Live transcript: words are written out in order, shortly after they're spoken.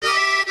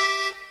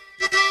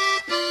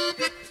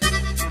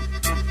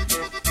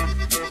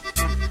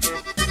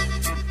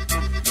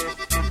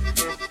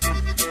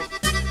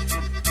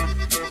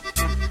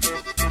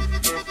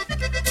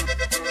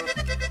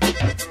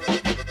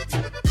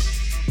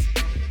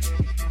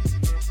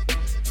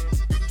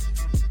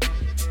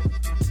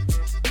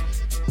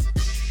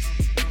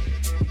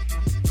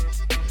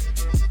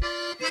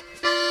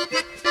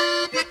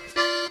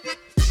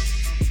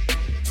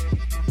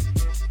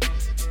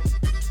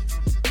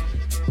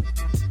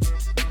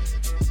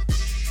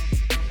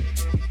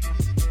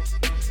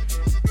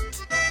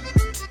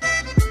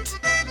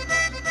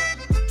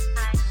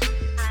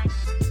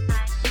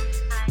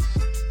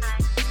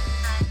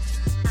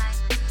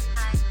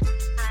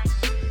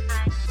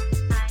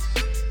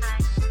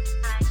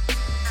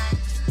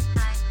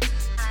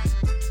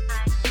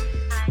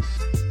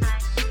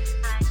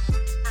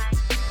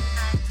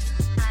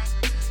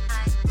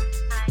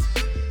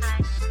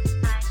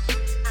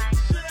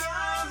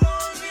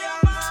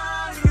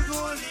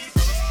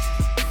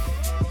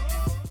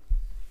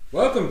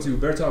Welcome to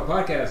Bear Talk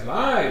Podcast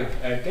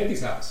live at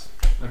Kenty's house.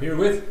 I'm here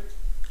with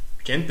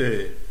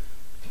Kente.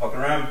 Walking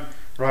around.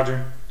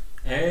 Roger.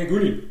 and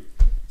Goonie.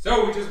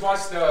 So we just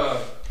watched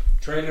the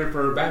trailer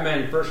for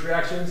Batman. First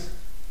reactions?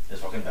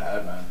 It's fucking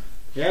bad, man.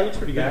 Yeah, it looks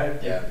pretty good.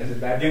 Bad? Yeah. Is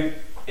it bad? Dude,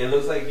 it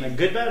looks like Like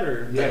good, bad,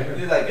 or Yeah.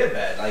 it's like good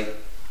bad. Like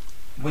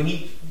when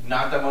he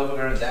knocked that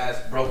motherfucker on his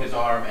ass, broke his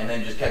arm, and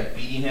then just kept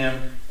beating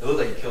him. It looked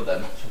like he killed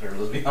that motherfucker.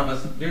 Let's be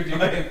honest. Dude,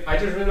 I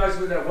just realized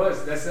who that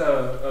was. That's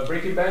a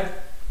Breaking Bad.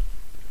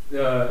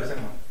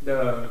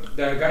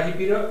 The guy he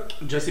beat up.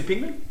 Jesse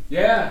Pinkman?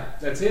 Yeah,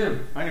 that's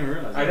him. I didn't even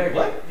realize. I that. think.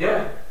 What?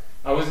 Yeah,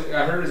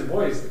 I heard his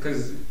voice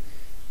because Dude,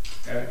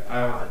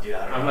 I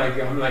don't I'm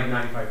know. like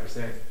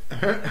 95%.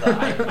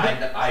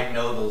 I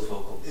know those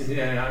vocals.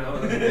 Yeah, I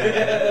know.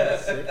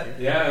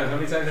 Yeah, how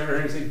many times have I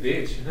heard him say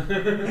bitch?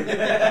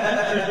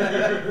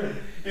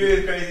 Dude,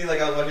 it's crazy.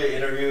 Like I was watching an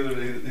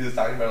interview. He was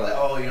talking about like,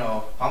 oh, you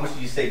know, how much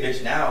do you say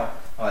bitch now?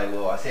 I'm like,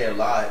 well, I say it a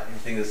lot. The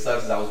thing that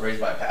sucks is I was raised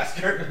by a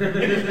pastor.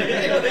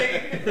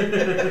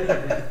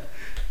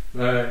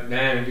 But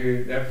man,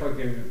 dude, that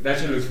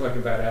shit looks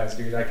fucking badass,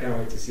 dude. I can't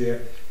wait to see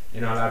it. You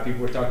know, a lot of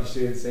people were talking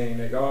shit, saying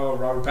like, "Oh,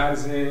 Robert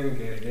Pattinson,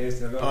 get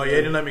this." And Oh, yeah,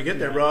 didn't let me get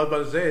there, bro. I was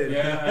about to say it.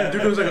 Yeah.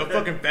 Dude looks like a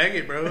fucking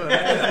faggot, bro.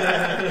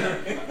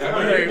 I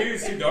wonder if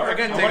it's too dark. I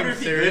can't I take wonder him if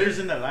he serious. glitters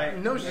in the light.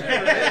 No shit.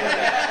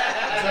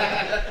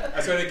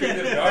 That's why they keep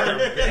it dark.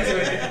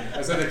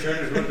 That's why the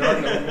trailers were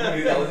dark.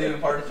 That was even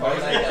part of Twilight.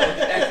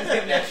 That's just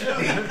him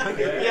naturally.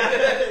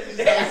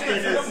 That's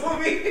in the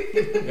movie.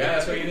 Yeah,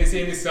 that's why you didn't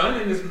see any sun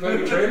in this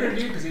fucking trailer,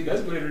 dude, because he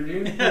does glitter,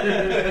 dude.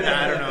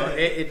 I don't know.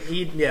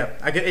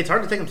 It's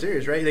hard to take him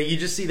serious, right? Like, you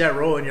just see that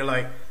role and you're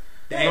like,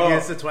 dang,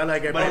 it's the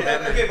Twilight guy. But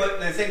okay, but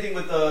the same thing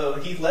with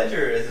Heath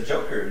Ledger as a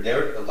Joker.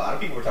 A lot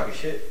of people were talking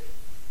shit.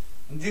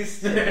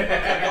 Just, Bro,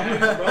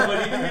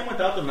 but even him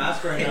without the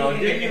mask right now,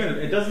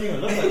 it doesn't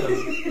even look like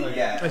him. Like,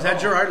 yeah. Is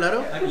that Gerard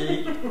Leto?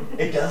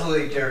 It does look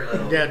like Jared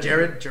Leto. Yeah,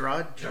 Gerard.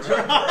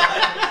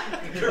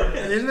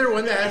 Isn't there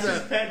one that has That's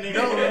his pet name.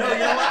 No, you know what?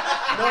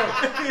 No.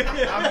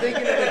 I'm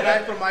thinking of the guy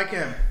from My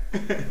Chem.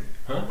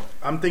 Huh?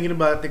 I'm thinking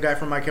about the guy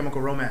from My Chemical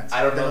Romance.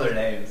 I don't know their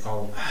names.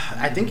 Oh,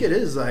 I think it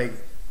is like.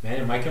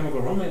 man, My Chemical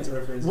Romance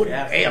reference. What?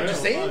 Yeah, Hey, I'm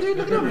just saying, dude.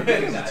 Look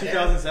at him.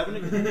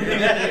 2007?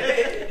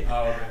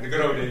 Oh, man, the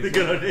good old days. The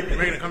good old days.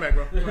 We're gonna come back,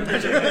 bro. When I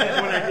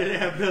didn't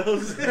have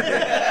bills.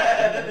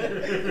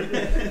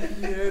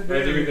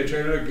 But dude, the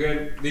trailer looked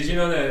good. Did you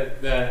know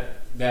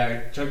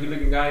that chunky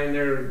looking guy in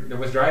there that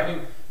was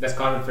driving? That's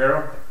Colin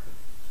Farrell.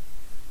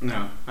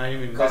 No, I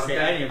didn't even.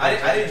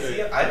 I didn't see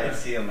him. I didn't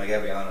see him. I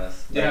gotta be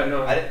honest. Yeah,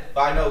 no.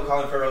 But I know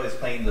Colin Farrell is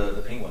playing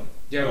the penguin.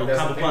 Yeah, Oh, that's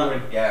the Comic-Con.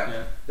 penguin.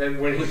 Yeah.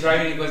 Then when he's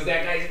driving, he goes,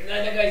 "That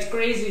guy's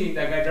crazy."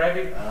 That guy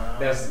driving.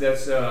 That's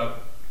the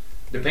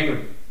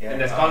penguin, Yeah.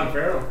 and that's Colin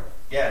Farrell.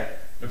 Yeah.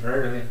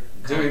 Apparently,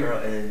 Colin dude. Farrell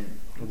and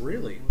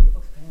Really? who the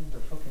fuck's playing the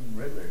fucking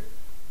Riddler?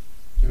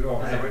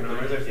 Oh, The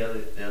Riddler's the other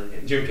guy.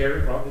 Jim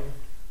Carrey, probably.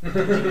 Jim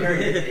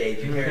Carrey did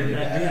That'd be a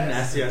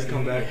nasty ass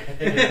comeback.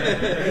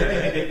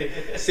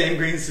 Same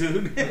green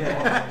suit. Hell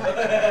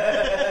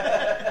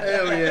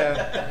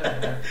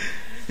yeah.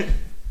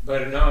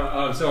 But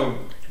no, so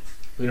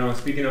you know,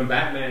 speaking of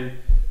Batman,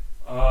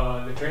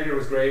 the trailer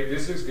was great.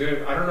 This looks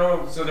good. I don't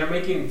know. So they're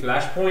making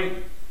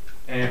Flashpoint,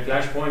 and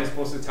Flashpoint is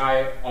supposed to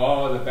tie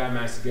all the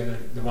Batmans together.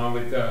 The one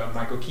with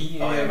Michael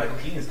Keaton, Oh yeah, Michael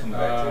Keaton's coming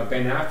back too.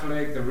 Ben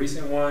Affleck, the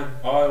recent one.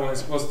 All the ones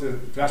supposed to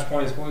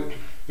Flashpoint is supposed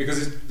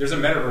because there's a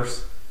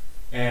metaverse,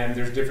 and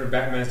there's different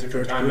Batmans, different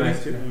George Clooney,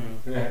 timelines. too?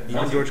 Yeah. You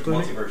want George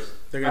Clooney? Multiverse.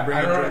 They're gonna bring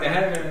I up don't know. George They Clooney.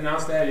 haven't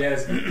announced that yet.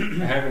 I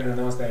haven't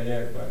announced that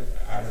yet, but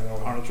I don't know.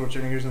 Arnold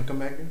Schwarzenegger's gonna come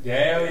back. Dude?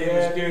 Hell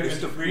yeah, dude!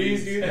 Mr.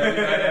 Freeze, dude. That'd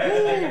be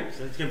badass.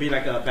 So it's gonna be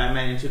like a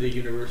Batman into the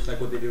universe, like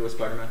what they do with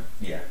Spider-Man.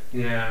 Yeah.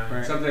 Yeah,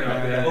 Right. something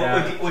like Yeah.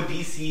 that. Well, with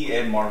DC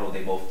and Marvel,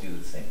 they both do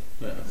the same.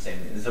 Yeah. The same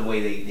thing. It's the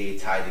way they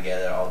tie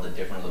together all the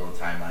different little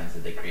timelines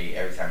that they create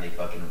every time they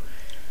fucking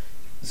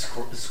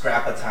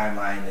scrap a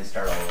timeline and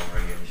start all over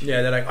again. and shit.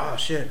 Yeah, they're like, oh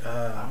shit.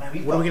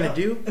 man, What are we gonna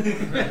do?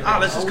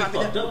 Let's just copy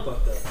that. Fucked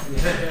up.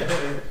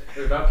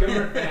 With Val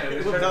Kilmer? Yeah,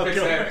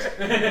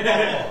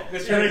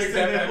 let's try to fix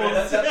that.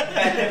 Let's try to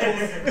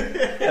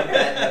fix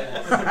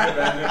that.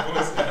 Bad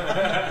nipples.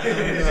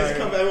 Just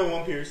come back with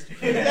one pierced.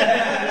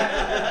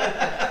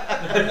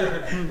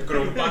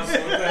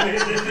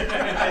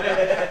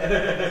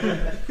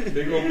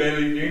 Big old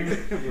belly,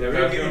 dude.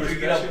 We're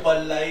drinking a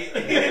Bud Light.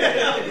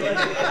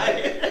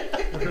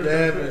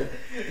 Damn it.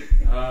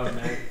 Oh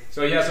man.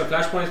 So yeah, so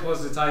Flashpoint is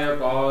supposed to tie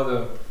up all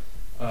the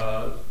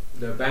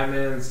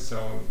Batmans.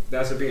 So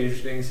that's gonna be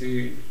interesting to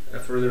see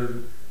further.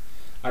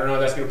 I don't know.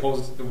 That's gonna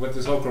pose with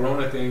this whole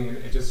Corona thing.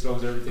 It just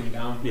slows everything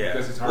down. Yeah.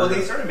 Because it's hard. Well,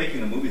 they started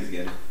making the movies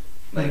again,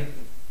 like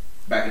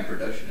back in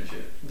production and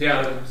shit.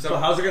 Yeah. So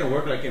how's it gonna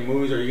work? Like in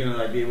movies, are you gonna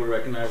like be able to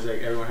recognize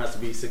like everyone has to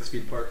be 6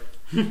 feet apart?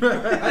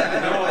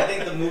 I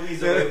think the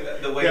movies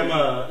the way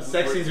Them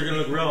sex scenes are gonna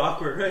look real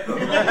awkward, right?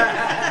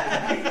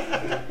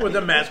 With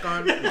the mask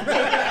on.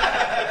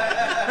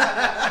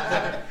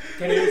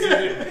 Can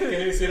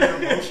you see their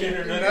emotion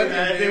or nothing?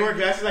 If they wear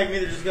glasses like me,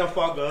 they're just gonna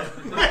fog up.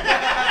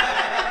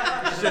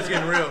 shit's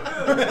getting real.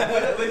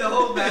 When the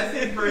whole mask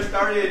thing first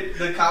started,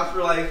 the cops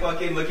were like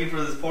fucking looking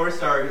for this porn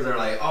star because they're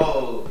like,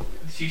 oh,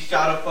 she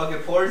shot a fucking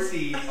porn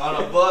scene on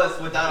a bus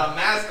without a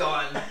mask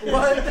on.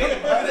 What?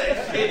 Can't do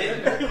that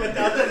shit.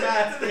 Without the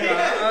mask.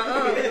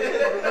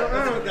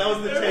 That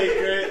was the take,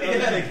 right? That was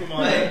the take from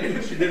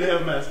on. She didn't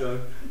have a mask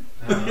on.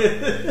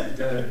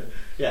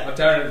 Yeah. I'm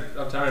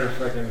tired of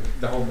fucking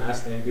the whole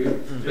mask thing,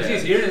 dude.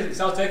 Especially here in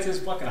South Texas,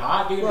 fucking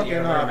hot, dude. Fucking You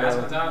gotta wear a hot, mask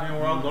bro. on top. I mean,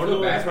 we're all Go to the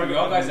bathroom,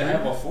 y'all guys that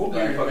have a full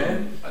beard,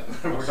 man.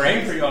 I'm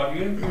praying for y'all,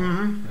 dude.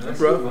 That's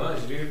Bro. too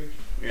much, dude.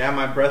 Yeah,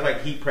 my breath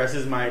like heat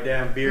presses my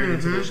damn beard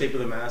into the shape of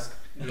the mask.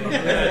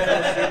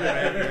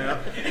 Yeah.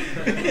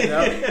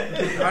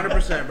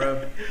 100%,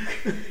 bro.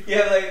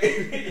 Yeah, like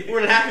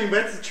We're laughing,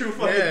 but it's a true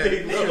fucking Yeah,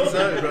 thing, shit bro.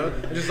 sucks, bro.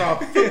 It's just all.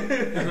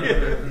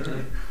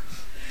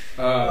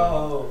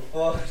 oh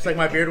fuck. It's like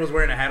my beard was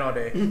wearing a hat all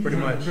day, pretty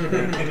much.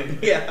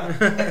 Yeah.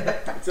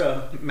 It's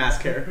a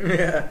mask hair.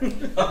 Yeah.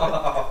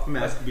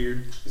 Mask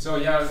beard. So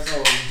yeah,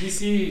 so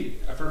DC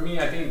for me,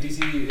 I think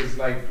DC is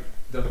like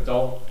the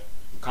adult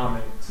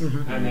comics,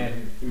 and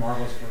then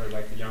Marvel's for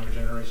like the younger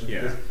generation.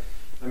 Yeah. Because,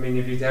 I mean,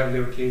 if you have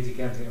little kids, you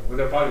can't. Well,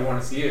 they'll probably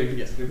want to see it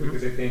because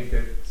they think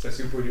that it's a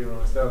superhero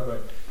and stuff.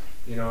 But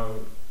you know,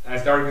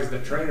 as dark as the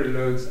trailer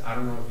looks, I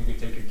don't know if you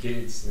could take your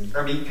kids. And,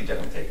 I mean, you could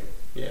definitely take it.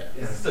 Yeah.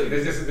 yeah, So-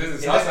 this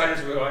is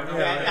Southsiders. Will I know.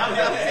 I was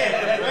gonna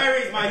say, I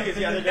raised my kids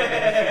the other day.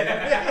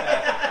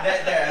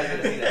 I was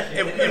gonna see that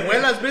shit. If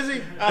Wella's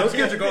busy, those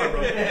kids are going,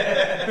 bro.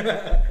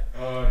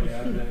 Oh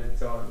yeah, man.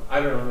 So I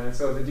don't know, man.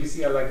 So the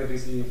DC, I like the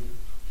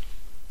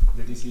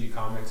DC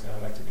comics, and I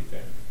like to be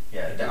fan.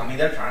 Yeah, I mean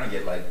they're trying to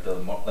get like the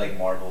like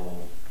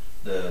Marvel,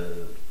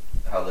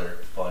 how they're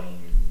funny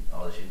and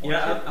all this shit. more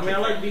Yeah, shit- I mean, I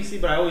like DC,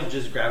 but I always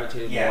just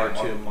gravitated Yeah, more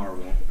to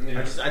Marvel. Marvel. Yeah.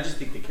 I just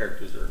think the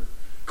characters are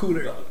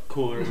Cooler.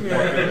 cooler.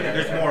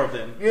 There's more of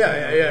them.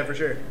 Yeah, for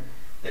sure.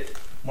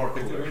 more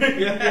cooler.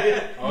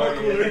 Yeah. Oh,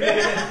 cooler.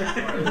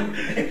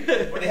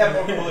 When they have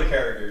more cooler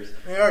characters.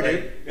 They are,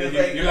 dude.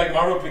 It's You like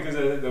Marvel because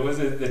of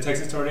the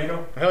Texas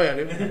tornado? Hell yeah,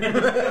 dude.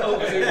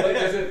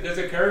 There's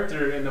a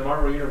character in the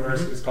Marvel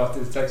universe. It's called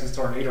the Texas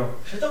Tornado.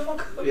 Shut the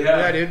fuck up.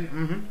 Yeah, dude.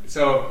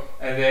 So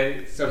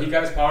he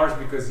got his powers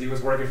because he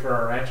was working for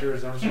a rancher or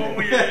some shit. Oh,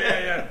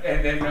 yeah.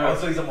 And then Oh,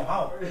 so he's a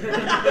Mohawk.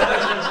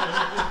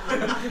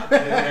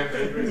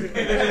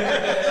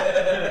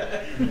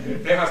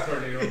 Texas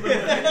Tornado.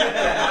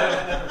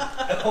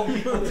 Home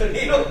Depot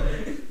tornado.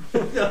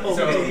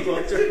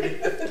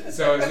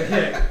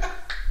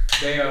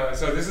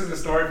 So this is the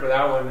story for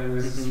that one, and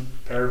this is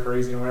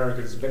paraphrasing or whatever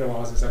because it's been a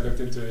while since I looked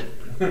into it.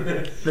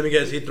 Let me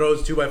guess, he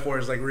throws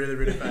 2x4s like really,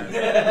 really fast.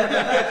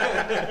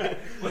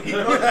 When he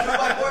throws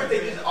 2x4, they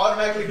just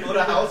automatically build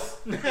a house.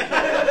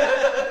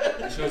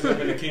 It shows up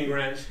in a King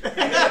Ranch. A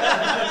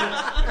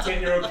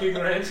 10-year-old King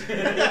Ranch.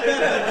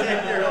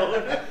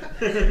 10-year-old.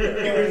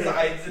 He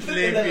resides in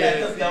the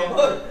land of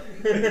Delma.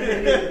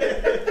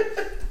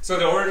 So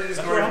the origin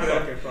story for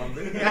that.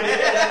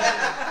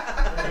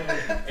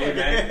 Hey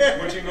man,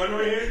 what you going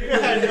on here?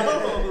 I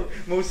know.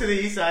 Moves to the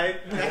east side.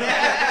 Now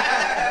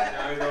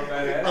he's all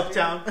badass.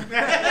 Uptown. You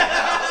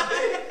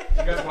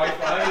got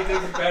Wi-Fi? He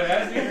thinks he's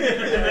badass.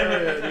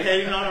 Dude.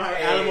 Heading on our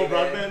animal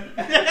broadband.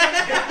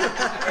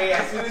 Hey,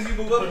 as soon as you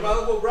move up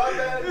Malibu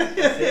broadband,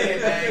 that's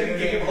it, man.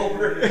 Game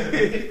over.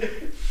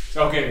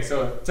 Okay,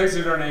 so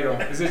Texas Tornado.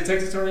 Is it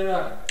Texas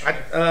Tornado?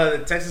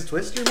 The Texas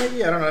Twister,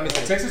 maybe? I don't know. Let me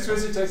see. Texas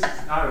Twister, Texas.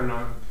 I don't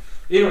know.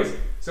 Anyways,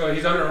 so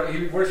he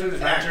works for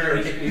this rancher.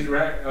 He's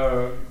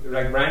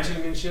like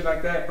ranching and shit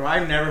like that. Bro,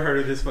 I've never heard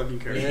of this fucking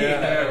character.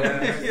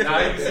 Yeah. Now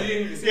you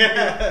see,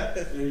 Yeah.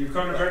 you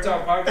come to Vertal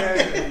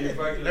Podcast and you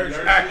fucking learn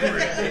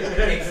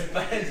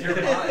Expands your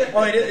mind.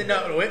 Oh, it is.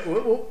 No, wait.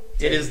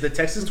 It is the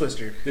Texas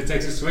Twister. the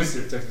Texas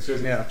Twister.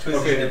 Yeah. Twist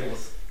Okay.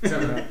 nipples.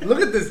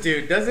 Look at this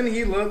dude. Doesn't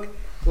he look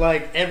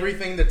like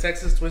everything the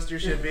Texas Twister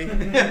should be?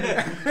 Looks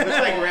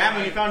like Ram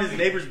when he found his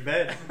neighbor's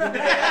bed.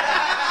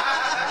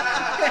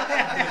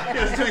 He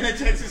was doing the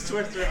Texas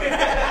Twister.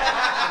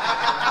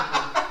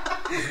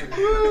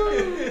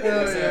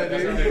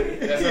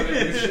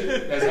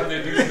 That's how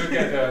they do look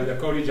at the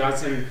Cody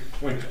Johnson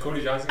when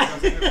Cody Johnson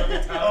comes in the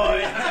fucking town. Oh,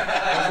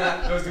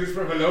 yeah. Those dudes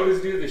from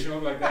Helotes, dude, they show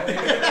up like that.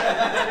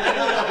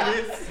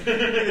 It's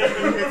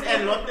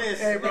elotes.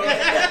 Hey, bro.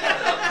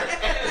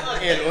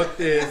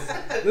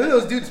 Elotes. Look at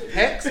those dudes'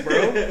 pecs,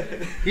 bro.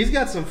 He's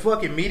got some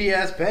fucking meaty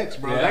ass pecs,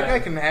 bro. Yeah. That guy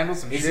can handle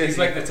some shit. He's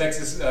like the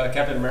Texas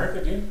Captain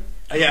America, dude.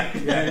 Yeah.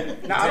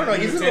 No, I don't know.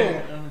 He's a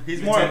little.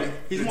 He's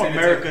more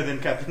America than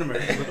Captain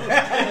America.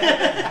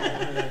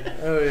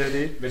 Oh yeah,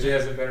 dude. But he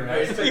has a better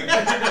accent.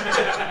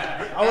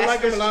 I would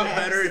like him a lot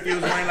better if he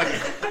was wearing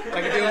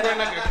if he was wearing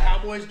like a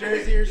Cowboys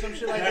jersey or some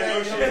shit like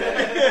that. You know what I'm saying?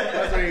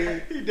 That's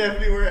what He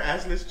definitely wear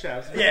assless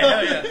chaps. Yeah,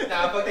 hell yeah.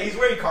 Nah, fuck that. He's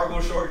wearing cargo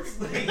shorts.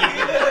 The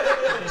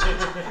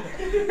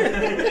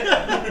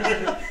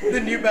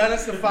New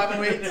Balance, the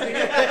 508.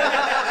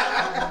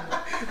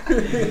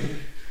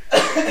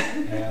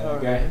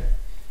 Yeah,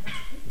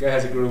 guy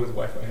has a girl with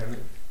Wi-Fi, hasn't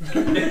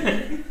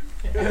he?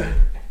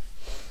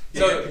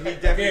 So he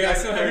definitely okay, got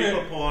so a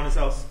 30-foot pole on his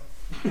house.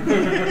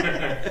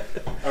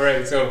 all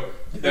right, so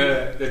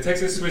the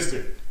Texas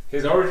Twister.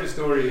 His origin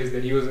story is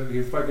that he was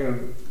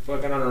fucking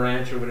on a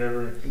ranch or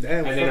whatever,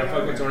 Damn, and then a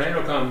fucking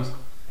tornado comes,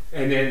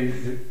 and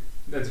then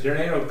the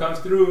tornado comes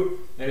through,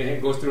 and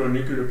it goes through a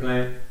nuclear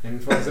plant and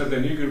fucks up the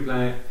nuclear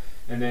plant,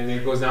 and then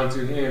it goes down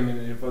to him, and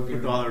then it fucking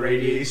With all the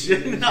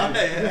radiation.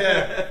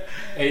 Yeah.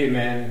 Hey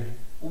man,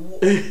 What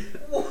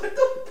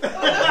the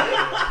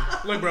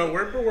fuck? Look, bro,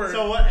 word for word.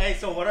 So what? Hey,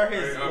 so what are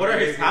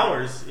his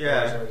powers?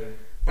 Yeah. All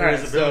What are right,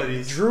 his so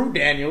abilities? Drew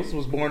Daniels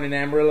was born in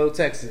Amarillo,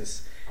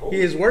 Texas. He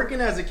is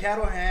working as a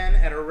cattle hand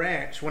at a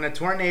ranch when a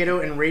tornado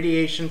and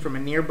radiation from a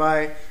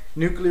nearby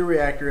nuclear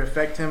reactor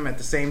affect him at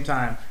the same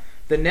time.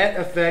 The net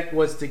effect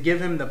was to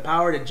give him the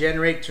power to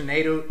generate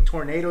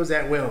tornadoes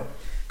at will,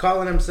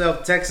 calling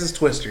himself Texas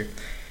Twister.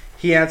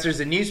 He answers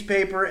a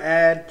newspaper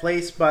ad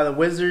placed by the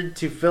Wizard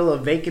to fill a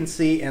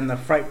vacancy in the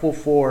Frightful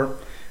Four.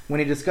 When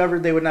he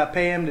discovered they would not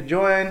pay him to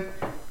join,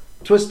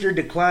 Twister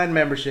declined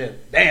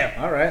membership.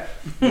 Damn, all right.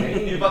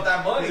 You about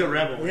that money? He's a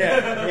rebel.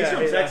 Yeah, He's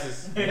from yeah.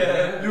 Texas.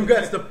 You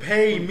got to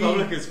pay me.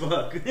 Public as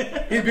fuck.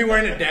 He'd be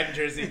wearing a Dak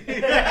jersey.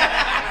 You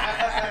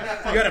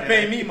gotta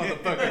pay me,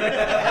 motherfucker.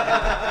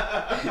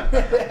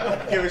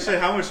 Give a shit.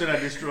 How much should I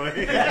destroy?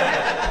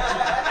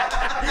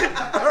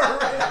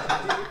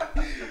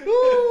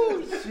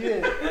 Ooh,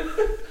 shit.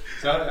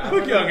 so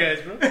Fuck y'all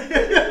guys, bro.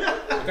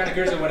 I'm kind of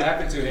curious of what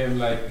happened to him,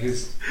 like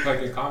his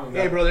fucking comment.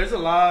 Hey, bro, there's a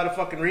lot of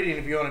fucking reading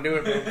if you want to do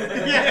it, bro.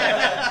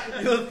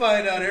 Yeah. You'll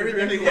find out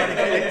everything you want to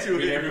get into.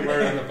 Read every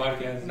word on the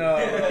podcast. No.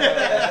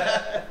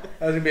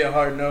 That's gonna be a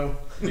hard no.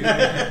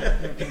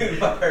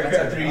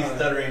 Paragraph 3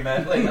 stuttering,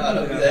 man. Like, I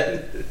don't do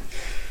that.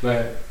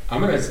 But I'm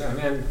gonna say,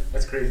 man,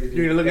 that's crazy. Dude.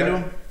 You're gonna look into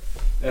him?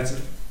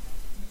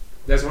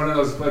 That's one of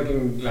those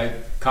fucking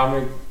like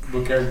comic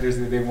book characters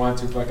that they want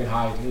to fucking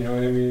hide. You know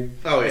what I mean?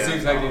 Oh It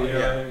seems like it, you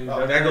know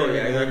what I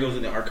mean? that goes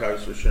in the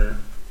archives for sure.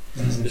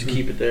 Just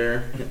keep it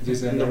there.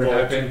 Just In the never vault.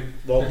 happened.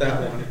 Vault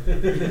that one.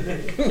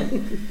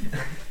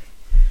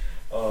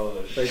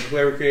 Oh, Like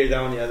whoever created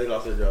that one, yeah, they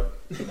lost their job.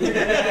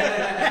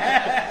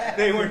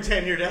 They weren't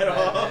tenured at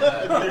all.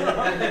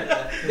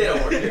 They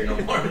don't work here no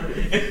more.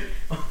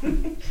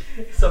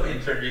 Some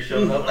intern just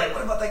showed up. Like,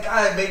 what about that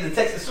guy that made the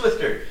Texas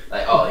Twister?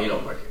 Like, oh, he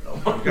don't work here no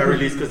more. Got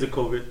released because of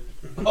COVID.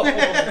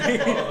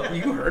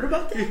 You heard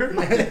about that? You heard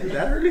about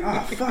that early? Oh,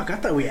 fuck. I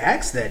thought we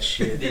asked that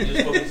shit. They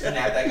just fucking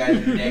snapped that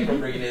guy's neck for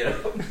bringing it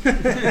up.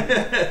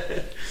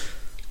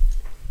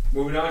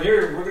 Moving on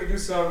here, we're gonna do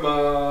some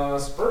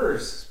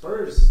Spurs.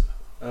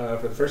 For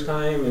the first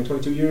time in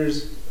 22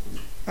 years,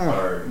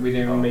 Or we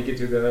didn't make it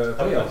to the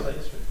Oh, that was playoffs. like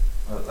yesterday.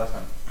 Oh, last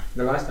time.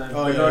 The last time.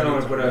 Oh, But yeah, no,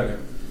 yeah. but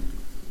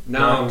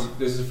now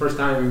this is the first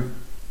time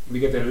we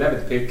get the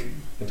 11th pick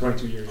in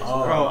 22 years.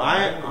 Oh. Bro,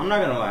 I'm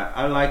not gonna lie.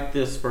 I like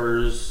the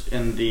Spurs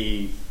in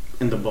the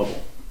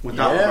bubble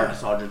without Yeah.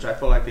 Marcus Aldridge. I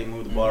feel like they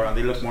moved the ball around.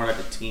 They look more like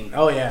a team.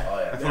 Oh, yeah. Oh,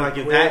 I yeah. feel like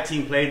if that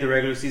team played the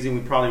regular season,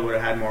 we probably would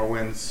have had more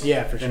wins.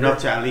 Yeah, for sure. Enough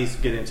to at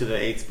least get into the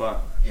 8th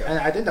spot. And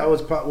I think that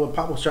was what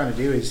Pop was trying to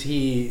do. Is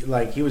he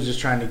was just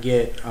trying to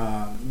get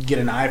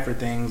an eye for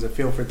things, a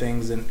feel for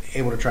things, and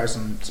able to try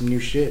some new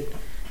shit.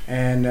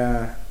 And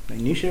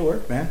new shit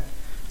worked, man.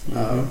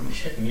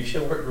 You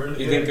should work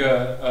really You good.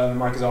 think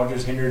Marcus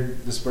Aldridge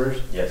hindered the Spurs?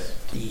 Yes.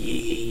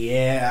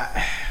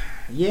 Yeah.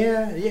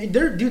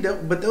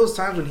 But those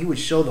times when he would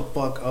show the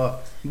fuck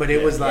up, but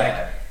it was like,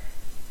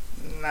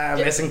 nah,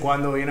 vez en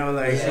cuando, you know,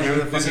 like Yeah. whenever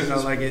the fuck This he is felt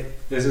his- like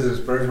it. This is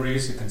the Spurs. We're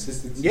used to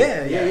consistency.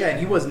 Yeah. Yeah. And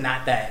he was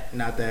not that.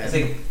 I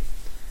think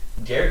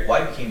Derek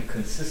White became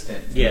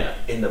consistent Yeah.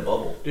 in the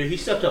bubble. Dude, he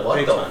stepped up What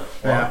big the time.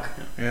 fuck?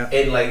 Yeah.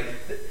 And like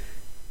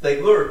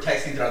we were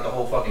texting throughout the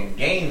whole fucking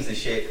games and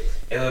shit.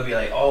 And it would be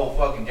like, oh,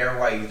 fucking Derek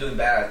White, he's doing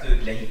badass, dude.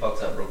 And then he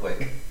fucks up real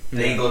quick.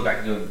 Then he goes back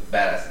to doing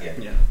badass again.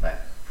 Yeah. Like,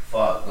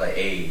 fuck, like,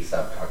 hey,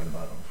 stop talking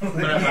about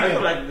him. But I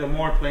feel like the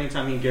more playing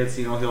time he gets,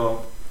 you know,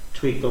 he'll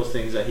tweak those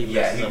things that he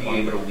Yeah, messes he'd up be on.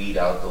 able to weed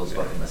out those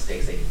fucking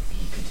mistakes that he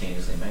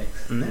continuously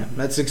makes. Yeah,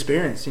 that's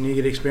experience. You need to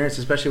get experience,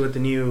 especially with the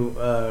new,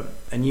 a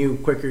new,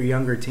 quicker,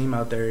 younger team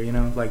out there. You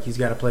know, like he's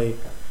got to play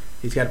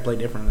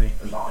differently.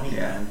 Lonnie, Yeah.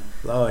 man.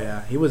 Oh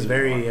yeah, he was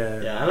very.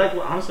 Yeah,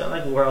 honestly, I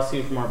like where I'll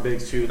see from our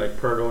bigs too, like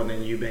Pirtle and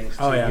then Eubanks.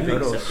 Oh, too. yeah,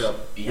 Eubanks Pirtle's- stepped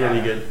up Yeah.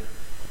 really good.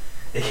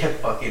 They kept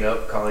fucking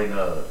up calling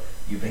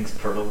Eubanks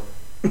Pirtle.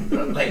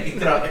 like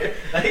throughout there.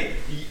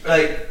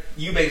 Like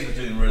Eubanks was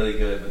doing really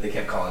good, but they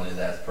kept calling his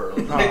ass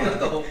Pirtle. Like,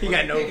 the whole He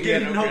got no- fucking he got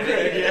game. no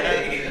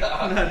credit,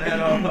 None at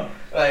all.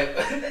 Like,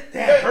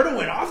 Damn, Hurdle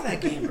went off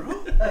that game,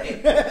 bro.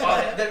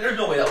 there's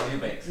no way that was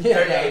Eubanks. Yeah.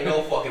 There ain't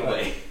no fucking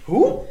way.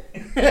 Who?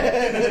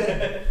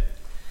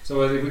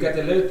 So we got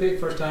the 11th pick,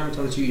 first time in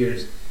 22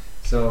 years.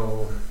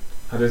 So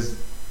how does?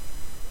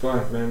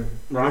 Fuck, man.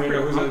 I'm You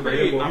know who's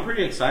pretty available?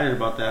 excited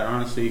about that,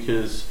 honestly,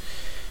 because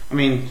I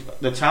mean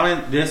the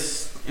talent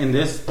in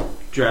this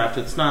draft,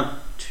 it's not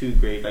too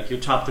great. Like your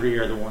top 3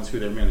 are the ones who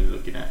they're mainly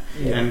looking at,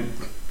 Yeah. and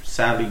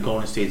sadly,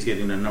 Golden State's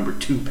getting the number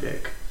 2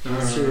 pick.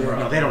 Sure.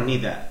 No, they don't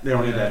need that. They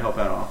don't need that help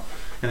at all.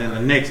 And then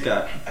the Knicks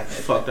got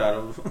fucked out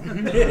of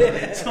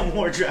some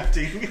more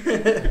drafting.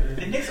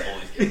 The Knicks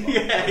always get fucked.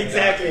 Yeah,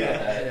 exactly.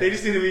 Yeah. They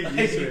just need to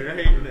be used to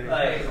it,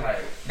 right? Like,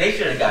 they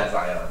should have got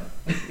Zion.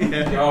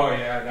 Oh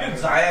yeah, Dude, that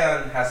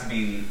Zion has to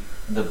be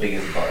the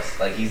biggest bust.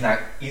 Like he's not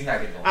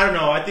gonna go. I don't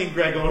know. I think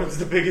Greg Oden's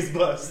the biggest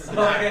bust.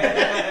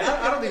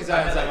 I don't think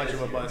Zion's that much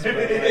of a bust.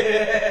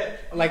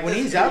 But like when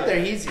he's out there,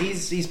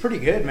 he's pretty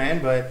good,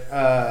 man. But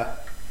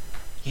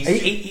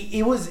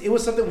it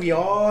was something we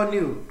all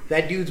knew.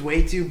 That dude's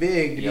way too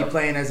big to be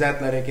playing as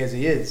athletic as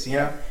he is. You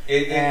know,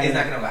 it's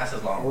not gonna last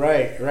as long.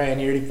 Right, and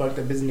he already fucked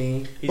up his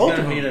knee. He's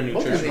gonna need a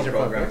nutritional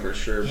program for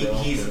sure, bro.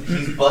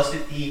 He's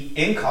busted. He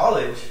in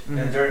college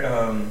and during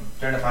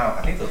the final.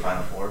 I think it was the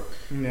Final Four.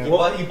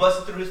 Yeah. He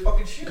busted through his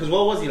fucking shoe. Because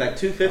what was he, like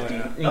 250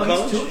 in No,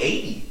 college? he's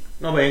 280.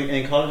 No, but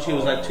in college he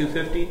was like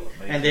 250,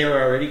 and they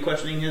were already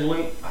questioning his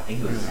weight. I think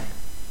he was.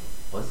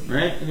 Was he?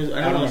 Right? I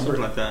don't know,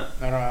 something like that.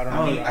 I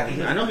don't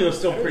know. I know he was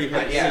still pretty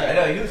high. Yeah, I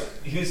know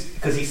he was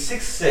because he's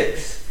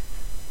 6'6".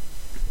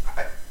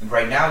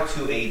 Right now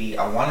 280.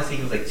 I want to say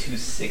he was like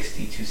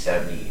 260,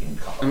 270 in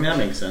college. I mean that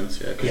makes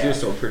sense, yeah, because he was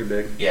still pretty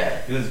big.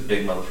 Yeah, he was a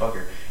big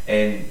motherfucker,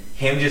 and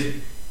him just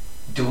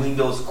doing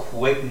those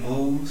quick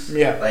moves.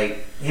 Yeah,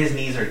 like his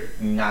knees are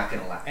not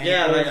gonna last.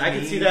 Yeah, like I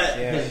can see that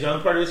his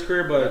young part of his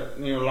career, but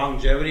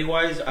longevity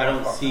wise, I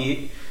don't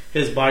see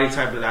his body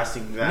type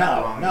lasting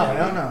that long.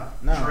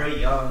 No. Trae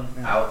Young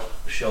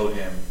outshowed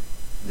him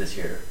this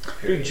year.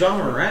 Dude, John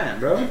Moran,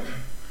 bro.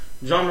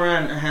 John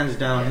Moran, hands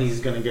down, he's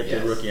gonna get the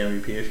rookie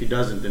MVP. If he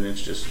doesn't, then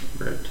it's just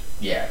ripped.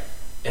 Yeah.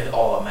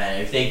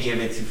 If they give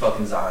it to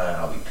fucking Zion,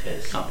 I'll be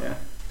pissed. Oh yeah.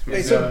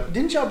 Hey, so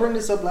didn't y'all bring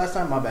this up last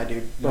time? My bad,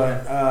 dude.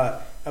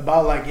 But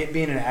about like it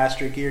being an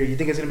asterisk year. You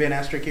think it's gonna be an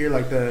asterisk year,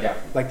 like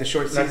the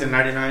short season, like the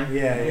 99?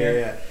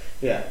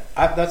 Yeah.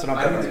 That's what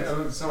I'm thinking.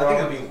 I think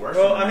it'll be worse.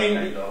 Well, I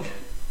mean,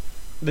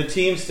 the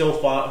team still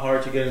fought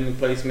hard to get a new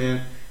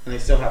placement, and they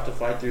still have to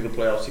fight through the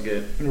playoffs to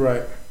get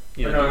right.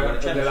 The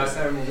last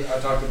time I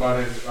talked about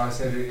it, I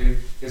said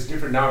it's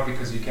different now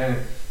because you can't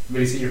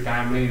really see your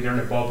family. They're in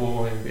a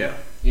bubble, and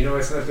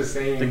it's not the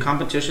same. The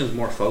competition is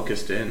more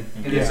focused in.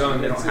 They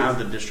don't have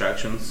the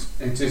distractions.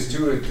 It's just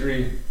 2 or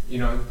 3.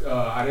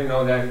 I didn't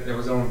know that there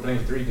was only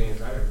playing 3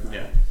 games either.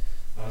 Yeah.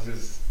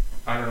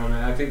 I don't know,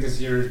 man. I think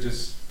this year is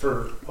just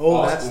for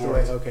all that's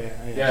sports. the way. Okay.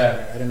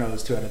 Yeah. I didn't know it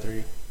was 2 out of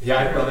 3. Yeah,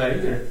 I didn't know that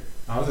either.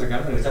 I was like,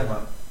 I'm What's that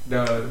about?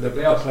 The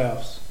playoffs. The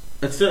playoffs.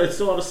 It's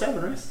still out of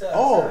 7, right? I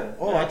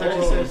thought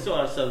you said it's still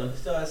out of 7.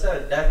 Still out of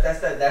 7. That's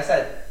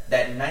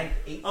that 9th,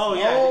 8th. Oh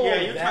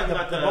yeah. You're talking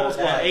about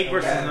the 8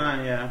 versus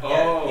 9, yeah.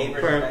 Oh, 8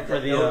 versus 9. For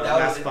the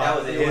that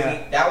was it.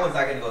 Yeah. That one's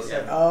not gonna go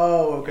 7.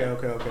 Oh, okay.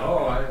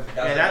 Oh,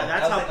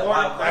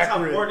 that's how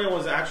Portland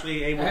was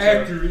actually able to.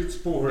 Accurate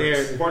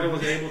sports. Portland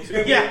was able to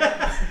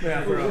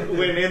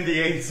win in the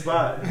 8th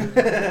spot.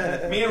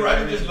 Me and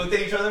Ryder just looked at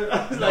each other.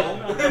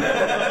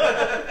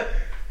 No.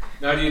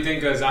 Now, do you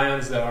think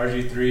Zion's the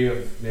RG3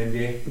 of the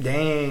NBA?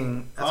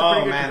 Dang. That's a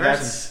pretty good comparison.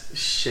 That's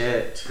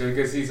shit.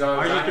 Because he's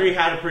on RG3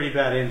 had a pretty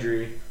bad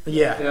injury.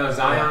 Yeah.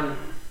 Zion,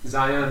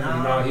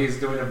 he's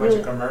doing a bunch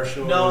of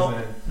commercials.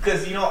 No,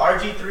 because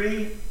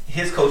RG3,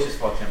 his coaches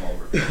fucked him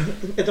over.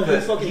 It's a whole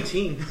fucking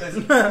team.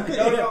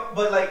 No,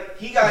 but like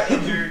he got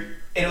injured,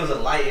 and it was a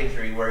light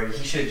injury where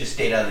he should have just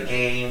stayed out of the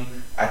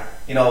game.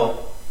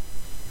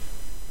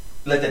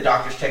 Let the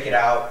doctors check it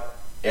out,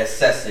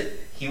 assess it.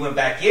 He went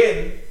back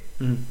in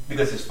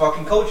because his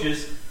fucking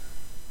coaches,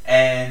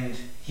 and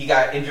he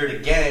got injured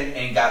again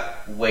and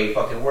got way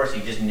fucking worse.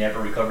 He just never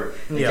recovered.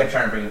 They kept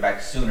trying to bring him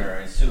back sooner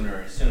and sooner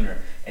and sooner,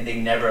 and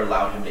they never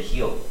allowed him to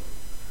heal.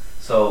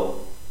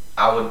 So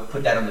I would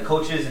put that on the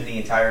coaches and the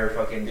entire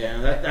fucking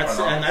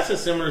that's a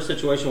similar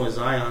situation with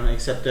Zion,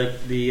 except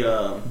that the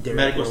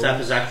medical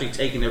staff is actually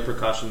taking their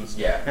precautions,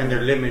 and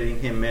they're limiting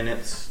him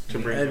minutes to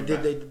bring him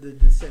back. They did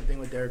the same thing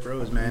with Derrick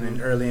Rose, man,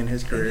 and early in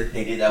his career.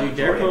 They did that. Dude,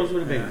 Derrick Rose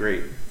would have been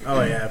great.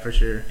 Oh yeah, for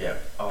sure. Yeah.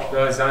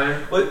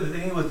 Zion. But the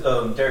thing with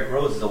Derrick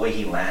Rose is the way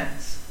he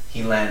lands.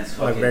 He lands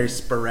fucking, like very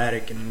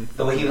sporadic, and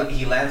the way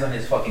he lands on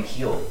his fucking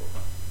heel,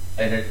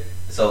 and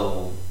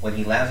so when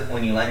you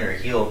land your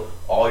heel,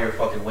 all your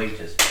fucking weight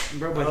just.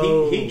 Bro,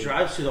 but he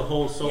drives to the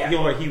hole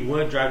or he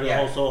would drive to the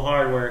hole so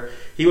hard where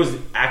he was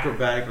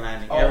acrobatic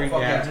landing every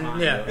damn time.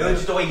 Yeah, it was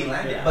just the way he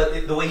landed,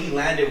 but the way he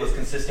landed was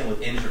consistent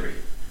with injury,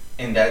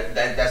 and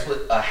that's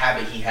what a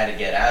habit he had to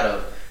get out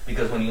of,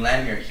 because when you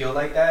land your heel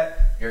like that,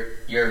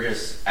 you're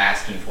just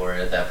asking for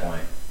it at that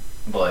point.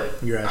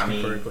 But you're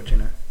asking for it, but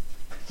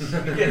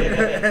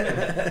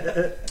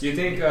you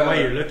think? The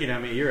way you're looking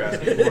at me, you're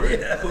asking for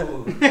it.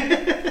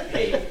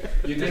 Hey,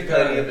 you think?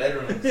 Plenty of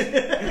bedrooms. 4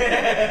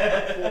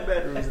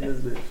 bedrooms in this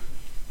bitch.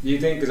 Do you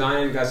think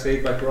Zion got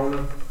saved by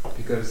Corona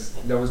because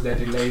there was that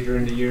delay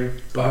during the year?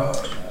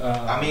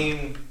 I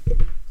mean,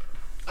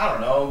 I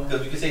don't know,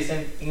 because we could say the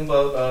same thing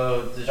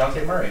about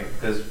DeJounte Murray,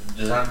 because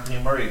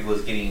DeJounte Murray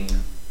was getting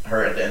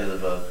hurt at the end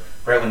of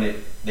right when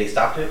they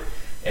stopped it,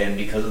 and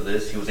because of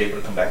this, he was able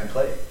to come back and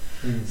play.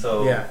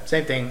 So yeah,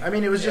 same thing. I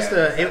mean, it was just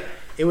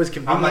it was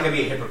convenient. I'm not gonna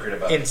be a hypocrite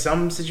about it in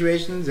some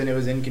situations, and it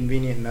was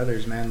inconvenient in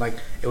others. Man, like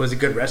it was a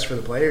good rest for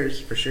the players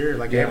for sure.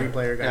 Like every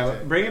player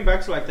got. Bringing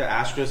back to like the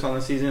asterisk on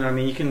the season. I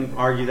mean, you can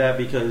argue that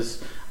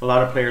because a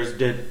lot of players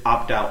did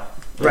opt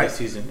out for the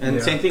season,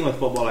 and same thing with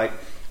football. Like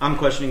I'm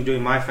questioning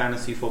doing my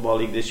fantasy football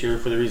league this year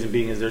for the reason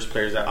being is there's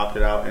players that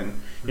opted out and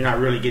you're not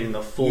really getting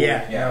the full.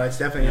 Yeah, no, it's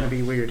definitely going to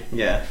be weird.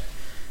 Yeah.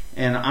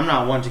 And I'm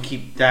not one to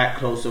keep that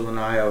close of an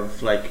eye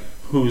of like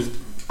who's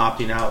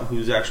opting out,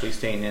 who's actually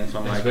staying in. So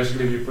I'm like,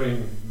 especially if you're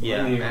putting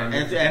money on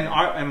it.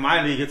 and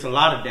my league, it's a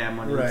lot of damn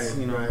money. Right,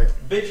 You know. right.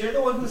 Bitch, you're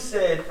the one who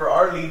said for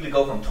our league to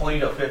go from 20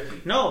 to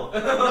 50. No,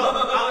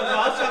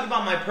 I was talking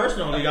about my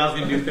personal league. I was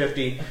gonna do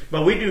 50,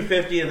 but we do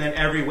 50, and then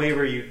every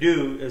waiver you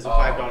do is a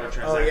 $5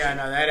 transaction. Oh yeah,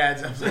 no, that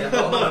adds up.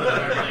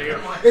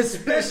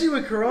 Especially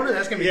with Corona,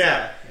 that's gonna be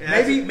tough.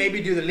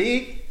 Maybe do the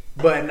league,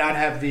 but not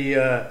have the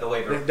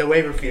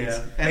waiver fees.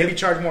 Yeah. And maybe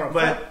charge more.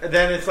 But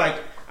then it's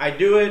like I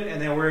do it,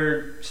 and then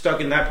we're stuck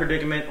in that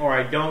predicament, or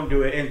I don't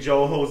do it, and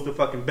Joe holds the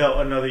fucking belt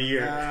another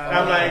year.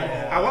 I'm like,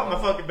 I want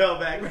my fucking belt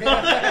back.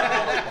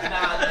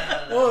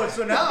 Oh,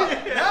 so now we see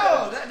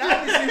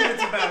what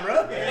it's about,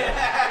 bro.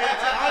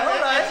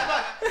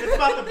 It's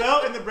about the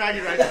belt and the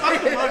bragging rights. Fuck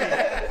the money.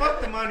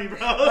 Fuck the money, bro.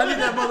 I need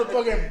that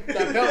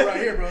that belt right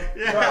here, bro.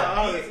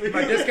 Yeah,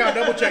 My discount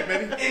double check,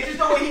 baby. It's just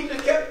the way he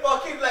just kept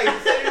fucking like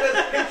sending us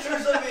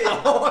pictures of it.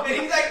 And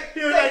he's like,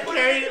 he was like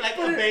carrying it like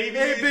a baby.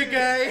 Hey, big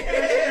guy.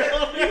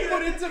 He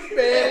put it to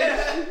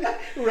bed.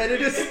 Read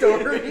it a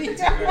story.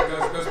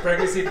 Those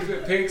pregnancy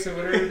pics or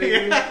whatever they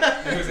do.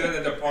 He was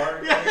at the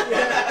park.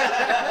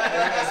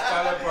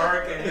 Spotlight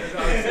Park, and he was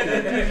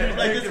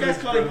like this guy's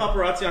calling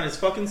paparazzi on his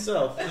fucking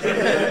self. I'm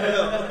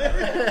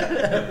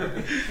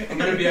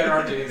gonna be at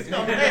RJ's.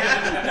 I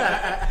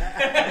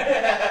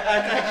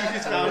think you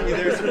just found me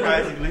there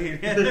surprisingly.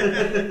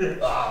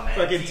 oh man.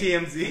 Fucking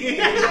TMZ.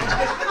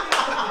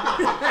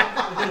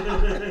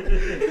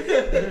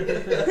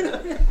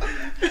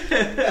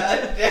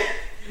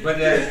 But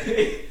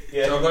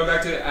so going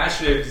back to the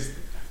Astros,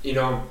 you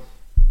know,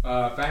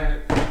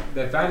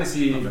 the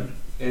fantasy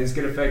is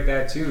gonna affect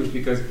that too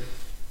because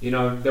you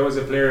know there was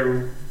a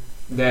player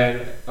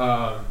that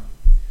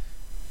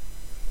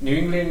New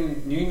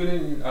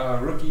England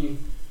rookie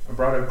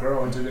brought a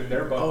girl into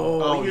their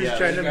bubble. Oh, he was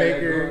trying to make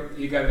her.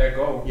 He got let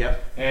go.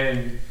 Yep.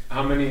 And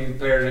how many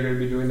players are going to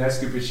be doing that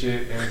stupid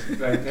shit? And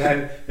like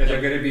that they're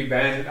going to be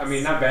banned. I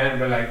mean, not banned,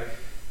 but like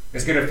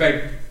it's going to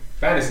affect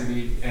fantasy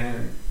league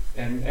and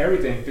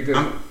everything because.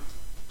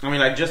 I mean,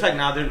 like just like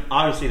now, they're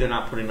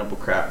not putting up with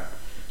crap.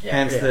 Yeah.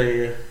 Hence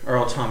the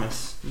Earl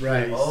Thomas.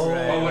 Right. Oh,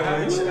 what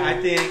happened?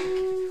 I think.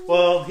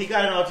 Well, he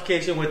got an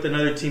altercation with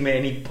another teammate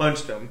and he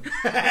punched him.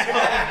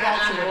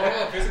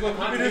 Physical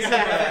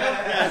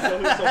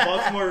contact. So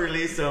Baltimore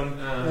released him,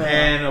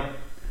 and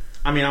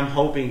I mean, I'm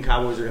hoping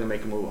Cowboys are going to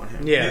make a move on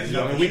him. Yeah,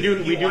 we do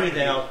need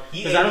the help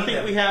because I don't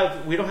think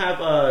we don't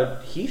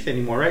have Heath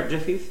anymore, right?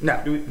 Jeff Heath?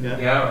 No.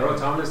 Yeah, Earl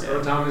Thomas.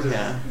 Earl Thomas is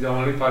the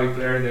only poly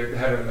player that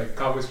had a like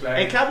Cowboys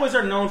flag. And Cowboys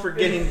are known for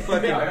getting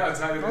fucking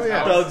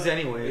thugs,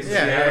 anyways.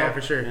 Yeah,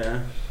 for sure.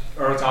 Yeah.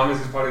 Earl Thomas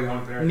is probably the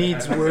only player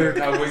Needs that work.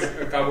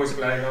 A Cowboys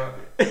flag on.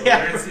 In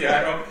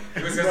Seattle.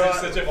 He was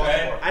such a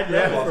fan. I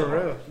love for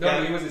real.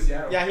 No, he was in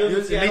Seattle. Yeah, he was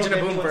in Seattle. Legion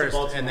of Boom first,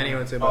 and then he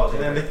went to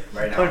Baltimore. And then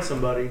Right now. punched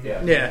somebody.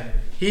 Yeah.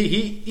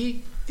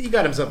 He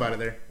got himself out of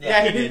there.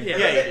 Yeah, he did.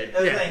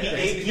 Yeah,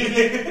 he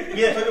did.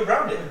 Yeah, Tucker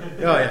Brown did.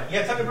 Oh yeah.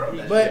 Yeah, Tucker Brown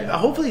did. But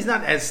hopefully he's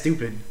not as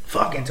stupid.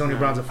 Fuck, Antonio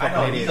Brown's a I fucking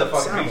know, idiot. he's a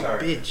fucking Son of a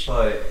retard. bitch.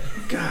 But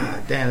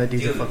God damn, that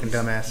dude's a fucking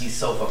dumbass. He's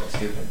so fucking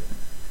stupid.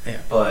 Yeah.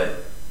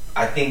 But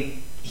I think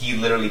he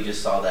literally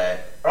just saw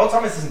that. Earl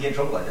Thomas doesn't get in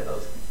trouble like that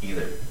though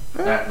either.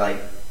 Not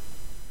like.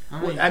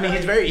 I mean,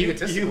 he's very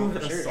egotistical.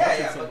 For sure.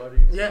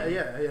 Yeah.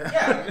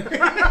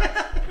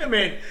 I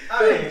mean,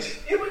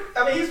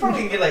 he's probably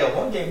gonna get like a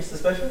 1-game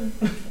suspension.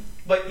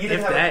 But you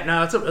didn't if that,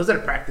 no, it was at a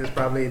practice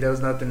probably. There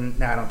was nothing.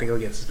 No, I don't think he'll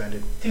get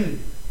suspended. Dude,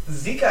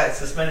 Zeke got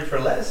suspended for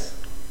less.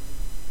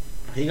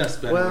 He got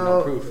suspended with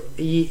no proof.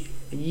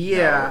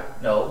 Yeah.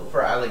 No,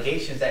 for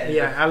allegations that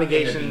ended up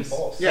being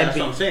false. Yeah, that's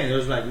what I'm saying. There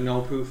was like no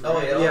proof. Oh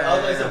yeah, I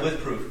was like said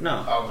with proof.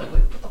 No, I was like,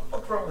 what the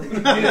fuck's wrong with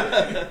you?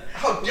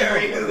 How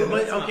dare you?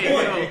 But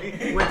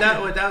okay,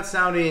 so without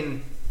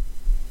sounding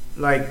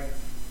like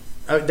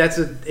it's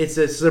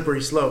a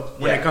slippery slope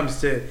when it comes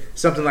to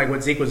something like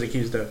what Zeke was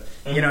accused of.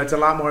 Mm-hmm. You know, it's a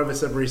lot more of a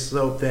slippery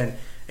slope than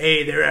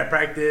hey, they're at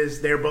practice,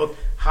 they're both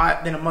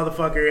hot than a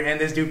motherfucker, and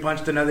this dude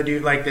punched another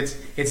dude. Like it's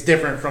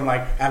different from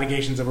like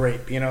allegations of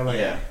rape. You know, like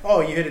oh,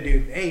 you hit a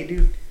dude. Hey,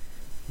 dude,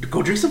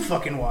 go drink some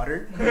fucking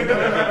water.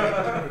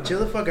 Chill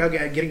the fuck out,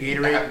 get a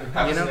Gatorade.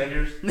 Have you know,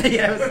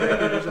 yeah.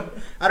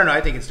 I don't know.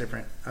 I think it's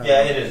different.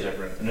 Yeah, it is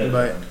different.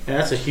 But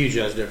that's a huge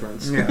ass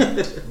difference.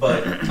 Yeah.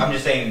 But I'm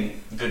just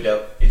saying,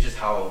 Goodell. It's just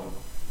how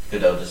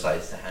Goodell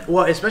decides to handle.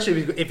 Well,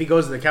 especially if he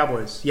goes to the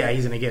Cowboys, yeah,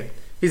 he's gonna get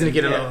a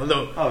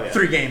little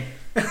 3-game.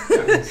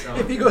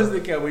 If he goes to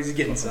the Cowboys, he's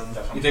getting some.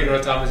 You think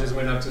Earl Thomas just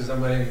went up to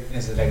somebody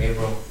and said like, "Hey,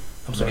 bro,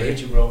 I'm sorry, I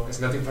hate you, bro. It's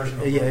nothing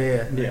personal."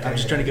 Yeah. I'm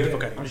just trying to get the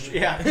fuck out of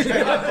here.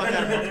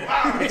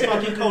 It's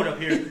fucking cold up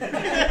here.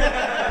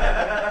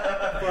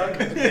 Fuck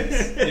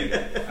this. Dude,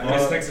 I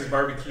miss Texas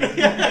barbecue.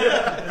 Yeah,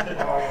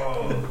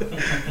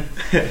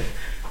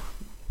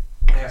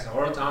 so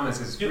Earl Thomas.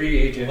 comments as free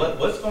agent.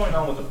 What's going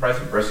on with the price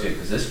of brisket?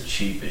 Because it's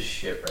cheap as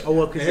shit right Oh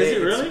well, now. because Is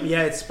it really?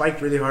 Yeah, it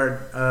spiked really hard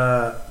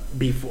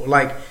before,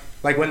 like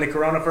when the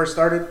Corona first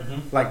started.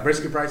 Like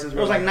brisket prices It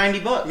were was like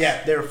 $90.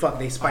 yeah, they were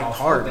They spiked Oh,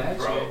 hard. fuck that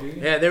bro. shit, dude.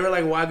 Yeah, they were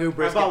like Wagyu I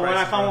brisket. bought one. I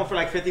prices, found bro. one for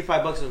like $55.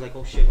 I was like,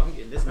 oh shit, well, I'm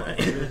getting this one.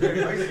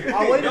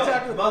 I'll wait until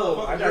after the bowl.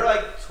 Motherfucker, they're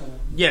like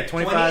Yeah,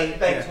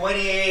 25.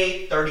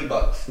 28,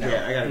 $30 now.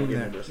 Yeah, I gotta go get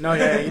my brisket. No,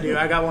 yeah, you do.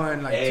 I got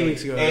one like 2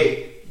 weeks ago.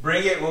 Hey,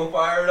 bring it. We'll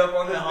fire it up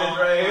on this bitch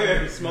right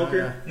here.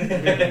 Smoker,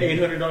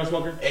 $800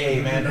 smoker.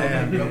 Hey,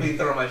 man, don't be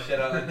throwing my shit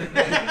out. What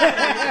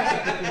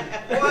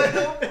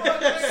the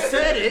fuck?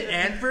 Set it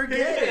and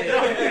forget it.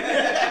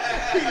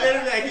 He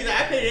literally like, he's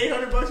like, I paid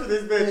 $800 for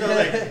this bitch. I was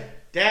like,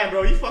 damn,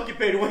 bro, you fucking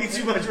paid way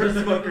too much for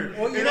the smoker.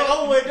 Well, you You know-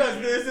 know, oh, it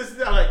does this.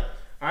 I'm like,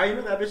 all right, you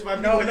know that bitch might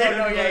be No, worth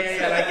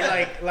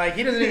yeah. Like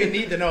he doesn't even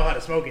need to know how to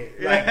smoke it.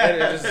 Like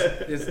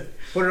just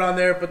put it on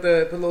there, put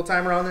the little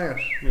timer on there.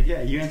 Like,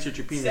 yeah, you insert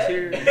your penis Set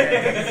here. it.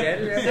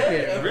 Set it and Set forget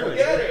it and it. Really?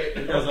 forget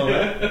it. That's all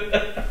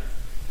that.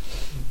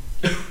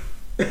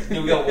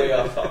 We got way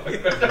off topic.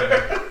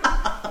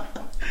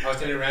 I was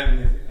telling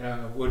Rand,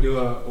 we'll do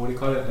a, what do you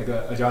call it, like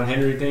a John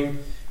Henry thing.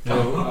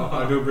 So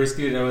I'll do a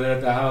brisket over there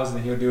at the house,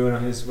 and he'll do it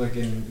on his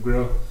fucking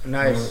grill.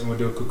 Nice. And we'll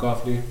do a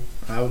cook-off, dude.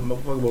 I would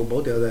motherfucker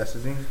both those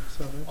asses.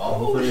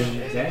 Oh, Yeah,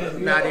 shit.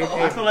 dude. Nah, dude.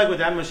 I feel like with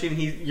that machine,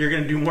 you're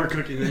gonna do more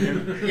cooking than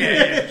him.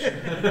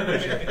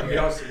 Yeah. We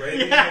all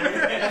sweaty. I'm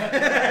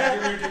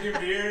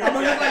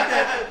gonna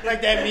look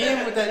like that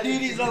meme with that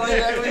DD's all like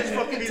that with his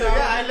fucking He's tongue. like,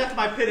 yeah, I left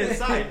my pit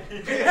inside.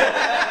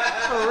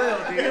 For real,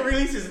 dude. It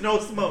releases no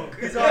smoke.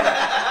 He's like,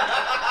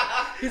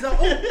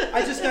 oh,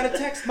 I just got a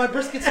text. My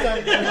brisket's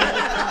done.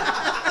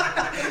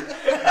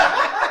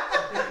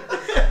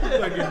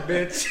 Fucking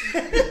bitch.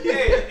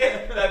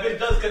 Hey, that bitch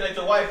does connect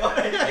to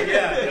Wi-Fi.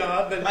 Yeah, no,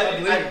 I believe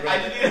it, bro. I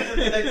just needed to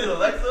connect to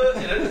Alexa,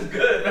 and it is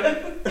good, man.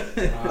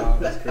 Wow,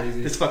 that's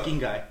crazy. This fucking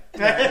guy.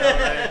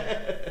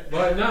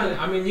 But no,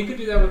 I mean, you could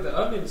do that with the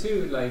oven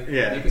too. Like,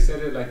 Yeah. you could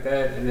set it like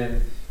that, and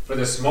then for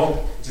the smoke,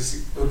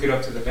 just hook it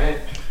up to the vent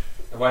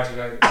and watch it.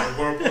 Like, the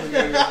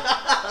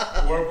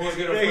Whirlpool's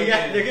gonna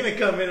Yeah, they're gonna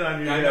come in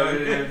on your I know,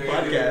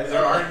 podcast.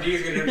 their R&D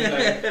is gonna be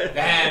like,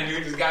 damn,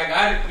 dude, this guy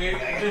got it, dude.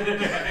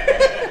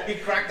 He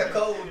cracked the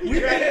code.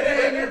 We've been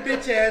paying your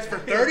bitch ass for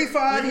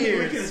 35 We can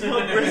years.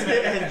 smoke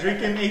brisket and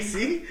drink AC.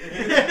 You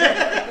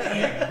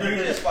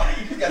just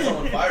got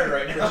someone fired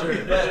right now. For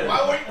sure.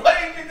 Why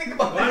didn't you think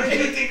about Why that?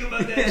 didn't you think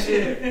about that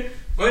shit?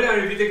 But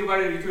if you think about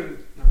it, you could.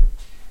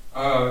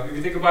 If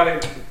you think about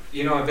it,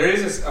 you know, there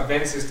is a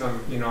vent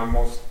system, you know, on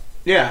most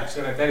Yeah.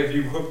 shit like that. If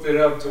you hooked it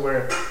up to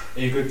where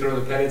you could throw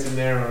the pellets in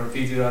there or it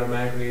feeds it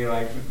automatically,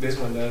 like this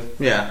one does.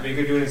 Yeah. But you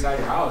could do it inside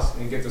your house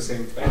and get the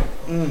same effect.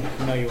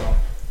 No, you won't.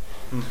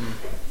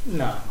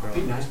 No,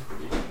 Be bro. nice.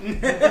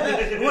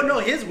 Well, no,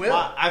 his will.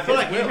 Well, I feel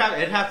His like will.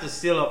 it'd have to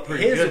seal up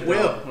pretty His good.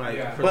 will. Though. Like,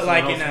 Yeah. for But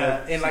like someone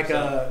else in smoke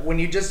like when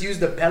you just use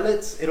the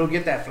pellets, it'll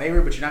get that flavor,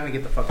 but you're not gonna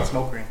get the fucking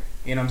smoke ring.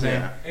 You know what I'm saying?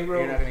 Yeah. Hey, bro.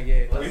 You're not gonna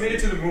get. We made it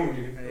to the moon,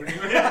 dude.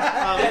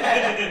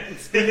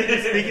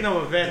 Speaking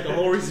of event, the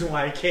whole reason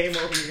why I came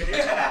over here.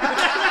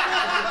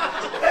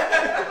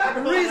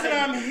 The reason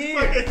I'm here.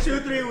 Fucking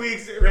 2-3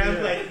 weeks, Ram's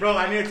like, bro,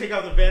 I need to take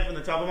out the vent from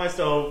the top of my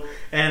stove,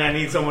 and I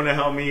need someone to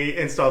help me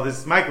install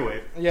this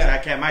microwave. Yeah. 'Cause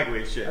I can't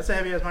microwave shit. That's a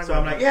heavy ass microwave. So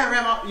I'm like, yeah,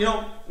 Ram,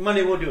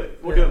 Monday we'll do it.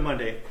 We'll do it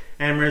Monday.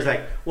 And Mir's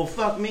like, well,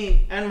 fuck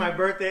me and my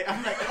birthday.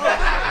 I'm like,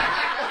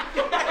 oh.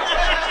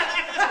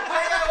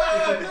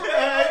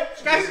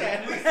 Scratch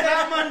that. We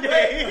said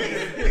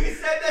Monday. He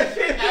said that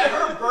shit at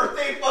her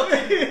birthday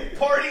fucking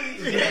party.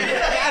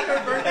 At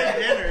her birthday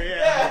dinner,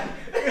 yeah.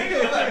 He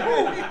was like,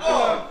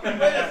 oh, wait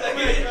a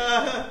second.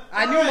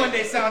 I knew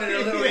Monday sounded a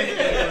little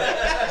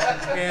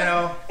intimate, you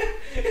know.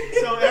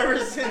 So ever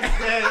since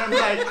then, I'm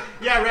like,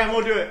 yeah, Ram,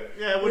 we'll do it.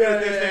 Yeah, we'll do it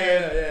this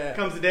day. And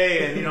comes the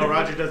day, and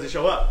Roger doesn't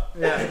show up.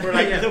 Yeah. We're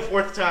like the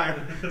fourth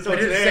time. So I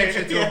did the today, same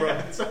shit to him,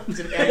 bro. So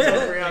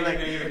today, I'm like,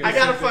 I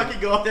gotta fucking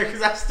go up there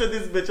because I stood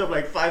this bitch up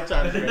like 5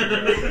 times. I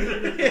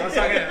was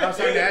talking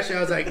to Ashley.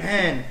 I was like,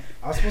 man,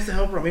 I was supposed to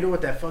help Ramiro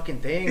with that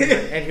fucking thing,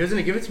 and he was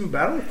gonna give it to me,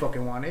 but I don't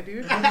fucking want it,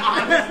 dude. And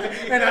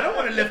I don't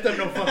want to lift up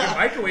no fucking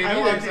microwave I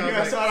either. walked So in I here, I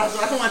was saw it, I was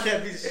like, I don't want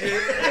that piece of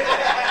shit.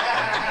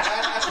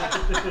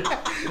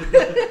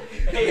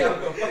 Hey, I'm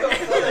going to like,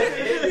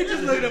 he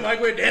just looked at the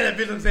microwave. Damn, that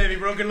bitch looks heavy,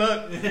 bro. Good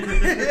luck.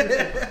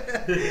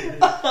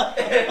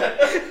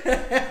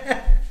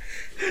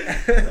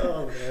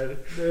 Oh man.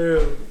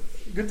 Dude,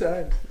 good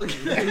times.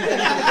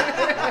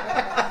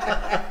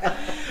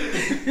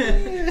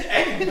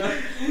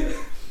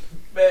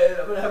 Man,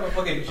 I'm gonna have a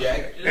fucking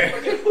jack.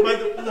 But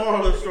the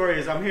moral of the story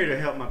is I'm here to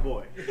help my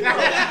boy.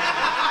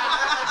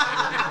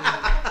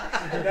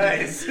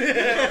 Nice.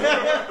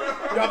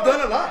 I've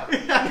done a lot.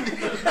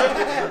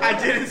 I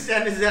didn't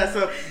stand his ass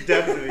up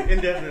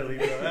indefinitely,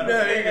 bro.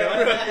 There you go.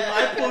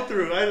 I pulled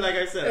through. Like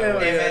I said. Yeah,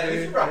 Hey, man, at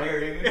least you brought here,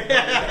 dude.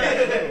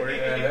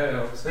 Yeah, that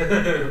helps.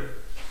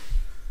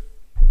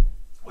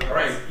 All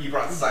right, you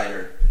brought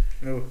cider.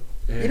 No.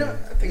 You know,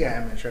 I think I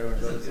am gonna try one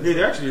of those. Dude,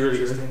 they're actually really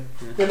good.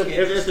 They look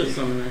If there's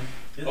some in there.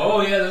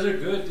 Oh yeah, those are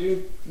good,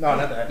 dude. No,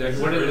 not that. They're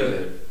one of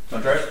the.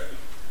 Want to try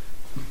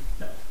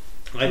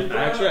it?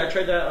 I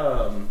tried that.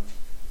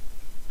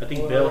 I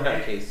think Bill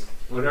had a case.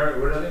 What are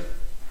they?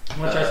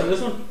 Want to try some of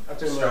this one?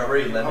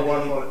 Strawberry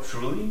lemonade. want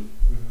Truly?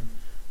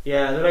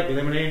 Yeah, they're like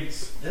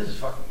lemonades. This is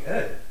fucking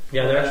good.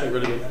 Yeah, they're actually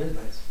really good. That is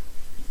nice.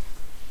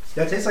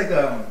 That tastes like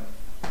the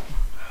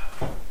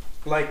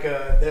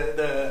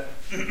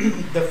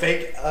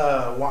fake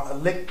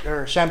lick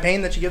or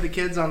champagne that you give the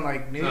kids on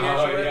like New Year's.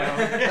 Oh, or whatever.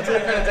 yeah. That's what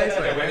it kind of tastes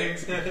Like like.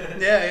 weddings.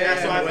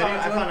 Yeah, so I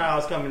weddings found one. out I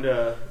was coming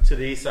to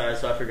the east side,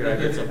 so I figured I'd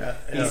get some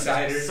East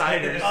Siders.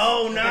 ciders.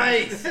 Oh,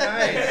 nice,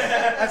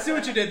 nice. I see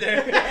what you did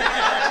there.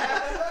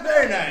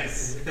 Very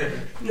nice.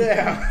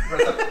 Yeah.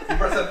 You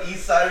brought some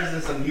East Siders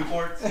and some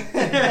Newports.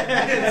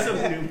 Some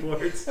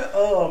Newports.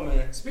 Oh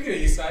man. Speaking of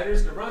East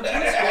Siders, LeBron 2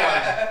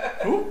 squad.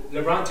 Who?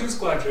 LeBron 2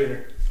 squad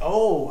trader.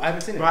 Oh, I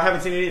haven't seen it. Well, I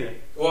haven't seen it either.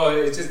 Well,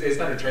 it's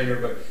not a trailer,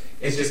 but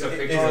it's just a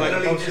picture. It's of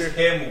literally like, just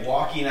him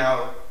walking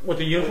out With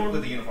the uniform?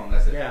 With the uniform,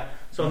 that's it. Yeah.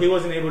 So he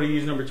wasn't able to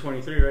use number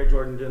 23, right?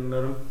 Jordan didn't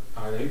let him.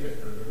 I think it.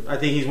 I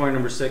think he's wearing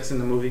number 6 in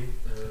the movie.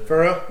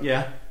 For real?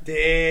 Yeah.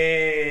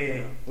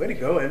 Dang. Way to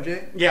go,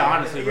 MJ. Yeah,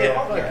 honestly, bro.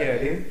 Yeah, fuck yeah,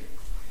 dude.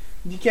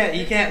 You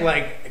can't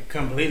like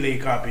completely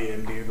copy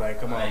him, dude. Like,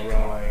 come on,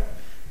 bro. Like,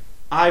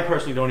 I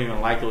personally don't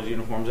even like those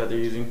uniforms that they're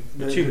using.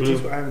 They're too blue.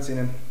 I haven't seen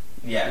him.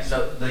 Yeah,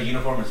 so the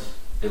uniform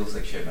it looks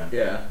like shit, man.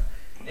 Yeah.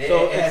 It,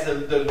 So it has the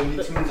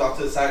Looney Tunes off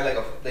to the side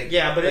like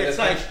Yeah, but it's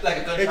a gun like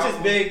a gun it's shop.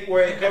 just big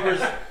where it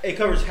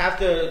covers half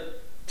the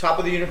top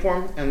of the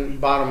uniform and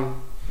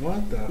bottom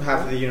What the?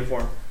 half of the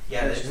uniform.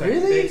 Yeah, It's it's just like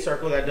Really? a big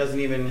circle that doesn't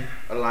even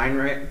align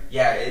right.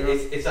 yeah,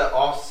 it's an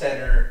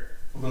off-center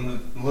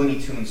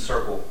Looney Tunes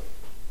circle.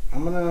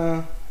 I'm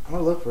gonna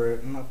look for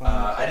it. I'm not finding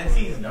it. I didn't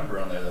see his number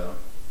on there though.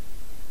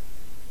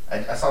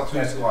 I saw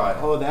Toon Squad.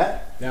 Oh,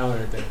 that? That one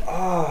right there.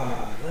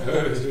 Oh,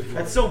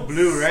 That's so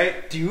blue, right?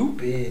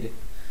 stupid.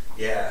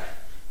 Yeah.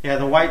 Yeah,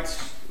 the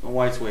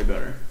white's way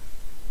better.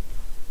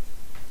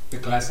 The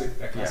classic.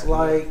 That classic.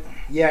 Like,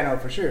 yeah, no,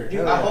 for sure. Dude,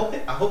 Hell yeah.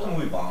 I hope the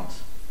movie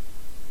bombs.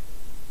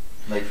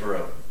 Like for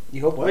real.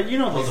 You hope what? But you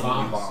know I hope those the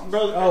movie bombs. bombs.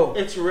 bro. Oh.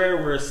 It's rare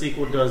where a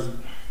sequel does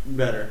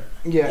better.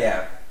 Yeah.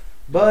 Yeah.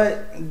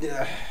 But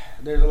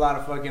there's a lot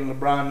of fucking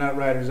LeBron nut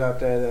riders out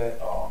there that.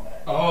 Oh man.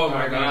 Oh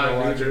my I'm gonna go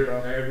god, watch dude, it,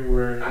 they're bro.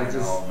 everywhere. I It's know,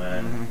 just,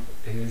 man.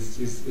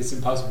 it's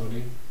impossible,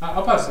 dude.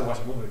 I'll probably still watch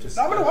the movie. Just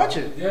I'm gonna watch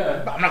it.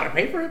 Yeah. I'm not gonna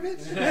pay for it,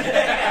 bitch. You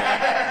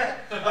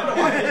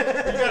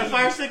got a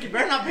fire stick, you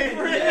better not pay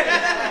for it.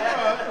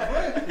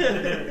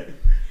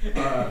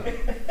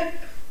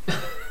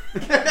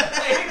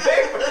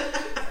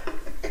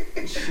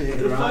 Shit.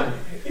 LeBron.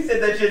 He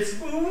said that shit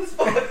smooth as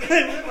fuck.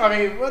 I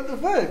mean, what the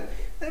fuck?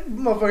 That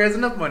motherfucker has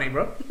enough money,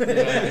 bro.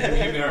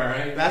 Yeah, you'll be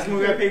alright. Last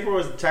movie I paid for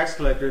was The Tax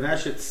Collector, and that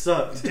shit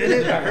sucked. Did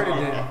it? I heard it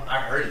did.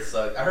 I heard it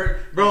sucked. I heard.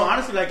 Bro,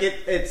 honestly, like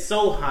it's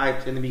so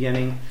hyped in the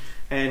beginning,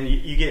 and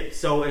you get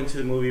so into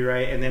the movie,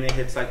 right? And then it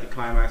hits like the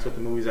climax, what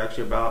the movie's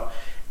actually about,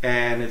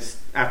 and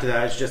it's after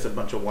that it's just a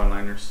bunch of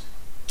one-liners,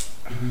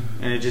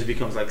 and it just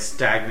becomes like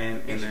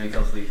stagnant. It And then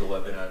becomes Lethal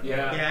Weapon.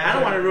 Yeah. yeah, I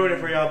don't want to ruin it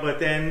for y'all, but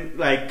then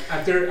like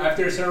After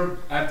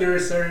a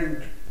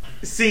certain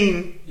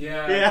scene,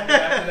 yeah, Yeah.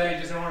 after that you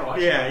just don't want to watch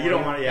it. yeah, you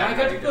don't want to. Yeah, I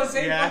got to go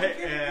say yeah, fucking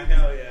yeah, kid.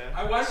 hell yeah.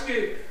 I watched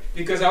it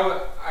because I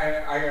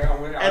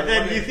went. And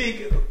then you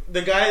think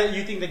the guy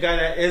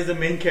that is the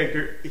main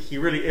character, he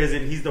really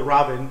isn't. He's the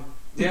Robin.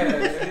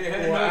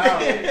 Yeah. Wow.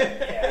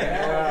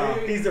 Yeah.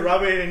 Wow. He's the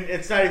Robin, and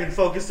it's not even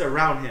focused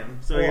around him.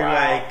 So you're Wow.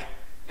 like,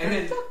 And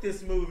then, fuck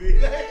this movie.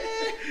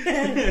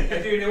 and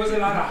dude, there was a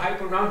lot of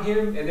hype around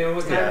him, and then it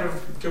was time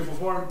to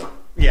perform.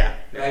 Yeah.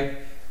 Like,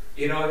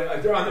 you know,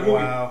 they're on the movie.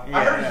 Wow.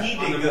 I heard Yeah.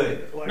 he did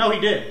good. No, he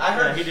did. I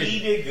heard Yeah, he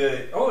did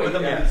good. Oh, but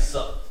the yeah. movie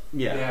sucked.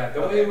 Yeah. Yeah,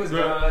 the way it was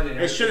done. And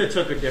It should have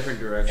took a different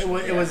direction.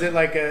 It was it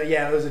like a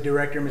it was a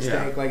director mistake,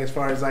 Yeah. like as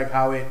far as like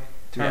how it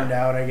turned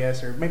out, I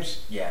guess, or maybe.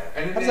 Yeah.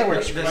 And How does that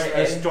work?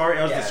 The story,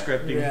 it was Yeah. the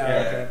scripting.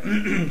 Yeah.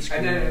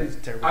 And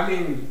then, I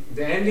mean,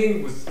 the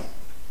ending was.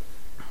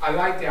 I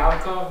liked the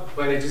outcome,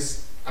 but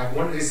I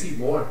wanted to see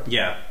more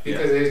Yeah.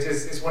 because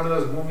it's one of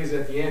those movies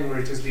at the end where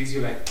it just leaves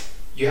you like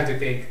you have to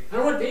think. I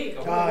don't want to think.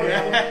 I Oh,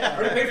 yeah.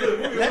 already paid for the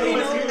movie. Let me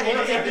What's know. going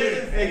on?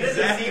 It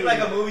doesn't seem like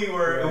a movie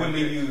where it would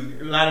leave you.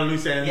 A lot of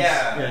loose ends.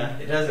 Yeah.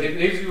 It doesn't. It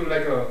leaves you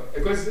like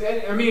because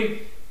I mean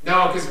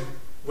because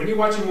when you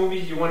watch a movie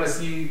you want to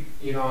see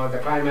the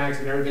climax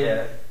and everything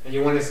Yeah. and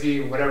you want to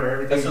see whatever The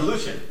everything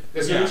solution.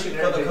 the solution For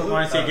the everything. I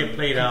want to see it get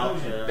played out.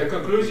 conclusion. The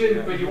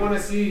conclusion, but you want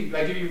to see,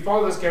 like, if you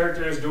follow those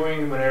characters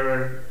doing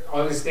whatever,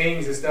 all these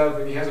things and stuff,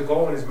 and he has a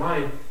goal in his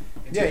mind.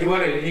 and Yeah, to you do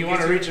want it, to and he reach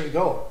gets his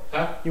goal.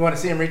 Huh? You want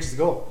to see him reach his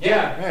goal.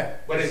 Yeah. Yeah.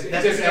 But it's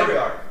That's just the story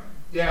arc.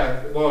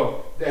 Yeah,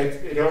 well,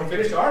 it don't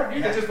finish the arc.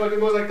 You just fucking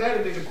goes like that,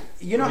 and they just.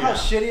 You know how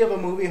shitty of a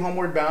movie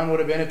Homeward Bound would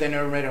have been if they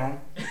never made it home.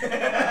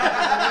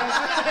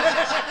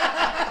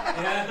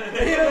 Yeah.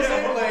 You know what I'm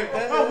saying? Like,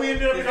 Oh, we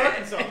ended up in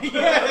Arkansas.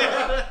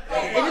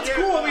 and it's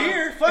cool over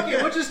here. Fuck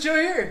it, we'll just chill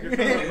here.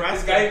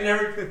 This guy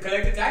never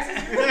collected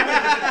taxes.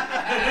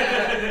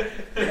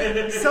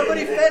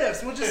 Somebody fed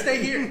us. We'll just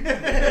stay here.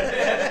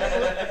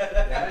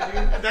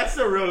 Yeah, That's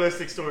a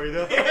realistic story,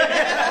 though.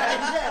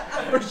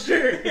 For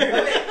sure.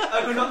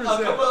 A couple of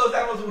those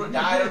animals would have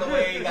died on the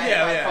way. Got hit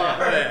by a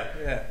car.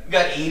 Yeah.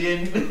 Got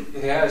eaten.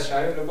 Yeah,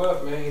 Shia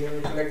LaBeouf, man. He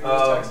never collected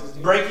those taxes.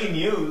 Dude. Breaking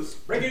news.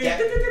 Breaking Da-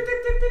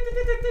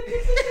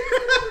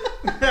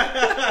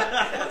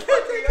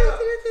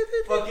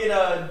 Fucking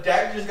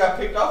Dak just got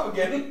picked off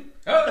again.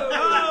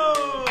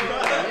 Oh!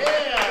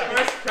 Yeah.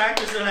 First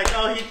practice, they're like,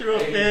 oh, he threw a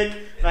pick.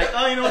 Like,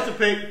 oh, you know what's a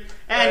pick?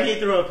 And he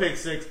threw a pick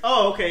 6.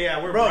 Oh, okay,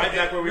 yeah, we're right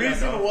back where we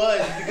reason got.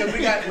 was because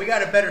we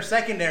got a better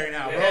secondary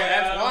now, bro. Yeah.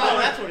 That's why. Oh,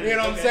 that's what it you is.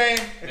 know what I'm Okay.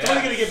 saying? It's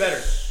only gonna get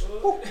better.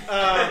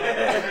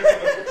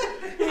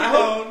 I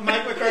hope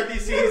Mike McCarthy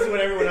sees what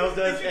everyone else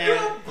does and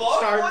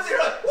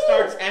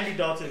starts Andy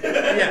Dalton.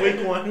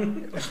 Week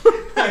 1.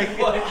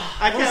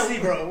 I We'll can't see,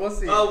 bro. We'll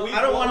see.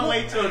 I don't want to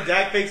wait till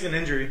Dak fakes an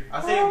injury.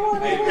 I say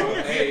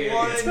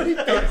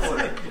third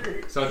quarter.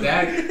 So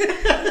Dak needs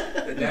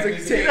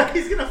to get-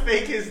 He's gonna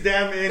fake his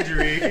damn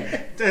injury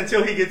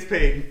until he gets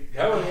paid.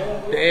 Hell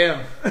yeah.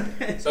 Damn.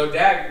 So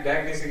Dak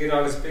needs to get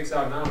all his picks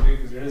out now, dude,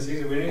 because during the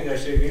season we need that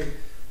shit again.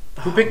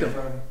 Who picked him?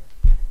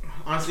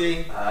 Honestly,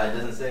 It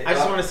doesn't say. I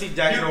just want to see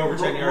Dak throw over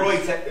 10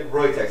 yards.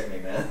 Roy texted me,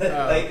 man.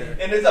 Okay.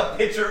 And there's a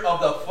picture of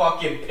the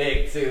fucking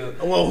pick too.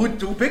 Well, who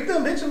picked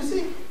him, bitch? Let me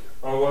see.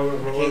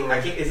 I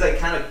can't. It's like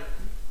kind of.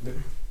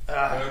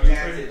 I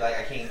can't. Like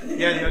I can't.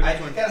 Yeah, I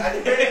just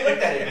barely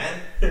looked at it, man.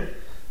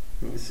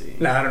 Let me see.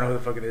 Nah, I don't know who the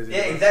fuck it is.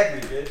 Yeah,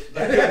 exactly, bitch.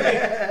 Like,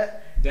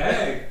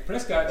 Dak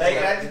Prescott.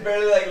 I just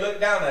barely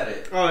looked down at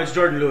it. Oh, it's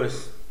Jordan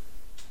Lewis.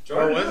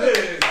 Jordan was Lewis.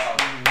 it?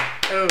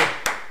 Oh,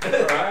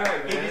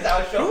 Alright, He man. just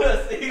outshowed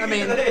us. I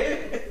mean-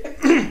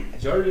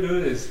 Jordan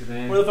Lewis,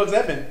 man. where the fuck's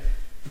that been?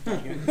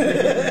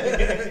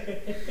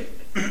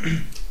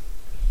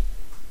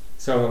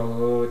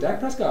 So Dak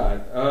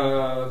Prescott,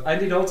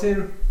 Andy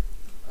Dalton.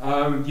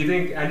 You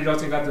think Andy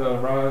Dalton got the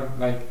raw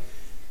like?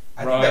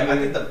 I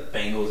think the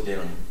Bengals did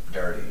him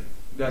dirty.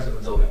 That's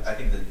what So I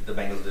think the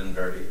Bengals did him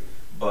dirty.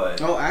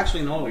 But Oh,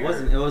 actually, no, it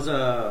wasn't. It was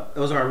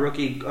our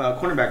rookie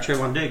cornerback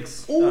Trayvon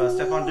Diggs.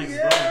 Stephon Diggs'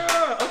 brother.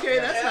 Yeah. Okay,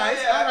 that's Yeah,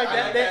 nice. yeah, I like I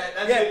that. like that.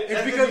 That's Yeah, good. it's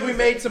That's because good we music.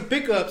 made some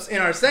pickups in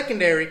our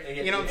secondary.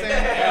 You know what I'm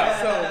saying?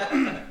 Yeah. So.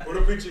 What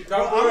a preacher.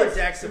 Bro, I'm a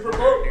Dak supporter,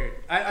 dude.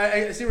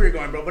 I see where you're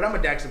going, bro, but I'm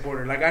a Dak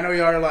supporter. Like, I know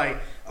y'all are like,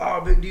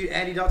 oh, but dude,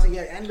 Andy Dalton,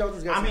 yeah, Andy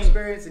Dalton's got some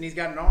experience and he's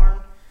got an arm.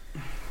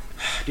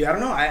 Dude, I don't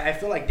know. I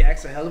feel like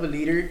Dak's a hell of a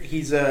leader.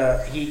 He's I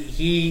think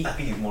he's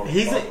more.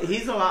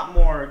 He's a lot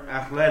more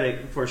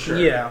athletic for sure.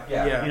 Yeah.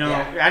 You know,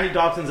 Andy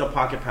Dalton's a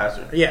pocket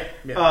passer. Yeah.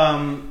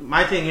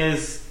 My thing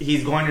is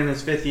he's going in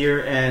his 5th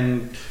year,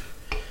 and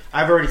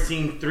I've already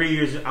seen 3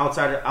 years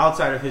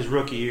outside of his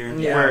rookie year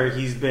where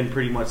he's been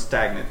pretty much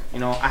stagnant. You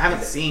know, I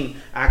haven't seen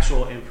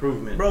actual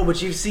improvement. Bro,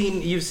 but you've seen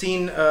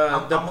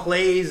the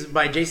plays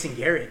by Jason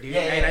Garrett, dude.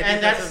 Yeah, and I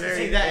think that's a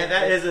very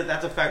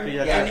that's a factor.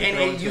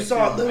 and you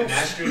saw a little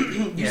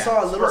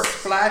saw a little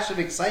splash of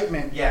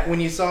excitement when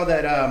you saw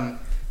that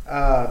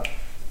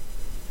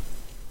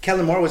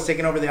Kellen Moore was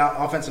taking over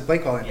the offensive play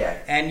calling. Yeah.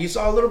 And you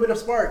saw a little bit of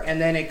spark, and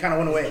then it kind of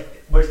went away.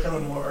 Where's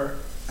Kellen Moore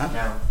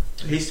now?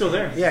 He's still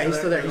there. Yeah, he's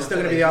still there. He's still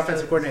going to be the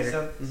offensive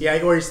coordinator.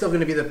 Yeah, or he's still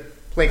going to be the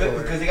play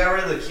caller. Because they got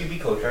rid of the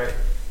QB coach, right?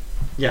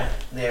 Yeah.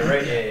 Yeah,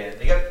 right. Yeah.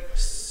 They got.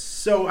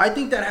 So I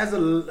think that has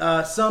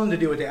some to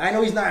do with it. I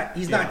know he's not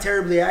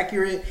terribly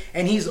accurate,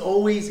 and he's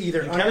always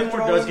either Kellen Moore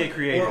does get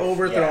creative or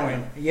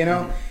overthrowing. You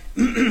know,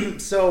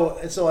 so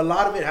a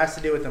lot of it has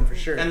to do with him for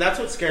sure. And that's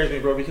what scares me,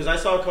 bro, because I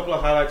saw a couple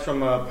of highlights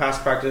from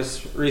past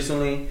practice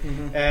recently,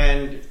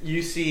 and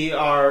you see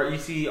our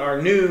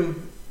new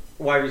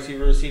wide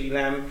receiver, CeeDee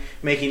Lamb,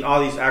 making all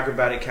these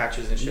acrobatic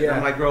catches and shit. Yeah.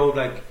 I'm like, bro,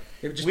 like.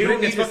 Just We put it don't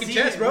in need his to fucking see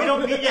chest, him. bro. We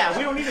don't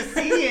need to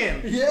see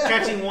him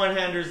catching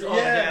one-handers all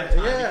the damn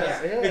time.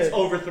 Yeah. It's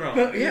overthrown.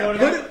 You know what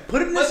I mean?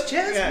 Put it in his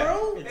chest, Yeah.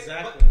 bro.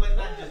 Exactly. But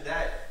not just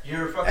that.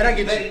 You're fucking And I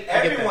get letting you.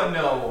 I get everyone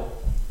know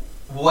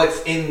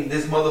what's in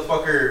this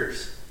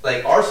motherfucker's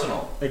like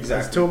arsenal. His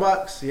Exactly.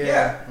 toolbox.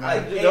 Yeah.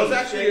 Like, Those hey,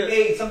 actually-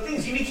 hey, some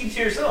things you need to keep to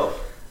yourself.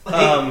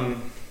 Like,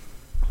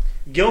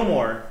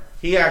 Gilmore,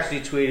 he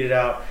actually tweeted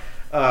out,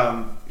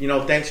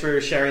 thanks for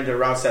sharing the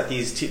routes that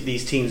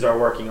these teams are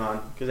working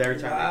on, because every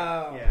time,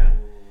 Wow.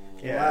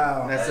 yeah,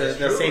 Wow. that's That is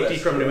the true, safety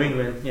that's from true. New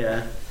England,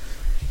 yeah.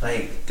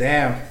 like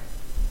Damn.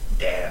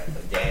 damn,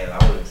 I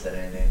wouldn't have said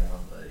anything though.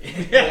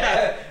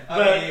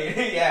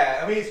 But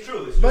yeah, I mean, it's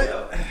true. It's true. But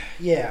though.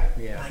 yeah.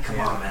 Like, come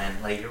on, man.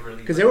 Like, you're really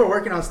Because they were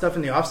working on stuff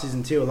in the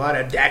offseason too. A lot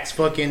of Dak's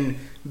fucking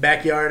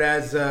backyard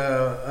as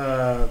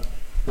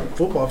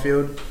football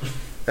field.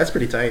 That's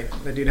pretty tight.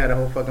 That dude had a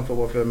whole fucking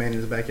football field man in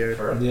his backyard.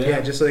 Yeah. Yeah,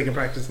 just so they can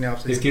practice in the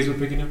His offseason. kids were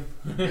picking him.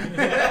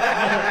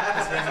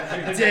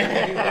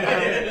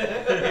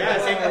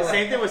 Yeah,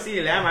 same thing with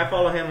CeeDee Lamb. I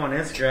follow him on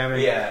Instagram,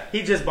 and Yeah.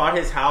 he just bought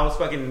his house.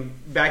 Fucking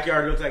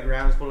backyard looks like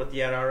Rams full of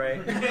tierra,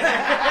 right?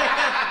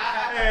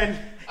 And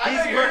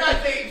he's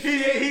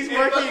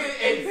working.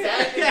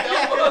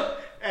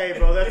 Hey,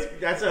 bro,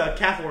 that's a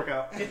calf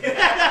workout.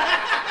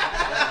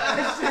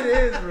 That shit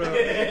is, bro.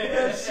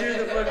 That shit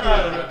the fuck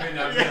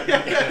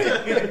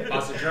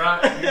Pasta dry.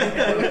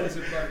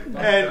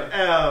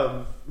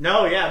 And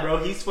no, yeah, bro,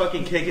 he's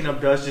fucking kicking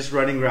up dust, just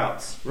running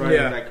routes, running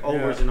Yeah, like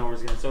overs and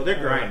overs again. So they're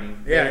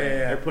grinding. Yeah, They're- yeah,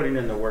 yeah. They're putting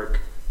in the work.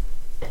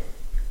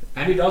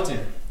 Andy Dalton,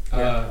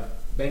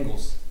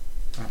 Bengals.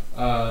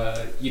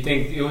 You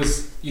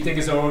think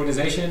it's an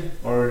organization,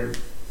 or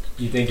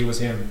you think it was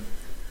him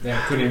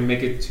that couldn't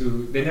make it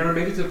to? They never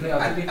made it to the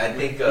playoffs. Did they? I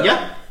think.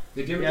 Yeah.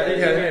 They did. Yeah, they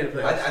did.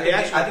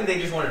 I think they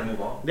just wanted to move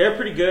on. They're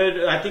pretty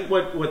good. I think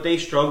what they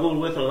struggled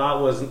with a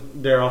lot was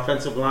their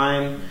offensive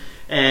line,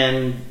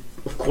 and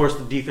of course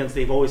the defense.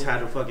 They've always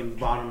had a fucking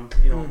bottom,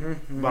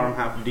 bottom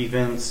half of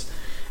defense,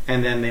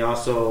 and then they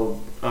also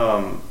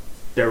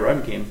their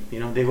run game.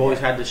 They've always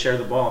had to share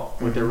the ball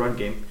with their run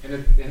game. And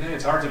then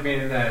it's hard to be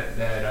in that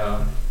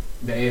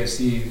the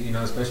AFC,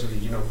 especially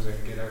who's going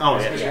to get out. Oh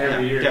especially yeah,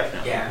 every year.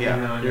 definitely.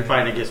 Yeah. You're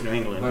fighting against New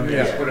England. But they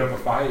just put up a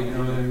fight. You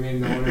know what I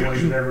mean? The only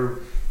ones that ever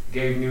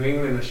gave New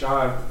England a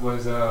shot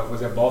was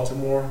at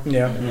Baltimore.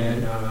 Yeah.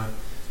 And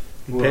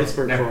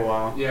Pittsburgh for a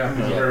while. Yeah,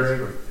 Yeah,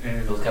 Pittsburgh. And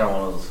It was kind of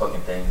one of those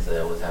fucking things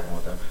that always happen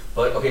with them.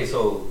 But okay,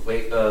 so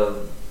wait,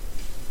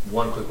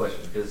 one quick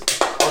question, because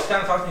I was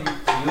kind of talking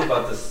to you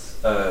about this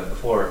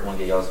before. I want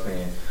to get y'all's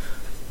opinion.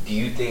 Do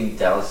you think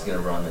Dallas is going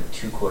to run a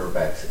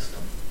 2-quarterback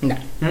system? No.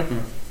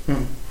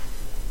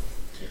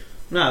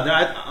 No,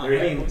 I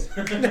mean,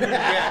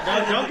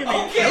 yeah, don't give me.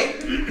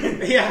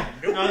 Okay. Yeah,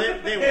 no, they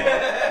won't.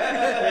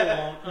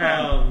 They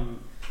won't.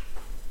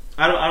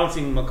 I don't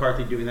see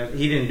McCarthy doing that.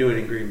 He didn't do it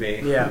in Green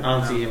Bay. Yeah. I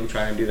don't see him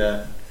trying to do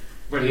that.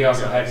 But he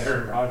also had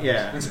Aaron Rodgers.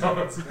 Yeah. So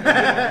it's-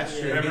 That's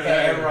true. You got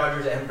Aaron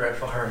Rodgers and Brett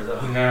Favre,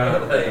 though.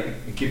 No,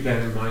 Like, keep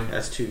that in mind.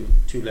 That's two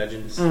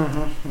legends.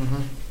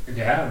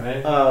 Yeah, man.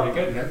 They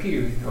got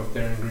lucky up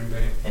there in Green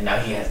Bay. and now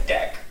he has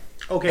Dak.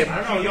 Okay.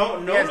 I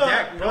don't know. He has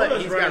Dak, but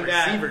Nola's he's got running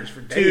that. receivers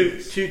for Two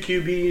days.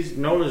 QBs.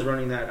 Nola's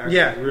running that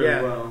actually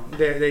really well.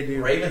 They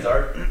do. Ravens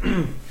are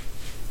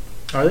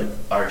Are they?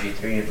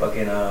 RG3 and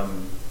fucking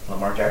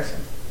Lamar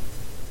Jackson.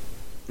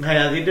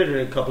 Yeah, they did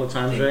it a couple of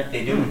times, right?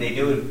 They do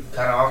it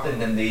kind of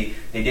often, and they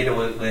did it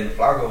when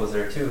Flacco was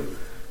there too.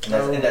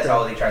 And that's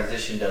how they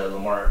transitioned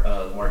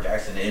Lamar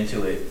Jackson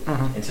into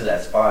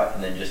that spot,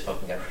 and then just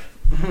fucking got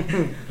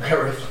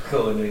rid of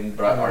Flacco and then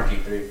brought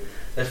RG3.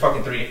 There's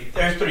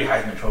three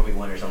Heisman Trophy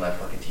winners on that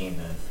fucking team,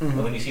 man.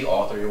 And when you see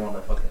all three of them on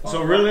the fucking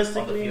So on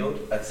realistically- the field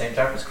at the same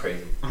time, it's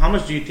crazy. How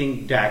much do you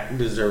think Dak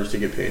deserves to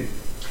get paid?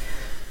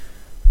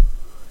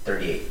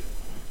 38.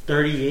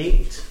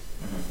 38.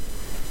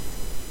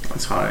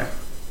 That's high.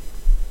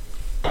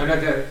 I know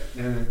that,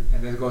 and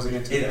that goes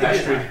against the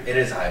Astrid. It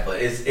is high, but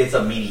it's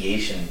a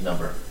mediation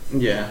number.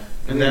 Yeah,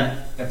 And then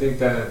I think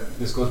that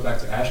this goes back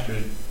to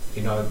Astrid.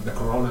 The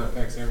corona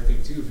affects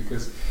everything too,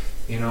 because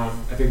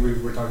I think we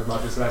were talking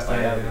about this last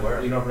time. Yeah,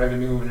 we were.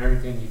 Revenue and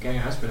everything. You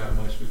can't ask for that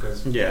much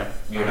because yeah.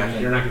 You're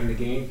not getting the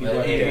game. People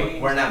But are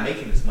getting we're not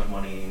making this much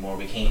money anymore.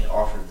 We can't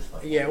offer this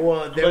much. Yeah.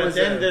 Well, But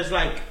then there's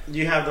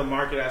you have the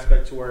market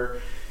aspect to where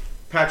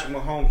Patrick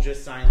Mahomes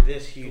just signed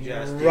this huge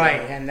ass deal.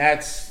 right, and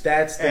that's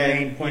the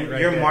main point. Your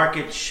right there.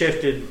 market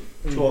shifted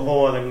to a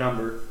whole other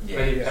number.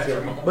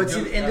 But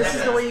see, and this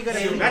is the way you gotta.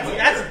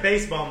 That's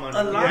baseball money.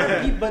 A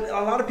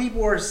lot of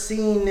people are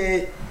seeing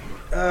it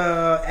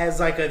as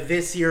like a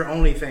this year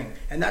only thing,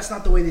 and that's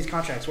not the way these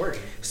contracts work.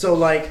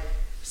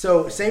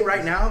 So say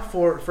right now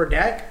for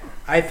Dak,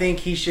 I think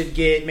he should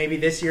get maybe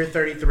this year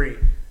 33.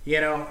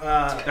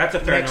 That's a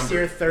fair next number.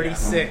 year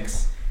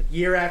 36.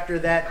 Year after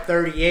that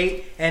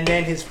 38, and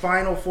then his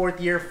final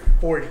fourth year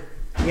 40.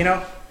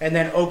 And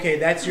then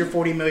that's your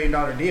 $40 million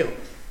deal.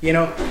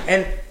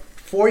 And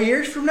 4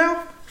 years from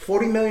now,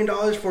 $40 million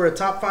for a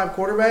top 5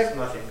 quarterback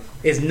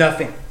is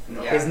nothing.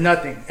 Yeah. Is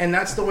nothing, and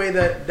that's the way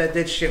that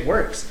this shit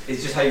works.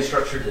 It's just how you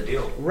structured the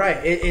deal. Right?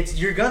 It's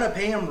you're gonna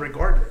pay him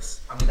regardless.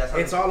 I mean, that's how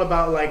It's all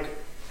about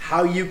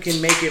how you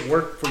can make it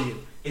work for you.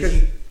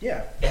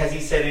 Yeah. Has he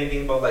said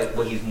anything about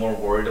what he's more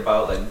worried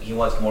about? Like he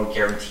wants more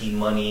guaranteed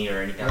money or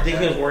anything? I think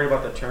he was worried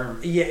about the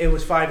term. Yeah, it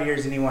was 5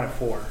 years and he wanted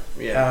 4.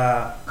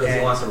 Yeah. Because he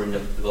wants to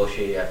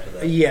renegotiate after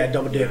that. Yeah,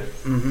 double dip.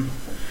 Mm-hmm.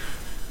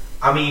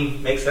 I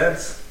mean, makes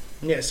sense.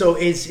 Yeah. So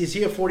is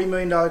he a $40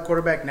 million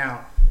quarterback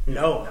now?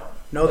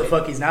 No, the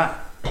fuck he's not.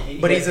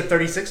 But he's a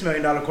 $36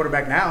 million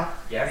quarterback now.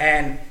 Yeah.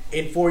 And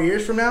in 4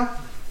 years from now,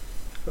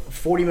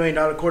 $40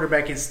 million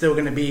quarterback is still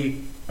going to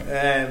be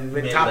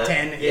top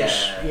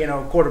 10-ish,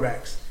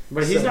 quarterbacks.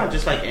 But he's not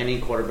just like any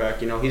quarterback.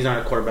 He's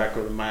not a quarterback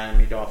of the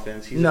Miami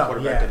Dolphins. He's a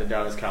quarterback of the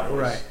Dallas Cowboys.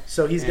 Right.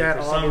 So he's got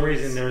for all some those-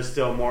 reason there's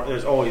still more.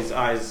 There's always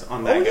eyes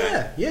on that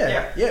guy.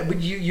 Yeah. But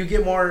you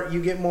get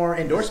more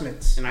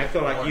endorsements. And I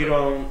feel like you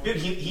don't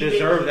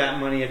deserve that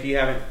money if you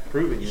haven't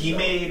proven yourself. He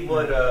made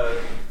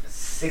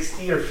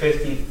 60 or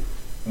 50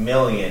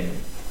 million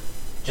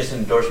just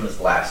endorsements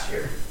last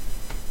year.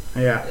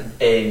 Yeah.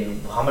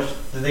 And how much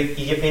did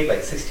he get paid?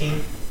 Like 16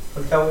 for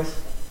the Cowboys?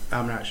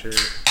 I'm not sure.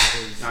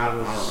 I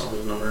don't know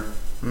his number.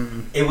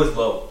 Mm-mm. It was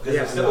low because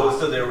Yeah. it was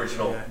still the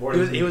original.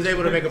 Yeah. He was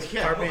able to make a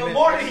car payment.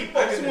 More than he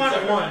I just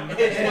want one. I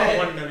just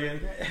want $1 million.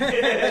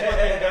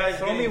 Guys,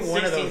 Throw me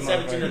one of those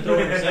 17 to motherfuckers. throw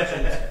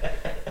interceptions.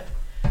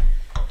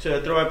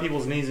 To throw at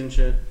people's knees and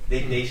shit.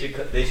 They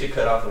should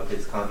cut off of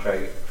his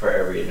contract for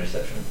every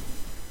interception.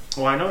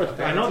 Well, I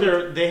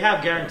know they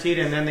have guaranteed,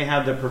 and then they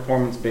have the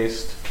performance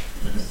based.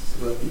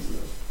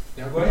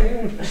 Yeah, go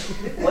ahead.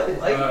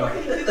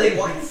 Like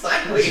walking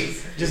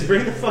sideways. Just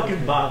bring the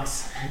fucking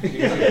box.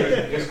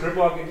 Just grip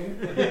walking in.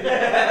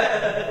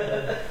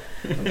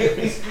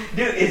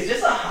 Dude, it's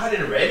just a hot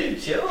and ready.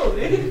 Chill,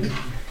 dude.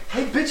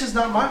 Hey, bitch, it's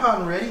not my hot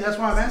and ready. That's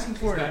why I'm asking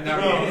for it. Not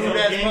Oh, really.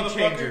 that's game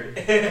changer.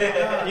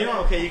 You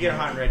know, okay, you get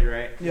hot and ready,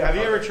 right? Yeah. Have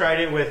you ever tried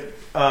it with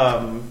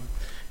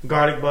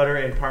garlic butter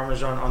and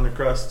Parmesan on the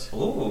crust?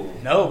 Ooh.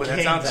 No, but that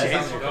Game sounds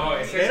changer. No,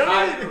 it They says don't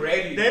hot even- and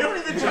ready. They don't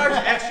even charge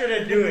extra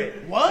to do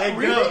it. What? Like,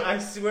 Really? no, I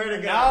swear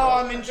to God. Now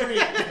I'm intrigued.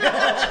 Wait,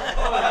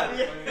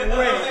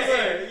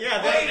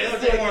 yeah,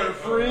 that's for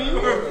free.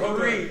 For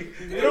free.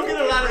 You don't get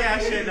a lot of that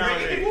shit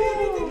nowadays.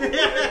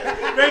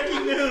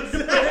 Breaking news.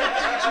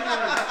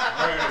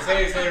 Alright,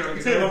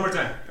 say it one more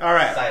time. All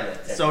right.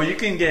 Silent. So you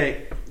can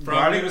get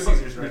From Little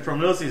Caesars, right? From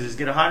Little Caesars.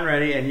 Get a hot and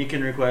ready, and you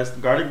can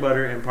request garlic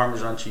butter and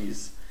Parmesan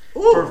cheese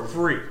Ooh. for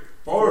free.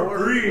 For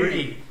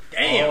free.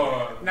 Damn.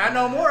 Oh. Not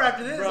no more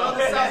after this. On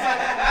the south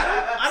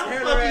side. I Tear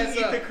don't their fucking ass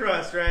eat up. the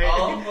crust, right?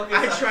 Oh, fucking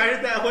I sorry. tried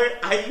it that way.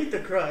 I eat the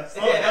crust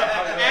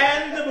Yeah.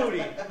 and the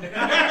booty. At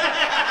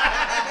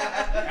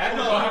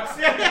the box.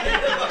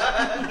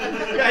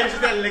 Yeah, you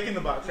just gotta lick in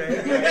the box, right?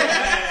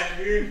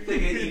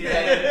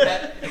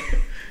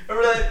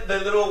 Remember the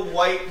little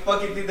white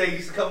fucking thing that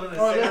used to come in the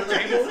center of the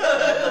table?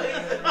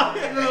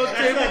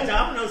 That's like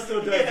Domino's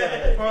still does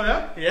that. Oh,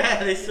 yeah?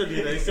 Yeah, they still do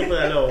that. They still put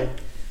that little.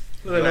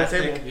 Look at that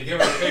table. You give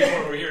us a pay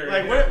for over here.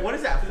 Like, what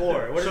is that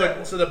for? What is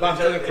that? So the box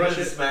doesn't crush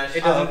it. Smash.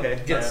 It doesn't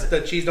okay. get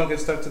the cheese don't get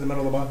stuck to the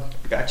middle of the box.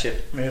 Gotcha.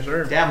 Yes,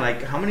 sir. Damn,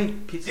 like, how many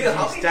pieces Dude, do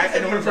how you many stack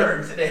have in you order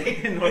learned for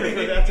today? in order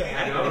for that to I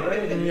happen? know,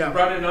 right? Yeah. You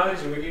brought in knowledge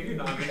and we give you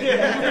knowledge.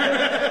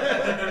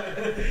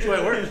 That's the way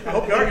it works. I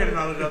hope you are getting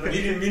knowledge out there.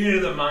 Meaning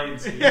of the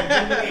minds.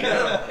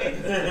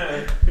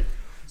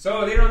 So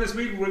later on this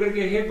week, we're gonna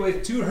get hit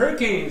with 2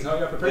 hurricanes. How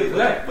y'all prepared for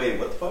that? Wait,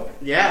 what the fuck?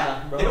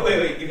 Yeah, bro.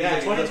 Wait, give me Yeah,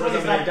 the- 2020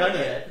 is not done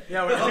yet.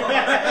 Yeah,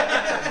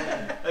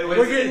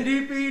 We're getting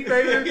DP,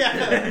 baby.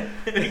 Yeah.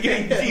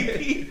 getting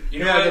DP. You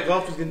know Yeah, what? the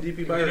Gulf is getting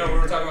DP by You know, we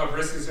were talking about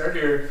briskets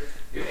earlier.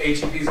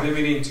 HEB is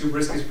limiting 2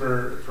 briskets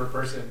per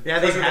person. Yeah,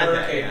 they've Because of the had that.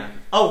 hurricane. Yeah.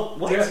 Oh,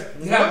 what? Yeah,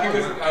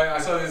 because I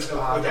saw this.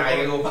 Okay, I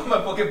gotta go buy my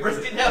fucking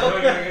brisket now.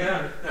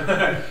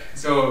 Yeah.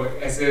 So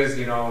it says,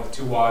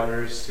 2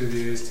 waters, to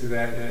this, to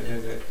that,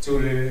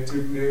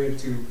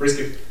 to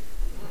brisket.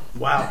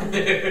 Wow.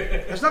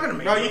 That's not gonna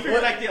make. No, you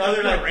figure like the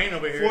other like rain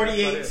over here.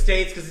 48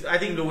 states, because I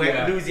think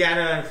Yeah.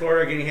 Louisiana and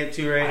Florida are getting hit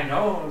too, right? I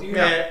know, dude.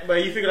 Yeah,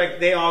 but you figure like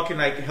they all can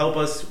like help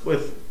us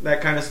with that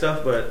kind of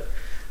stuff, but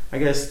I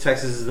guess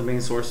Texas is the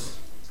main source,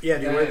 Yeah,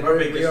 dude. Yeah, Our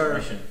we big are.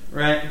 distribution.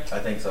 right? I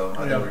think so.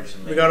 I know we're just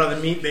We got all the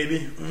meat,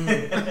 baby.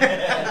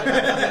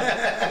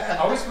 I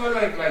always feel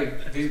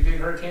like these big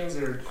hurricanes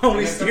are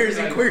Only and steers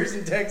and like queers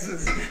in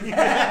Texas.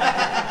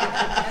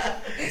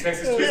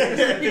 Texas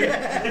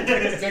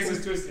twisters.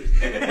 Texas twisters.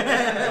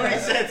 When he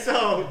said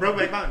so,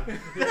 Brokeback Mountain.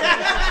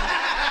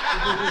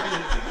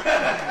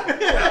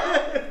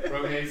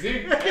 Bro, hey,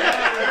 see?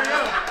 Yeah, there we go.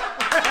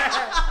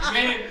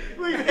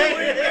 We made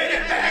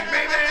it back,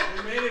 baby.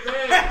 We made it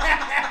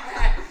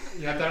back.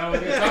 Yeah, I thought I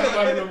wasn't going to talk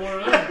about it no more,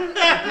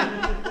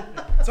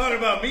 huh? Talking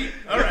about meat.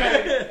 All right.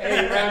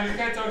 Hey, Ram, you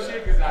can't talk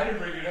shit because I didn't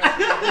bring it up.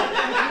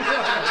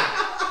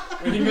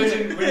 When he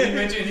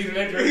mentioned he's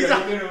electric, He's I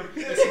looked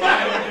at him,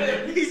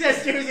 smiled. He said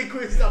steers and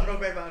queers on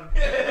Brokeback Mountain.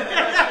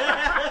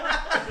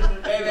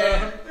 Hey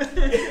man,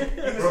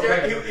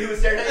 he was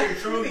staring at your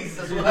Trulies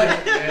as well.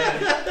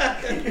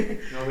 Yeah.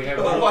 No, we have.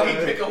 Why he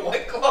pick a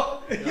White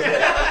Claw?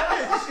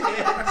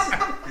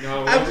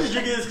 No, I'm just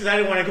drinking this because I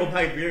didn't want to go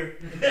buy beer.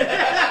 no,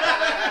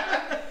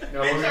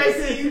 Bitch, I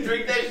see you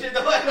drink that shit.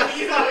 Though I know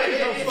you No,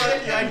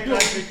 fuck yeah, I do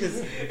not drink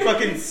this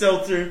fucking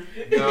seltzer.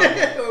 No.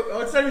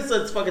 Oh, it's not even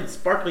so it's fucking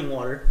sparkling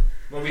water.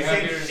 What we have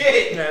Same here.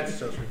 shit. Yeah, it's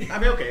so sweet. I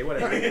mean, okay,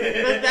 whatever.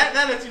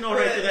 that lets you know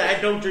right there that I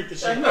don't drink the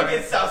shit. That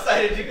fucking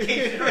Southside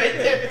education right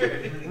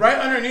there. Right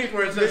underneath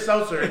where it says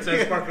seltzer, it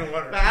says sparkling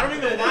water. I don't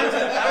even want to. I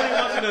don't even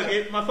want to look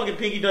it. My fucking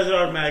pinky does it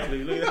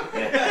automatically. Look at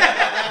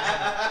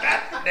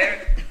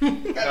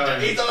that.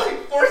 He's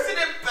like forcing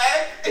it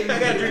back. I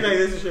gotta drink like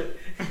this and shit.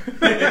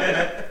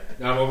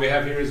 Now what we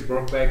have here is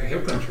Brokeback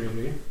Hill Country,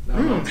 dude.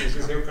 No, it's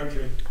just Hill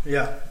Country.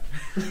 Yeah.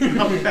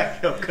 I'll be back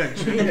hill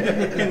country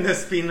in the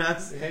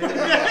spinas.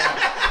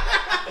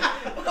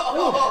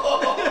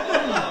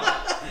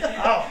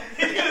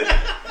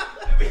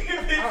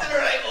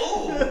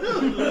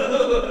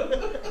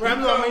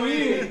 Rams on my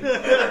knees.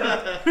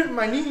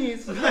 My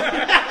knees.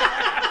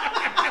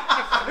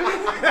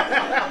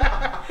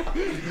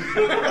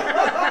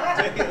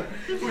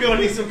 We're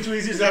gonna need some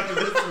tweezers after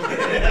this one.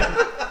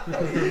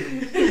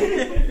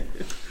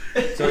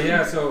 So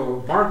yeah,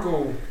 so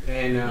Marco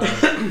and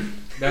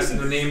that's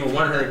the name of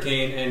one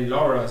hurricane, and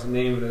Laura is the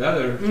name of the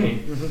other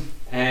hurricane,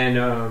 and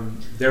I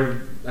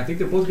think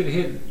they're both gonna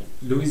hit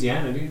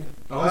Louisiana, dude.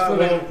 I always feel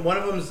Well, like- one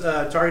of them's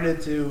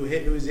targeted to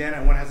hit Louisiana,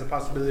 and one has the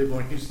possibility of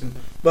going to Houston.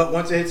 But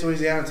once it hits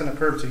Louisiana, it's on a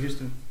curve to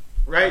Houston.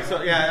 Right,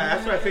 so yeah,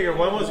 that's what I figured.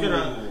 One was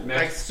gonna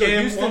like So skim,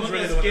 Houston's one was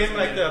really gonna the one skim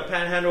that's like the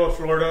panhandle of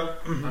Florida,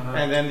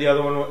 and then the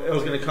other one it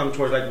was gonna come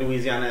towards like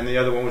Louisiana, and the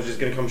other one was just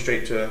gonna come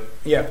straight to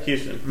Yeah.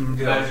 Houston.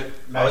 Dude,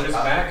 Matches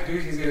Mac,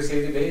 dude, he's gonna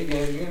save the day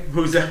again.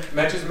 Who's that?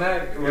 Matches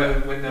Mac,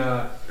 when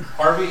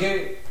Harvey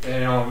hit,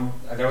 and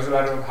there was a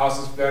lot of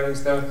houses flooding and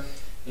stuff.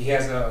 He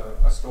has a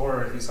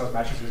store, he sells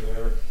mattresses or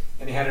whatever,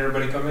 and he had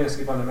everybody come in and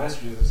sleep on the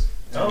mattresses.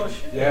 Oh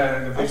shit. Yeah,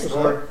 in a big That's what's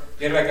store.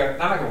 He had like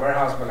not like a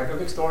warehouse, but like a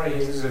big store, and he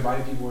was just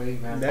inviting people in,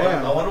 man.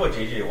 Damn. I wonder what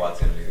JJ Watt's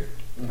gonna do.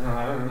 No,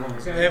 I don't know.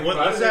 Hey,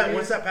 what's that?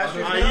 What's that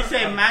pastor? You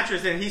say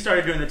mattress, and he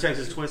started doing the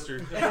Texas Twister.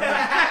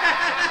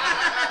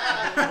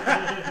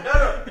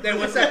 No. Then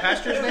what's that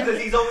pastor's name?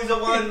 Because he's always the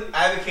one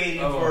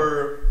advocating Oh.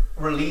 for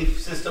relief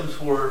systems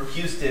for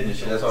Houston and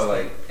shit. That's why,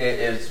 like,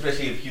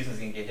 especially if Houston's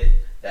gonna get hit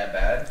that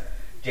bad,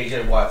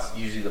 JJ Watt's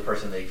usually the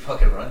person they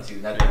fucking run to,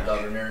 not the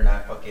governor,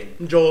 not fucking.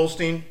 Joel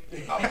Osteen. I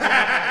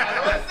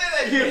don't want to say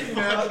that shit.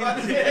 I was about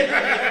to say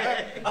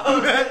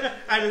that.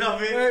 I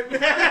love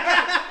it.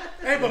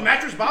 Hey, but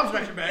Mattress Bob's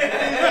got your back.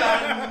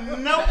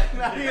 Nope,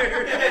 not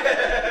here.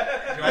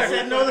 I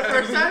said no the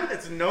first time.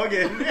 It's no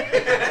again.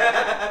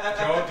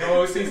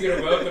 Joe Osteen's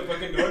gonna weld the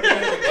fucking door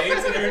down, the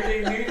gates and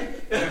everything,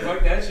 dude. And fuck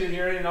that shit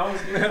here and always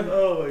do.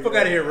 Oh my Fuck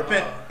out of here,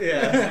 repent.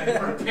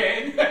 Yeah.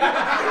 Repent.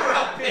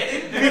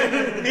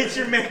 Meet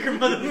your maker,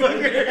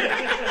 motherfucker.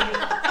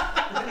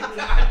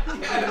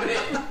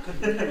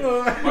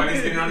 While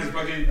he's sitting on his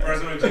fucking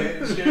personal jet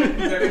and shit,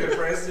 he's having the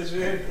press and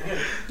shit.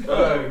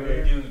 Oh,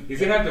 man. He's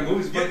gonna have to move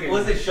his fucking.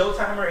 Was it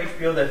Showtime or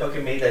HBO that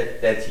fucking made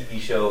that TV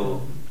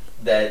show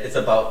that it's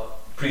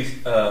about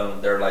priests?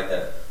 They're like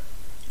that.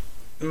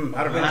 I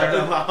don't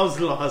know. I was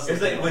lost.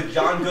 It's like with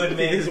John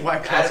Goodman. His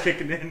white class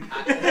kicking in.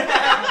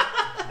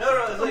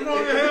 No, it's like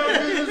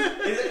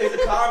it's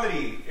a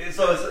comedy.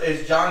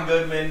 It's John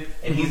Goodman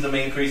and he's the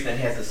main priest, and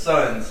he has his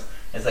sons.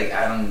 It's like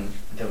Adam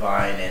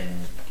Devine and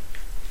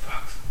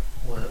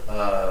what?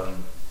 I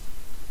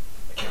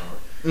can't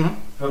remember.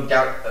 From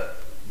Down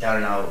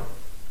and Out.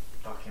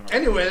 Fuck, I can't remember.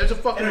 Anyway, there's a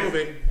fucking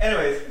movie.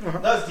 Anyways, no,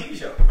 it's a TV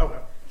show. Okay.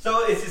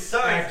 So it's his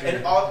sons,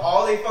 and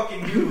all they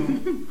fucking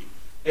do,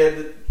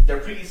 and they're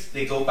priests.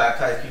 They go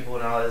baptize people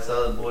and all this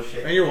other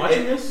bullshit. And you're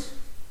watching this?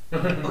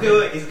 Okay,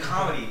 wait, it's a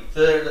comedy,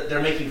 so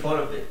they're making fun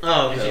of it.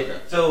 Oh, and okay, shit.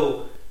 okay.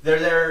 So they're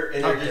there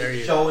and How they're dare just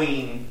you.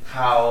 showing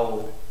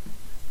how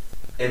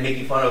and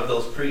making fun of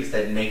those priests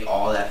that make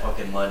all that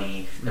fucking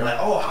money. They're like,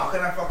 oh, how can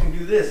I fucking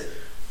do this?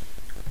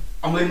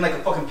 I'm living like a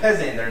fucking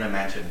peasant, and they're in a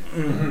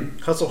mansion.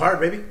 Hustle hard,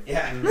 baby.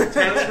 Yeah,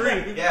 Tax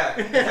free. yeah,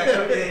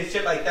 and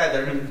shit like that.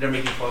 They're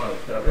making fun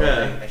of.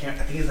 Yeah. I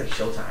think it's like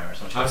Showtime or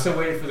something. I'm still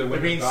waiting for the We're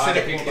Wind being of God.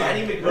 cynical.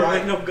 Danny We're McBride.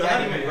 waiting on God.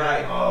 Danny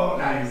McBride. Oh,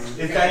 nice.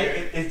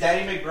 It's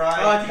Danny McBride.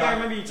 Oh, I think I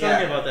remember you telling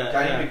me about that.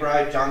 Danny Yeah.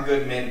 McBride, John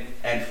Goodman,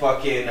 and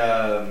fucking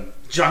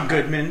John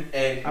Goodman.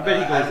 and I bet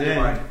he goes Adam in.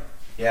 Devine.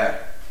 Yeah.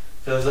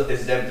 So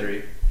it's them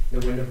three. The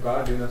Wind of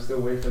God, dude. I'm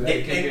still waiting for that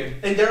to kick in.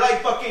 And they're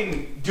like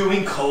fucking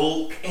doing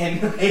coke and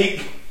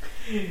like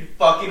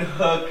fucking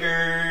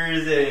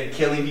hookers and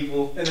killing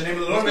people. In the name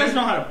of the Those guys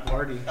know how to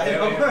party. I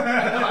know.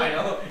 I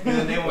know. In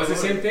the name It of was the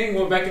same thing.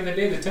 Well, back in the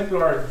day, the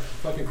Templar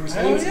fucking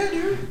crusades.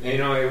 dude. And, you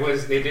know, it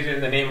was they did it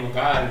in the name of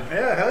God,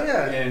 Yeah, hell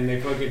yeah. and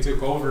they fucking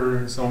took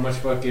over so much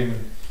fucking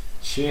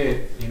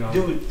shit. You know,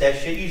 Dude, that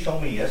shit you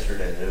told me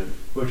yesterday, dude.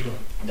 which one?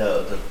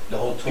 The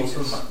whole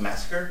Tulsa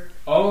massacre.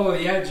 Oh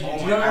yeah, do you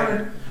know?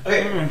 God.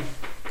 Okay.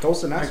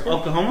 Tulsa Massacre.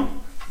 Oklahoma?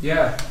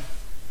 Yeah.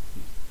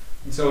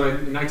 So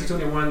in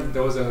 1921,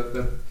 there was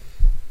in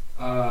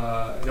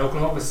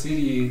Oklahoma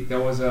City, there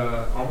was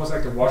almost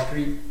like the Wall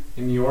Street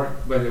in New York,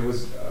 but it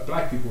was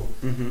black people.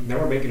 Mm-hmm. They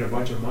were making a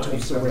bunch of money,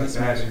 Tulsa stuff like Race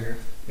that. Massacre.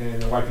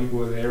 And the white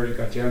people in the area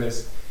got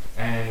jealous,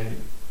 and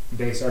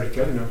they started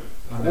killing them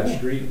on that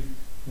street.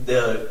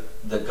 The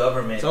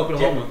government It's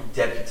Oklahoma.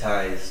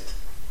 deputized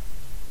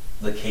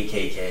the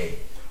KKK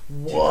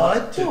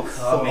What to the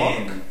come fuck?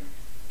 in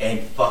and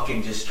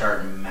fucking just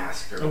start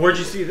massacring. And where'd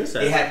you see this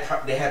at?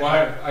 They had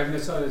Well, I've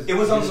missed on this It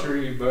was on the-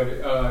 history,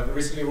 but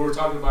recently we were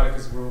talking about it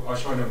because I was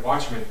showing the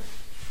Watchmen.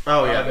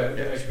 Oh, yeah.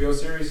 The HBO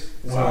series.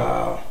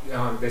 Wow.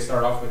 So, they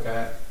start off with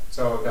that,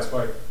 so that's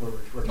why we're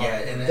talking. Yeah,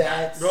 and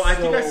That's Bro, I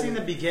think I so seen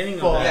the beginning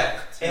of fucked. that.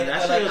 yeah, and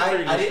that shit like, was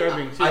pretty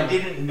disturbing too. I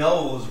didn't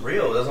know it was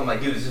real. That's why I'm like,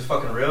 dude, is this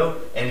fucking real?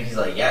 And he's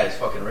like, yeah, it's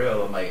fucking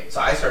real. I'm like, so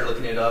I started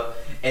looking it up,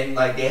 and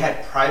like they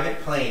had private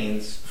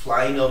planes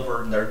flying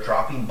over, and they're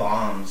dropping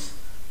bombs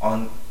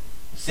on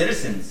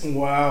citizens.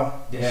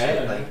 Wow. And Yeah.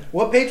 shit, like,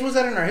 What page was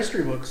that in our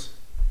history books?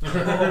 They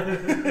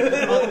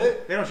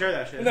don't share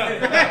that shit. No,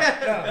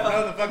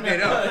 the fuck they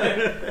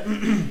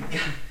don't.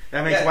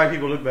 That makes Yeah. white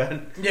people look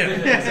bad. Yeah,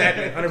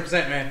 exactly.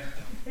 100%, man.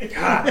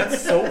 God,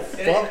 that's so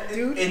fucked,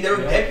 dude. and they were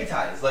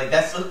deputized. Like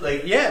that's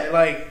like Yeah,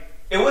 like,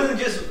 it wasn't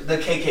just the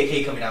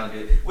KKK coming out and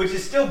doing it, which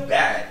is still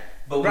bad.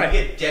 But when Right.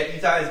 you get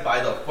deputized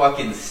by the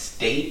fucking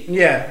state,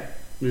 yeah.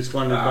 Just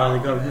funded by the oh,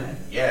 government. man.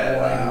 Yeah,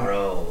 Wow. like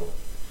bro.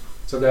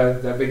 So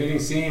that beginning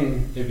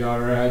scene, if y'all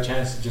ever had a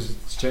chance to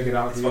just check it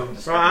out, It's dude. fucking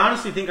Bro, I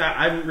honestly think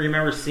I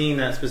remember seeing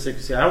that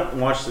specific scene. I don't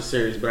watch the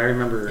series, but I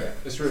remember. Yeah.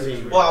 It's really, See. it's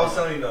really Well, I was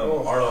telling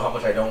Arnold how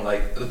much I don't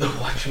like the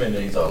Watchmen,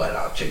 and he's all like,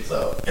 "Oh, chicks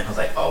out," and I was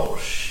like, "Oh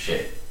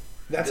shit."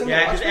 That's on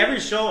Yeah, the because Watchmen? every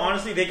show,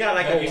 honestly, they got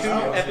like Yeah, a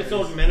wow. 2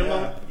 episode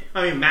minimum. Yeah.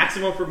 I mean,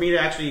 maximum for me to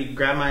actually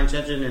grab my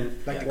attention and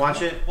Like the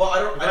watch it. Well, I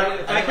don't. If I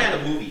didn't I like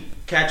can't the movie.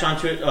 catch on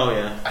to it. Oh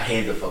yeah, I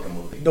hated the fucking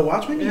movie. The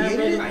Watchmen, you yeah,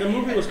 hated man, it? the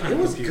movie was kind It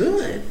of was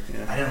good.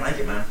 I didn't like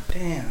it, man.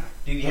 Damn.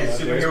 Dude, you had Oh,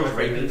 there's superheroes my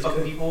raping favorite.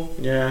 fucking people.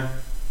 Yeah.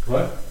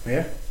 What?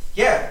 Yeah.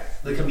 Yeah,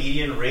 the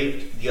comedian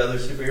raped the other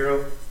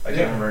superhero. I can't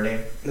Yeah. remember her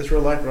name. That's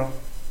real life, bro.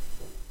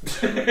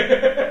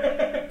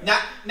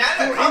 Not in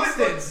the For comic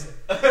instance. books.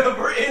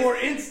 For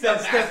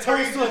instance, the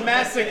Tulsa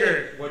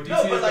Massacre. What DC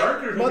No, but is like,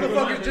 darker?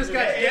 Motherfuckers just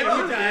got It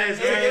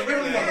deputized. it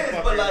really is,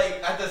 but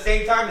like at the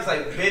same time, it's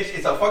like, bitch,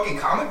 it's a fucking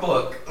comic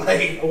book.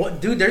 Like, What,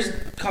 dude, there's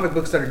comic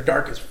books that are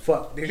dark as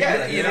fuck. Dude. yeah,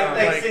 Like, you know,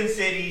 like Sin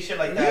City, shit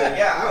like that.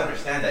 Yeah, I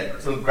understand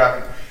that. Some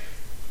graphic.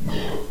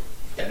 Yeah,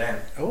 damn.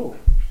 oh.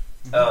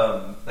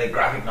 Like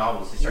graphic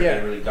novels, they start Yeah.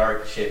 getting really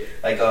dark shit.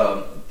 Like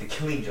The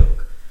Killing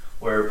Joke,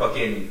 where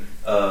fucking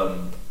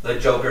the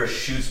Joker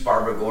shoots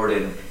Barbara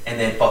Gordon and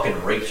then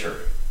fucking rapes her.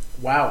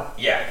 Wow.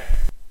 Yeah.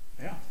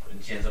 Yeah.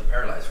 And she ends up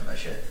paralyzed from that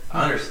shit.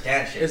 I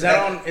understand shit. Is that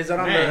on? Is that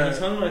on Man, he's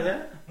the? hung like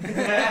that.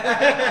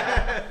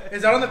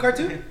 Is that on the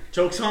cartoon?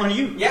 Joke's on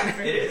you. Yeah,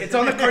 it is. It's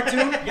on the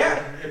cartoon.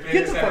 Yeah.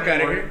 Get the fuck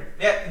out of here.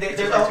 Yeah, there's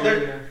a whole,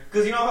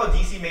 because you know how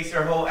DC makes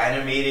their whole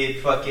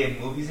animated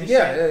fucking movies and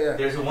Yeah, shit? yeah, yeah.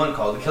 There's a one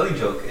called The Killing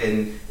Joke,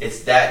 and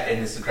it's that,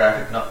 and it's the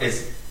graphic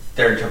it's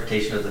their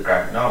interpretation of the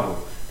graphic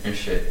novel and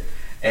shit.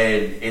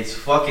 And it's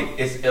fucking,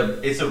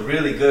 it's a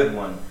really good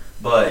one,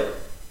 but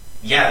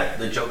yeah,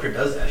 the Joker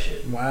does that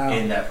shit. Wow.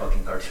 In that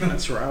fucking cartoon.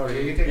 That's Oh, rowdy.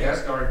 you think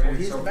that's dark, dude?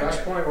 He's So the bad guy.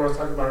 Flashpoint, what I was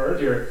talking about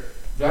earlier,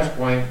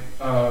 Flashpoint.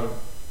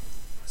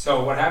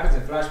 So what happens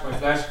in Flashpoint?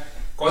 Flash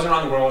goes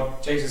around the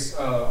world, changes,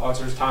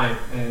 alters time,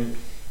 and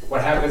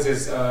what happens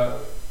is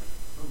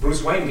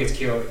Bruce Wayne gets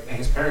killed and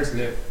his parents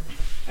live,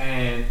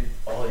 and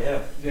Oh yeah.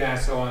 yeah.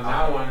 So on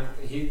that one,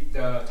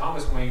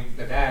 Thomas Wayne,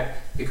 the dad,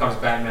 becomes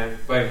Batman,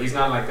 but he's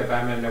not like the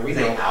Batman that we He's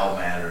know. like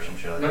Owlman or some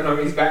shit like that. No,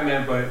 he's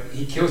Batman, but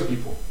he kills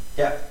people.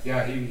 Yeah.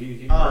 Yeah,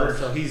 he Oh, murders.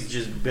 so he's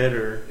just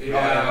bitter.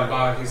 Yeah,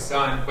 about his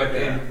son. But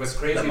then what's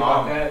crazy The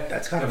about mom. that?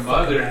 That's kind the of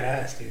mother, fucking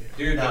badass, dude.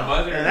 dude. The No.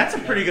 mother. Yeah, that's a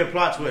pretty good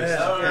plot twist. Yeah.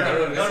 No,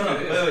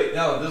 wait,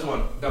 no, this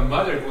one. The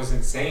mother goes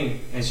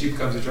insane and she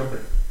becomes a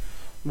Joker.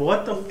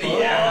 What the fuck?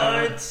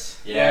 Yeah.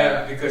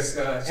 Yeah, because she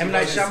M.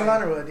 Night goes insane.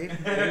 Shyamalan or what, dude?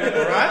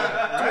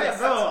 Right,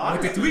 bro.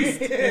 With the twist.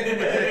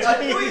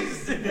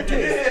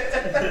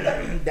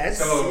 That's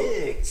So-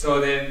 sick. So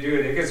then,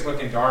 dude, it gets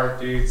fucking dark,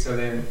 dude. So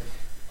then,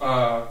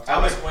 I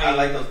Thomas Wayne.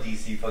 like those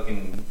DC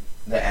fucking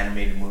the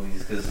animated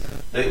movies because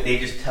they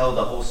just tell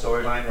the whole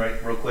storyline right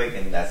real quick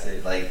and that's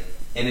it. Like,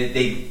 and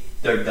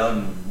they're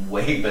done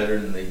way better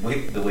than the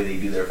way they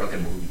do their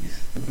fucking movies.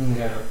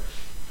 Yeah.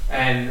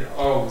 And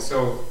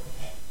so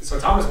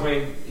Thomas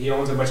Wayne, he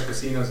owns a bunch of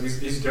casinos.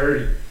 He's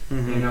dirty, you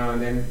know.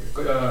 And then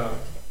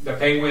the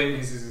Penguin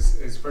is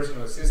his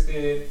personal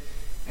assistant,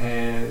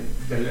 and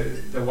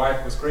the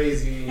wife was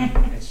crazy,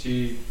 and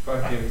she just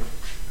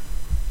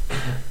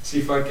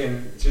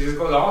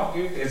goes off,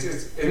 dude.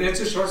 It's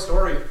a short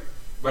story,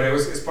 but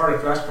it's part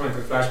of Flashpoint.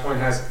 The Flashpoint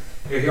has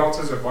he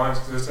alters a bunch.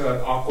 There's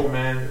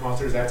Aquaman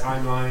alters that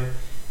timeline,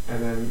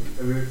 and then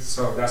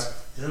so that's.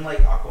 Isn't like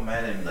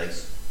Aquaman and like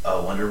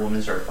Wonder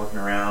Woman start fucking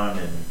around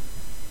and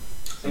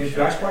some In shit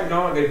like Flashpoint, that?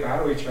 no, they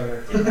battle each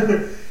other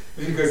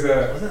because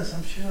Wasn't it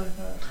some shit like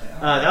that?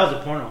 That was a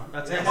porno.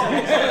 That's Oh, it.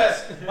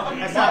 that's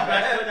That's not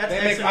bad.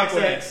 They make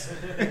That's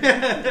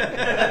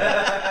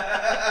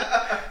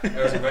that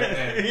was a wet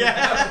man.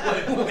 Yeah.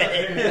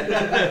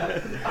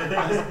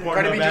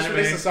 Cardi B just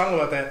released a song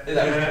about that.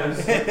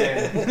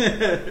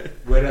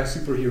 We're a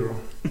superhero.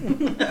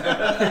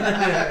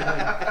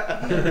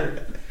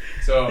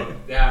 So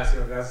yeah,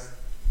 so that's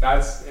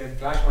and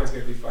Flashpoint's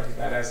gonna be fucking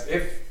badass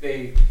if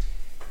they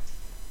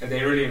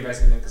really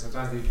invest in it because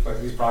sometimes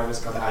these projects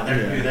come out.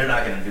 They're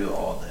not gonna do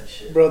all that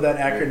shit. Bro, that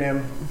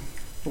acronym,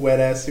 wet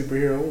ass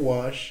superhero,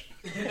 WASH.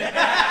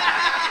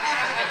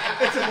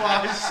 It's a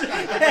wash.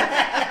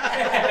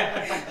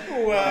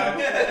 Wow.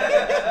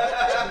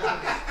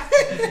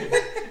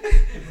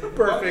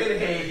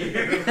 Perfect.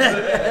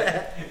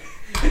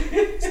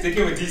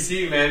 Sticking with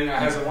DC, man, I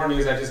have some more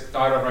news I just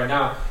thought of right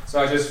now. So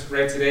I just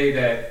read today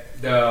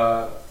that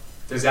the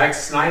Zack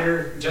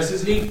Snyder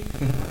Justice League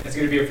it's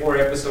going to be a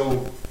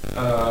 4-episode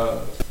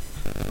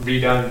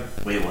redone.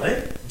 Wait,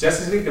 what?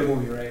 Justice League, the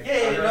movie, right?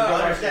 Yeah, no,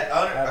 I understand.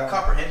 I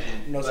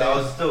comprehended. No But I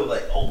was still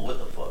like, oh, what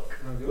the fuck?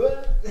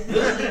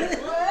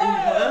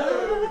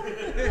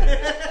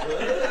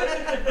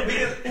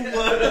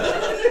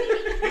 Because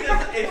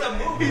it's a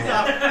movie. He's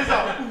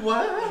out.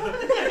 What?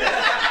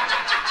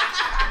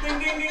 Ding,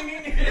 ding, ding,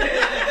 ding, ding.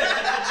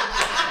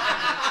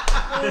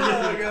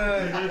 Oh my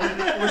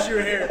god. Wish you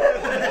were here.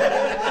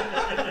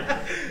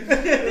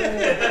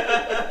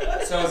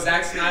 So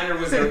Zack Snyder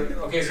was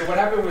okay. So what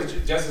happened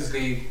with Justice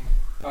League?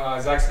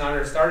 Zack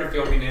Snyder started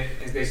filming it,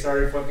 and they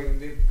started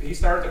he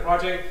started the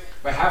project,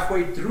 but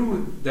halfway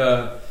through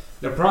the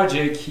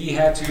project, he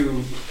had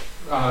to.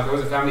 There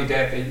was a family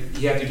death that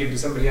he had to give to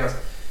somebody else.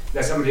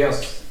 That somebody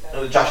else.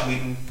 Josh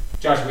Whedon.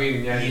 Josh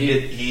Whedon, yeah.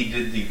 He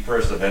did the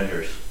first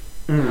Avengers.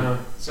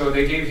 So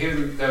they gave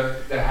him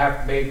the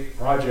half-baked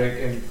project,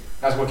 and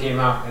that's what came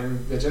out.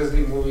 And the Justice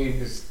League movie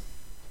is,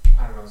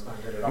 I don't know, it's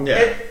not good at all.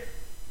 Yeah.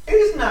 It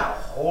is not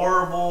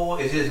horrible.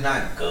 It's just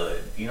not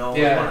good. You know,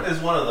 Yeah.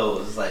 it's one of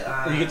those. It's like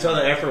You can tell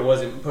the effort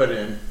wasn't put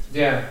in.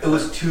 Yeah. it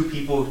was two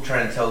people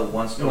trying to tell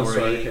one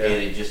story, yeah. and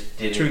it just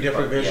didn't. Two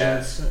different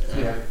visions.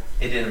 Yeah.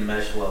 It didn't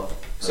mesh well.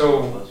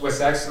 So with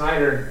Zack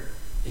Snyder,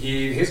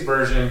 his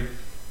version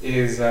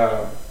is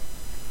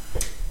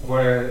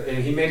where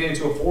he made it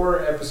into a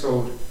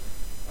 4-episode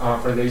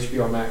for the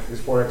HBO Max.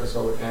 It's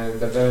 4-episode, and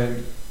the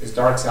villain is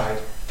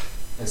Darkseid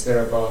instead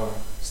of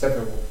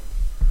Steppenwolf.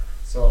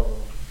 So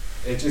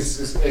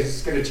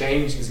it's gonna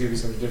change. It's gonna be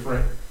something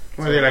different.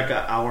 Were they like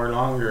an hour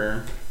long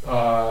or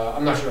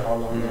I'm not sure how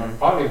long they are.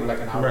 Probably like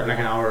an hour. like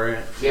an hour?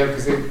 Right? Yeah,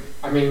 because you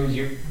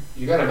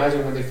gotta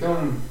imagine when they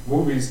film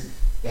movies,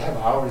 they have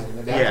hours in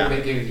it. They have to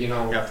make it,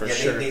 Yeah, for Yeah,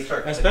 sure. they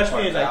start cutting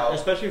especially parts like, out.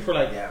 especially for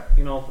like, Yeah.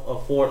 a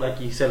 4, like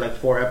you said, like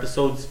 4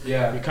 episodes.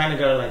 Yeah. You kind of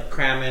gotta like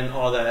cram in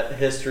all that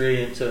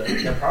history into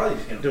They're probably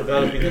just gonna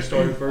developing the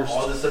story first.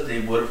 all the stuff they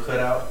would have cut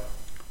out.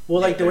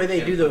 Well, like the way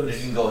they do They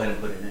those, can go ahead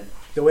and put it in.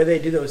 the way they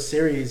do those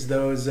series,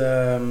 those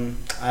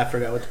I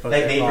forgot what the fuck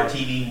Like they're made for called.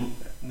 TV.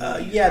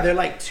 Yeah, they're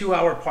like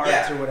 2-hour parts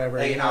Yeah, or whatever.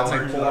 Like you an know, it's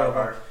hour, like 2 4 hour of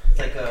them. part. It's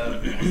like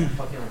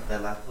fucking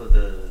that last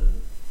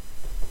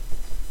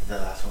the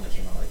last one that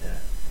came out like that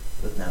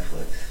with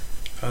Netflix.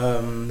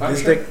 This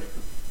stick,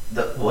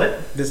 The what?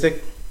 this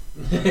stick.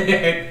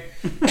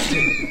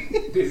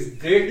 This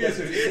dick. That's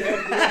what he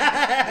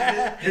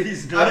said.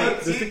 He's I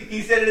mean,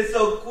 he said it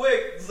so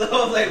quick, so I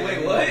was like,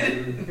 wait, what?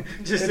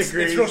 just It's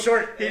agrees. real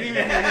short. He didn't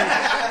even hear you.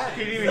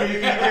 He didn't even hear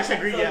you. He just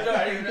agreed. So Yeah. sorry, I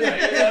didn't know.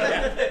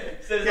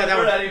 Said Yeah, that that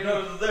one. I didn't know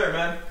it was there,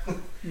 man.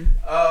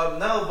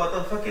 No, but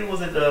the fucking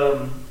was it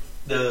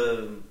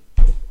goddamn,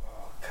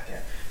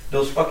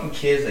 those fucking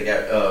kids that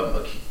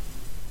got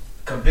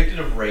convicted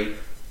of rape,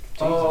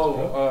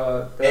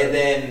 and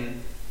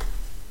then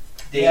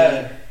they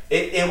Yeah.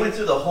 it went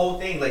through the whole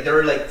thing. Like they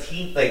were like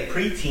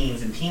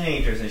preteens and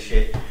teenagers and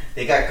shit.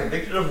 They got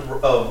convicted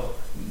of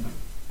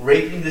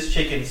raping this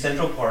chick in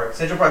Central Park.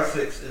 Central Park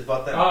 6 is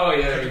about that. Oh,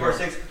 yeah, Central Park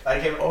 6. I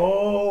can't.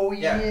 Oh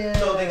Yeah.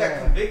 So they got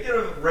convicted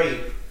of rape.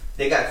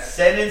 They got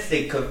sentenced.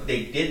 They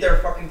did their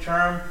fucking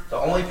term. The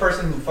only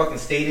person who fucking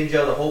stayed in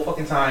jail the whole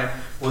fucking time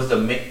was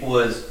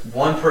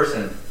one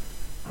person,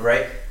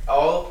 right?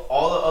 All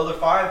the other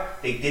 5,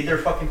 they did their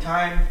fucking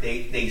time.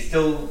 They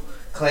still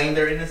claim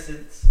their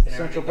innocence. And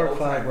Central everything the Park whole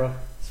 5, time. bro.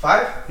 It's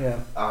 5? Yeah.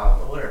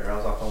 Whatever. I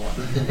was off on one.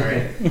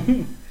 Right.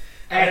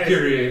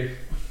 Accurate.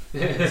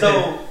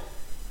 So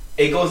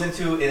it goes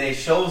into and it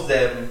shows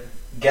them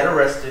get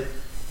arrested,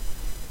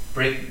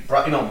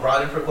 brought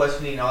in for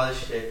questioning and all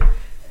this shit,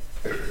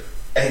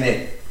 and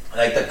then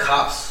like the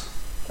cops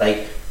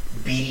like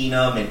beating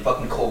them and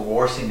fucking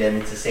coercing them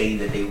into saying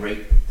that they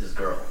raped this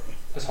girl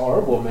That's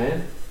horrible,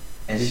 man.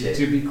 and shit.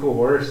 To be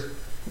coerced.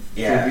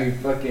 Yeah, To be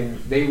fucking.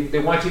 They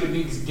want you to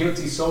be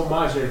guilty so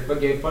much they're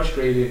fucking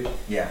frustrated.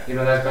 yeah.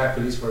 That's bad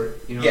police work.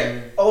 You know what I Yeah.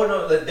 mean? Oh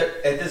no!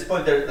 At this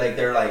point,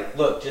 they're like,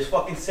 look, just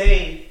fucking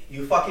say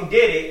you fucking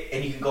did it,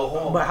 and you can go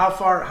home. But how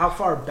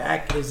far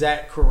back is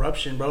that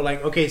corruption, bro?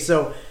 Like, okay,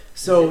 so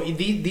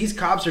these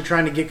cops are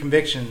trying to get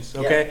convictions,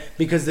 okay? Yeah.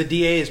 Because the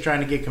DA is trying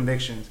to get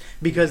convictions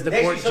because the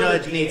They court actually saw the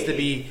judge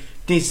DA.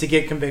 needs to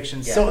get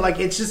convictions. Yeah. So like,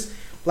 it's just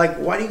like,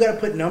 why do you got to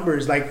put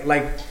numbers?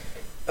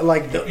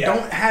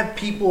 Don't have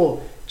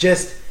people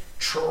just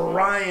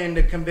trying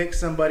to convict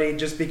somebody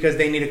just because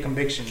they need a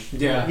conviction.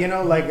 Yeah.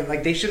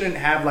 Like they shouldn't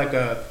have like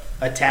a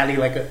tally,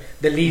 like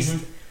the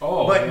least.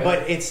 Oh, but yeah.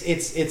 but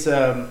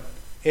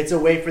it's a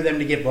way for them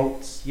to get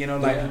votes.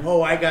 Yeah.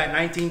 Oh, I got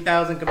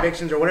 19,000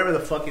 convictions or whatever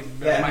the fuck it.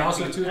 Yeah, And might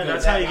also be. too, And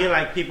that's how you get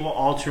like people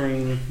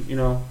altering,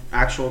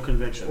 actual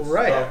convictions.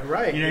 Right,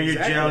 right, You're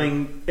exactly.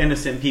 jailing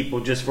innocent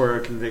people just for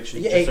a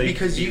conviction. Yeah, just so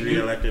because you can be you-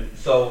 reelected.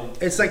 so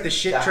It's like the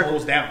shit That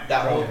trickles whole- down.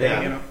 that whole bro.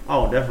 thing.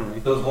 Oh, definitely.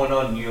 it was going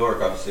on in New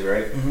York, obviously,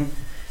 right? Mhm.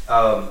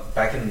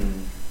 Back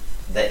in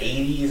the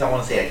 80s, I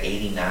want to say like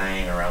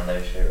 89, around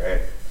that shit,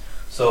 right?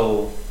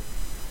 So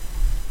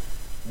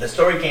the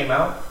story came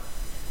out.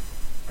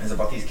 It's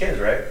about these kids,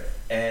 right?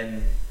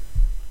 And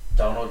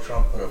Donald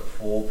Trump put a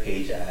full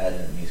page ad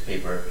in the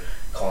newspaper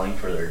calling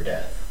for their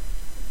death.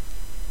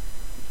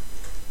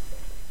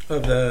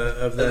 Of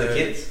the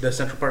kids. the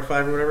Central Park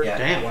 5 or whatever. Yeah.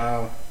 Damn.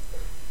 Wow.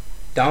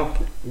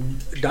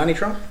 Donnie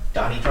Trump?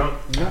 Donnie Trump?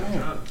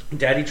 No.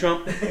 Daddy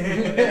Trump.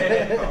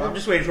 I'm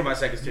just waiting for my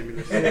second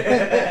stimulus.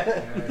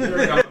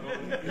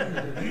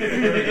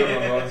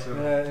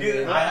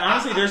 Dude,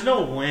 Honestly, there's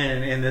no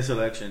win in this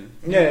election.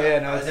 Yeah,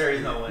 no. it's- there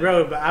is no one.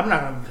 Bro, but I'm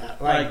not gonna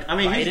Like, I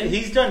mean, Biden?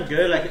 he's done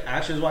good. Like,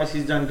 actions wise,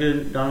 he's done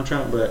good, Donald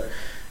Trump. But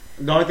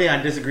the only thing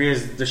I disagree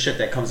is the shit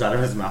that comes out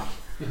of his mouth.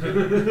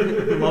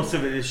 Most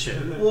of it is shit.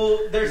 Well,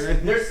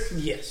 there's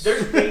Yes.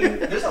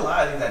 there's a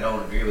lot of things I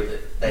don't agree with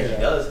it that he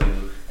does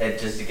do that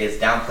just gets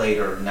downplayed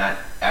or not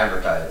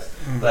advertised.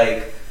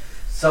 Like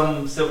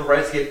some civil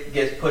rights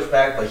gets pushed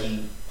back, but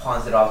he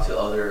pawns it off to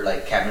other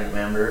like cabinet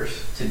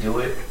members to do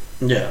it.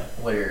 Yeah.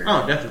 Where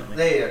Oh, definitely.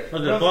 they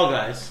The Fall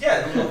Guys.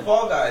 Yeah, the little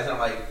Fall Guys. And I'm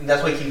like, and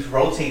that's why he keeps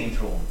rotating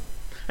through them.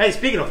 Hey,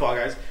 speaking of Fall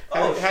Guys,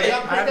 Oh, have shit. y'all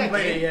I played haven't that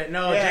played game? it yet.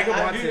 No, Yeah, Jacob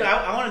wants dude, it.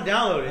 I want to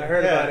download it. I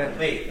heard about it.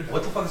 Wait,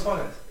 what the fuck is Fall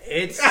Guys?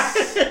 It's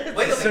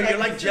Wait, so you're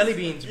like jelly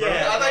beans, bro.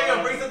 Yeah. I thought you were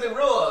gonna bring something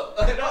real up.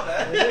 I didn't know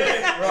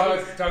that. Bro, I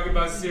was talking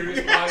about serious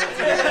politics.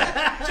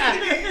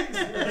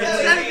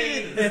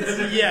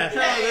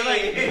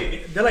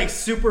 Yeah. They're like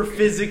super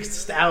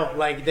physics out.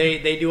 Like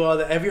they do all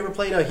the. Have you ever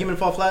played Human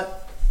Fall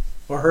Flat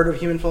or heard of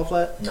Human Fall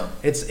Flat? No.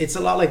 It's a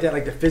lot like that.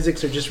 Like the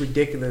physics are just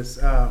ridiculous.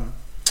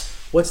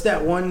 What's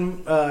that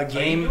one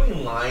game? Are you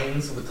doing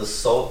lines with the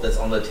salt that's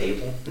on the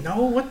table?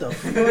 No, what the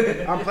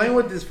fuck? I'm playing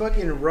with this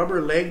fucking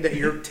rubber leg that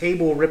your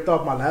table ripped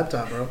off my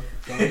laptop, bro.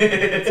 So,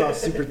 it's all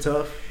super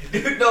tough.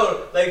 Dude,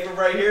 no, like from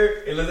right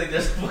here, it looks like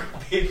there's a fucking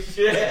bitch.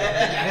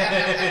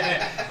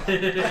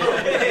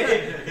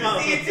 You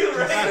see it too,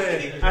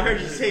 right? I heard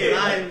you say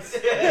lines.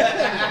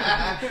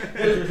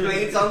 There's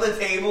plates on the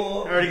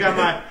table. I already got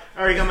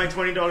my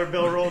 $20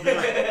 bill rolled.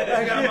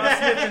 I got my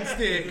sniffing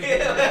stick.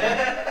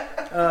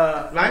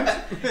 Lines?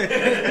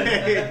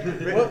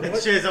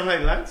 What? Shit, I'm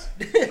like, lines?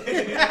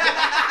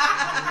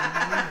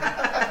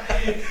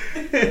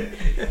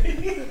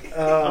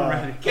 I'm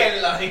ready.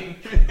 Can't line.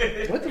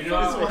 What the You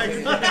know, fuck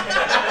is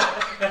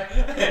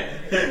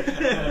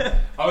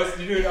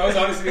I was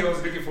honestly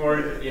looking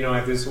forward, you know,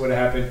 if this would have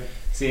happened,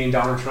 seeing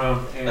Donald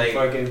Trump and Like,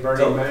 fucking Bernie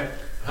so- Mac.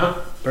 Huh?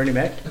 Bernie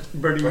Mac?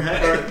 Bernie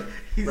Mac.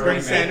 He's Bernie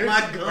like Sanders.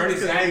 Mac. My guns Bernie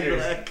is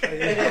Sanders. black. I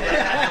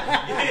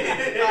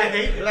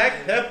hate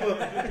black pepper.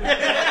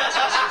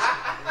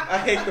 I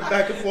hate the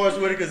back of Forrest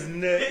Whitaker's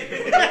neck.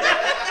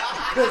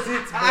 Because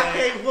it's I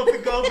hate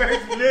Whoopi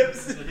Goldberg's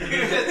lips.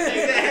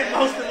 And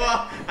most of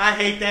all, I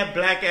hate that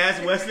black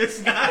ass Wesley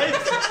Snipes.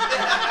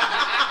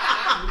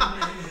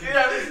 Dude,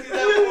 I haven't seen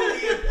that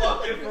movie in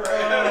fucking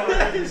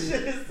forever. This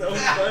shit is so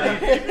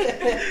funny.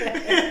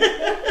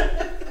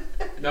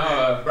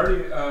 No,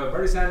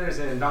 Bernie Sanders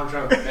and Donald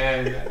Trump,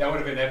 man, that would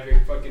have been an epic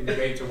fucking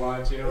debate to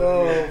watch, you know?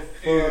 Oh,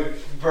 Dude,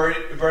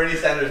 Bernie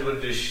Sanders would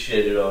have just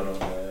shitted on him,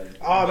 man.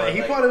 Oh, man,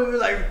 he Like, probably would be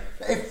like,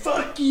 hey,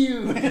 fuck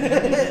you.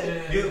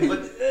 Dude,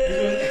 but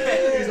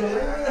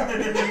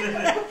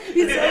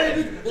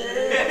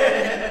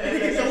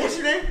So what's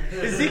your name?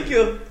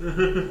 Ezekiel.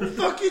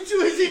 Fuck you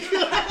too,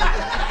 Ezekiel.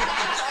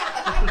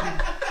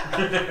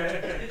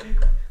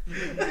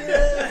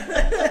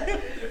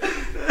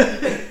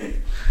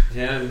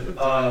 Yeah.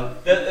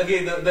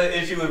 The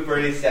issue with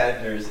Bernie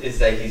Sanders is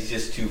that he's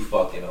just too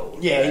fucking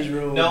old. Yeah, man. he's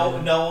real old, No,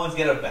 man. no one's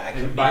gonna back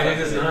him. Biden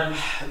because is of it. not.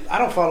 I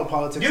don't follow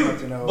politics enough to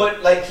Dude, know.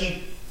 but like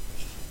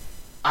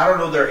I don't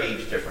know their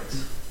age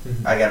difference.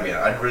 I gotta be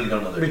honest. I really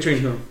don't know their Between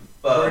age. who?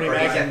 Bernie Bernie,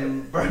 Mac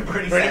Sanders.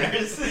 Bernie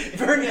Sanders.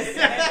 Bernie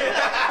Sanders.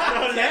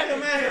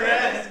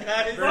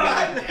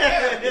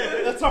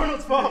 That's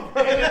Arnold's fault,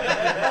 bro.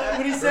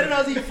 When he said it,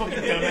 I was like, fucking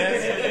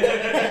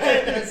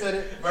dumbass. I said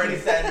it. Bernie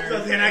Sanders.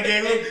 So then I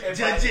gave him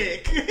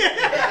Jajik.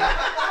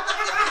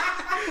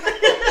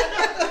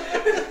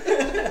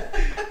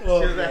 She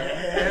was like,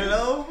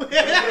 hello?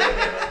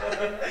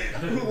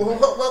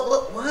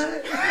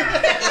 What?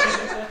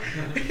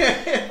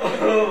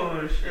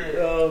 Oh shit.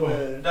 Oh,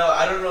 man. No,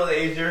 I don't know the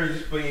age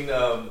difference between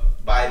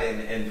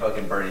Biden and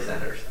fucking Bernie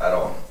Sanders at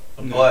all.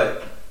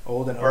 But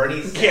Old and old.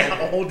 Bernie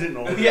Yeah, old and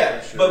old.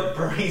 yeah, but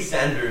Bernie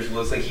Sanders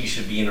looks like he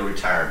should be in a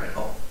retirement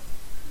home.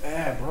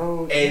 Yeah,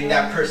 bro. And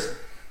that person.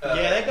 Yeah,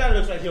 that guy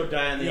looks like he'll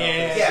die in the Yeah,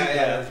 office. Yeah, he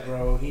yeah. does,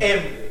 bro. He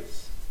And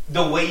does.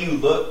 the way you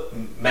look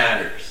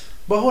matters.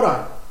 But hold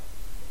on.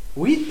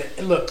 Look.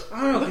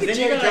 I don't know, Look because at then you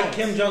Jerry got like Jones.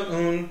 Kim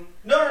Jong-un.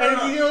 No,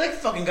 And you know, that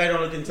fucking guy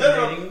don't look No,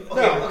 intimidating. no.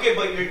 Okay, No. okay,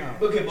 but you're No.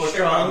 okay, but they're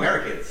Strong. not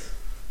Americans,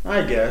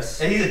 I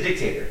guess. and he's a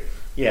dictator.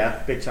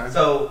 Yeah, big time.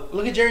 So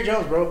Look at Jerry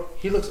Jones, bro.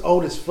 He looks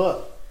old as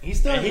fuck. He's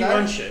still And he got-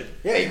 runs shit.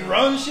 Yeah, he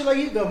runs shit like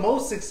he's the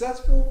most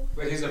successful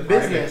But he's a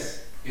business.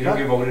 private. You don't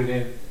get voted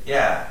in.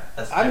 yeah,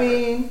 that's I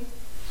different. mean,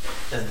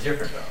 that's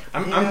different though.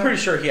 I'm Yeah. pretty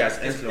sure he has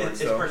It's-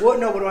 influence, it's though. personal. what?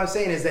 No, what I'm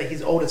saying is that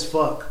he's old as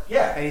fuck,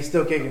 Yeah, and he's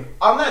still kicking.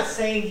 I'm not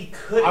saying he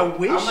could. I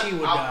wish he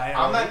would die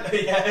I'm not.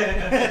 Yeah.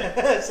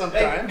 Hey,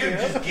 Sometimes, dude, you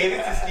know? just give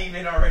it to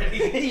Steven already.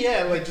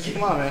 Yeah, like just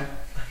come on, man.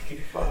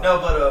 No,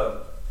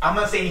 but I'm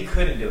not saying he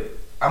couldn't do it.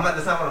 I'm not.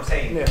 That's not what I'm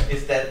saying. Yeah.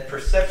 It's that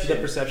perception. The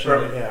perception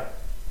from of it, yeah,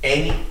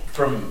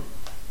 from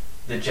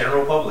the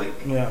general public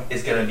yeah.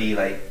 is gonna be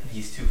like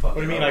he's too fucking.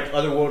 What do you mean, old. like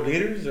other world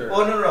leaders? Or?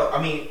 Well, no.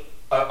 I mean,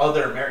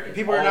 other Americans.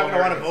 People are All not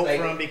gonna wanna Americans. vote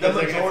for him because the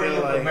they're gonna majority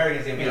feel of like-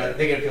 Americans gonna be like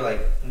they're gonna feel like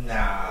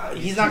nah.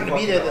 He's not too gonna be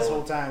fucking there this old.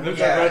 whole time. Looks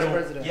He's like vice Biden.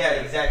 president. Yeah,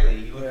 exactly.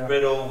 He was Yeah.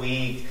 brittle,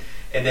 weak,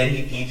 and then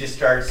he just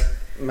starts.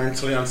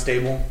 Mentally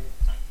unstable.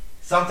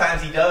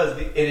 Sometimes he does,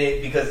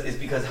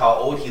 because how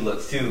old he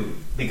looks too.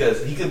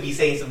 Because he could be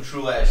saying some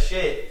true ass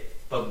shit,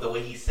 but the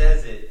way he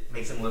says it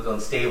makes him look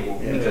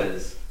unstable. Yeah.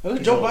 Because Look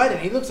at Joe Biden.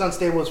 He looks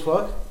unstable as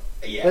fuck.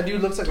 Yeah. That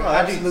dude looks like Oh, an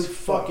that absolute dude's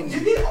fucking.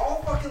 Dude, they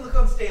all fucking look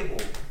unstable.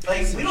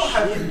 Like, Some we don't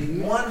have shit,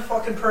 dude. one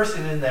fucking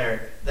person in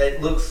there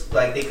that looks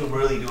like they could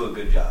really do a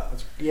good job.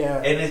 Yeah.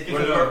 And it's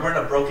because we're in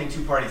a broken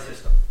two-party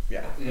system.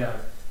 Yeah. Yeah.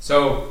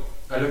 So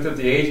I looked up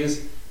the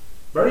ages.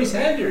 Bernie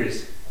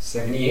Sanders,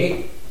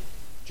 78.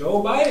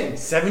 Joe Biden,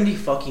 70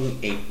 fucking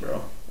 8,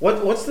 bro.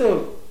 What's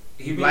the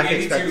he'd be life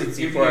 82.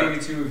 expectancy He'd be for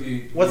 82 if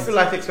he. what's the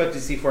life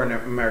expectancy for an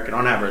American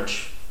on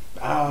average?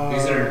 These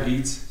are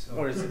elites. So.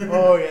 What is it?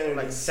 Oh yeah.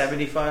 Like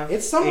 75?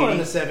 It's somewhere in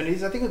 80? the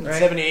 70s. I think it's Right?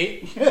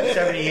 78.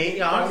 78?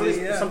 Yeah,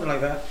 honestly, Yeah. something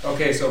like that.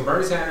 Okay, so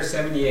Bernie Sanders,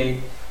 78.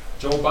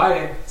 Joe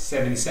Biden,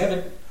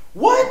 77.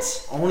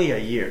 What? Only a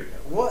year.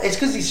 What? It's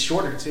because he's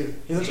shorter too.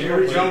 He looks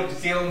Jerry more Jones.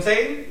 See what I'm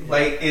saying?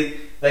 Like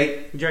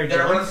Jerry they're Jones?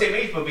 around the same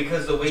age, but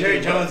because the way Jerry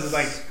they Jones look- is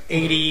like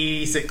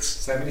 86.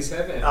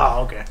 77.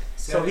 Oh, okay.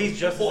 So he's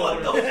just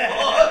What the older.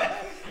 fuck?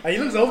 He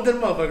looks older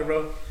than a motherfucker,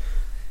 bro.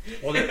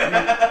 Well,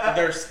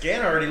 their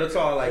skin already looks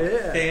all like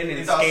Yeah. thin and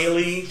It's all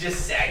scaly.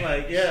 just saggy.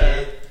 Like, yeah.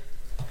 Shit.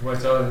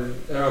 What's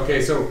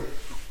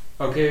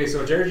okay,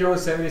 so Jerry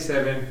Jones,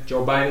 77.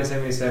 Joe Biden,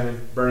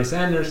 77. Bernie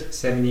Sanders,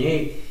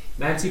 78.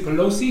 Nancy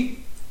Pelosi,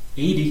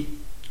 80.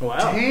 Wow.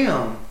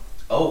 Damn.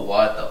 Oh,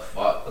 what the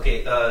fuck?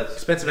 Okay,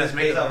 Expensive ass based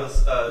makeup.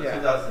 off of Yeah.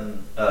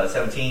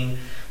 2017,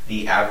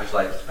 the average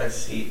life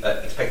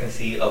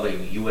expectancy of a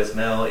U.S.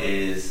 male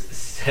is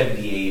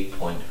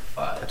 78.5.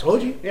 I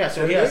told you. Yeah,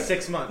 so he has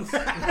 6 months. You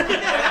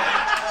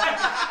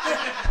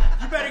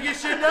better get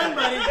shit done,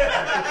 buddy.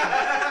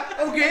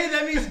 Okay,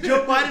 that means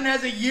Joe Biden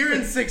has a year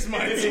and 6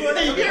 months. A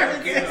year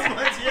and 6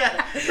 months,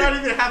 yeah. Not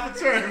even half a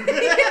term.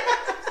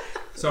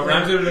 So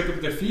I'm going to look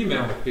up the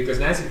female because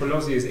Nancy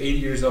Pelosi is 80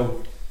 years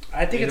old.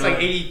 I think You it's know like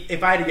what? 80.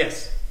 If I had to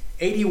guess,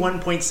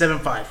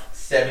 81.75.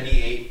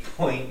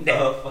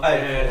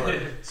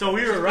 78.54. So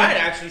we were right,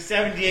 actually.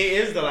 78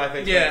 is the life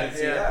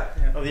expectancy yeah.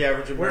 of the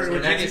average Where-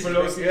 American. Nancy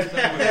Pelosi is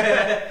playing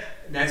with,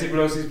 Nancy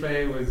Pelosi's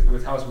playing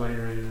with house money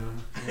right now.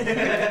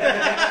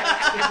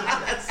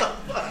 That's so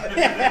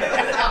funny.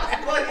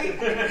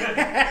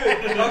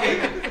 Okay.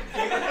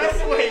 That's,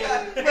 wait,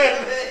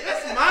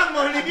 that's my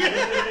money.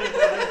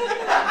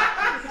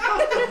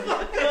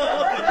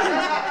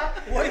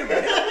 Wait a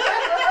minute.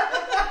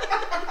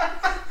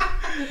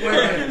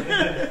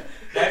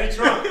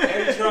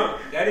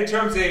 Daddy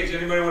Trump's age.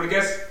 Anybody want to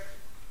guess?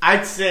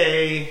 I'd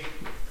say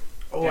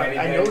Oh, Daddy,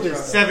 I Daddy know Trump.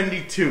 this.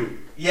 72.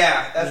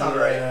 Yeah, that sounds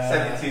right.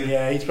 72.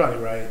 Yeah, he's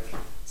probably right.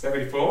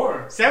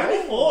 74.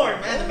 74,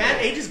 man. The man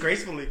ages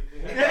gracefully.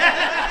 Right?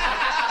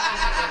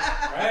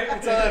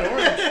 It's all that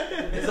orange.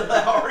 Is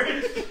that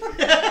orange?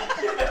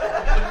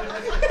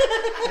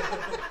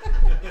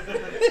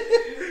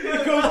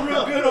 It goes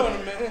real good on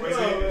him, man. Wait,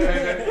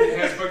 so he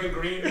has fucking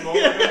green mold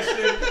and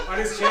shit on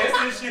his chest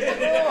and shit.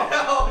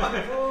 Oh my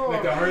god.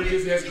 Like the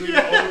oranges, he has green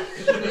mold.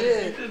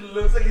 It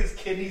looks like his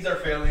kidneys are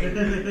failing.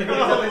 Every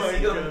time I see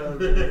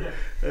him.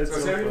 That's So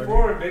so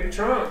 74, baby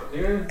Trump.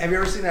 Yeah. Have you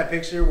ever seen that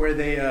picture where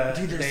they,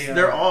 Dude, they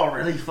they're all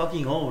really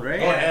fucking old, right?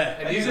 Oh, yeah.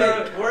 And He's these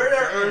are, like, we're in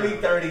our early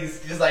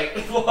 30s, just like,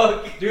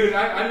 fuck. dude,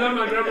 I love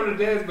my grandma to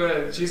death,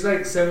 but she's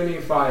like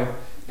 75.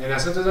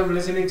 And sometimes I'm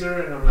listening to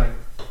her and I'm like,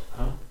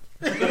 huh?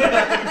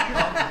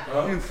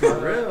 For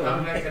real.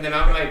 I'm like, and then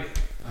I'm like,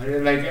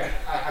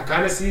 I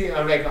kind of see.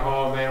 I'm like,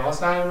 oh man,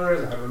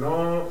 Alzheimer's. I don't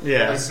know.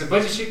 Yeah. It's a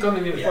bunch of shit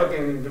coming in Yeah.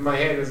 fucking to my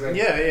head. It's like,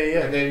 Yeah.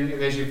 And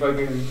then she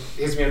fucking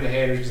hits me on the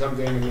head or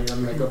something, and then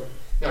I'm like, oh,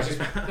 no, she's.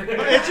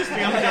 It's just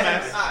me, I'm a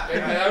dumbass.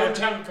 Like, I don't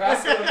jump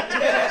past her.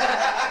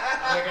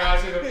 I'm like, oh,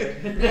 she's okay.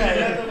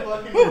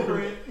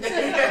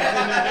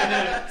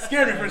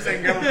 Scared me for a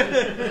second, girl.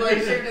 It's like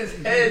shaved his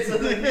head so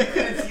that you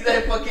couldn't see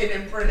that fucking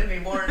imprint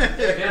anymore.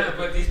 Yeah,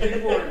 but these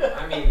people,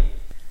 I mean,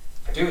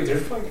 dude, they're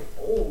fucking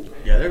old,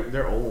 man. Yeah,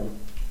 they're old.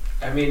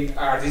 I mean,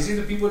 are these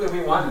the people that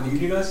we want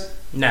leading us?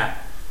 Nah.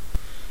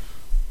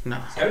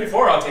 No.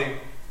 74, I'll take.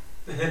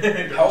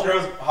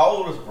 How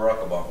old was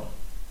Barack Obama?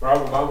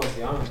 Barack Obama was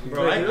young. Dude.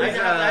 Bro,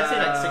 I'd say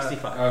like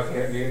 65.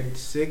 Okay, dude.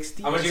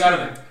 60. How much you got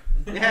on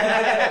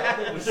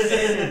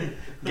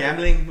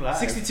Gambling live.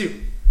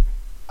 62.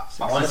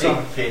 I want to say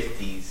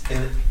 50s,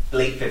 in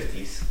late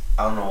 50s.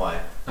 I don't know why.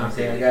 I'm Okay,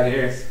 saying I got it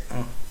here.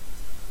 Oh.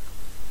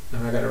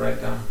 Now I got to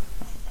write down.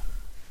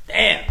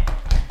 Damn.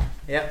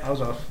 Yeah, I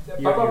was off.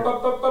 59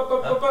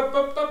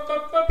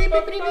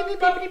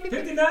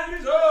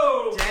 years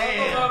old.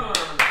 Damn. Obama.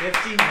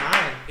 59.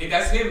 Hey,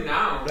 that's him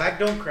now. Black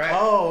don't crack.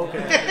 Oh, okay.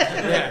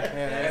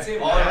 yeah. That's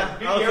him Oh, now. Yeah.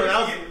 You Oh, so ever that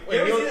was, see- wait,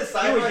 you ever he see was, the he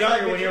side was by younger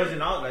side when he picture? was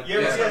in all like You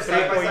ever Yeah, see a 3,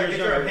 side by 4 side years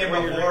picture of him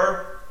younger.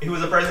 before he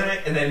was a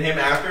president and then him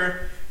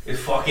after? It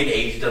fucking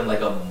aged him like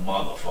a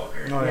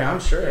motherfucker. Oh, Yeah, I'm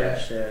sure. Yeah.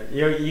 Shit.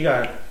 You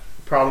got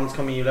problems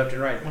coming you left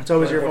and right. It's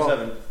always your fault.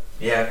 24/7.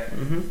 Yeah.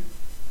 Mm-hmm.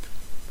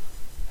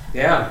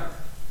 Yeah.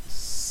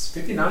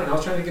 59. I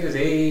was trying to get his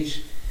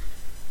age.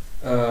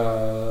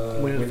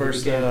 When he he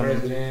first, became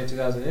president,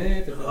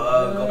 2008.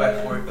 Go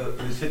back 4.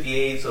 It was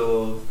 58,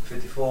 so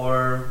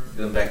 54.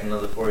 Going back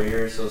another 4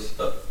 years, so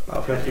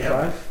About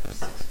 55.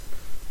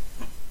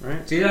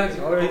 Right? See that?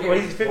 What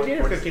is he, 50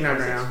 or 59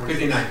 right now?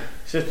 59.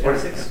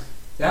 46.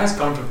 That's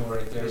comfortable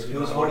right there. He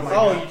was Oh, 46.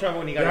 you're talking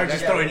when he got Y'all his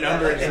just neck? throwing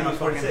numbers. And he was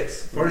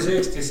 46.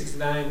 46 to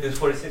 69. He was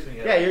 46 when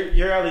he got Yeah,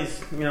 you're at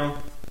least, you know,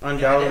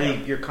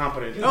 undoubtedly you're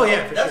competent. Oh,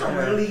 yeah, for that's sure.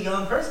 a really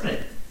young president.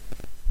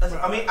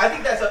 I mean, I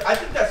think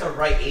that's a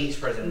right age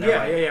president.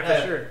 Yeah,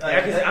 for sure.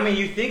 Yeah, because I mean,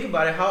 you think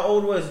about it. How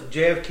old was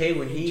JFK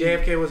when he?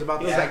 JFK was about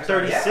He the was like same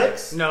time.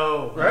 36.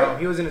 No, Right? no,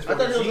 he was in his I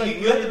thought 40s. it was like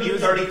You have to be he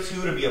was-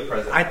 32 to be a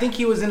president. I think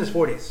he was in his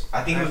 40s.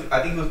 I think he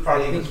was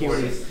probably in his he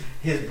was- 40s.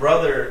 His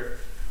brother,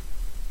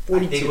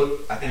 42.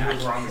 I think he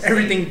was around the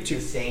Everything same, too.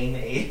 the same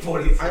age,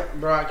 42.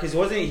 Bro, because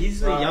wasn't he's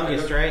the Bro,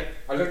 youngest, I right?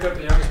 I looked up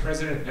the youngest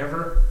president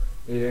ever,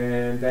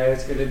 and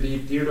that's gonna be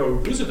Theodore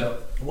Roosevelt.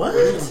 What?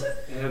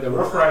 Yeah, the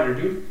Rough Rider,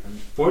 dude.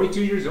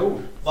 42 years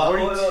old.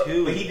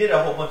 42. But he did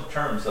a whole bunch of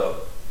terms, though.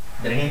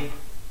 Didn't he?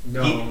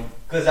 No.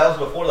 Because that was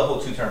before the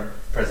whole two-term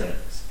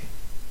presidency.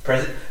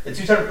 The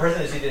two-term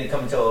presidency didn't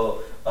come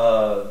until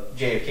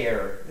JFK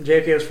era.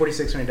 JFK was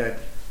 46 when he died.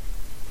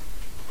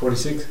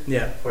 46?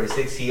 Yeah.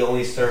 46. He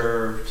only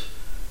served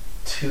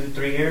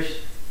 3 years.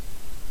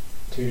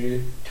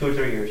 2 2 or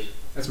 3 years.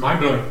 That's mind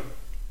blowing.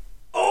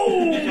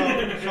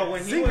 So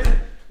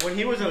when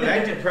he was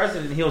elected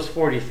president, he was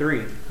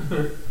 43.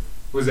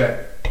 What's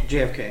that?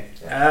 JFK.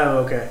 Oh,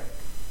 okay.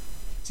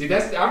 See,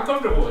 I'm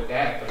comfortable with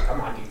that, but come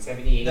on, dude.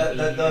 78, 80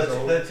 years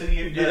old. The 2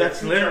 years. Dude,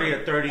 that's literally a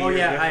 30. Oh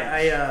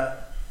yeah,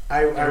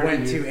 I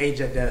went 30 to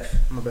age at death.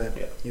 My bad.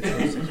 Yeah. You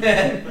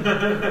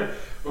know,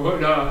 Oh,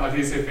 no, I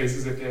didn't say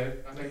faces of death.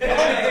 I was like,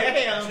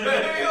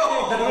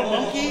 the little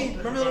monkey.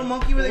 Remember the little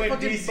monkey where they Went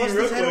fucking DC bust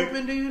real his head quick.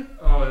 open, dude?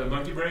 oh, the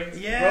monkey brains?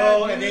 Yeah, Bro,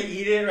 dude. and they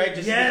eat it, right?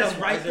 Just Yes,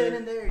 become right then wiser.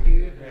 and there,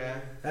 dude. Yeah.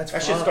 That's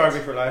That shit fucked. scarred me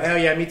for life. Hell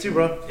yeah, me too,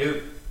 bro.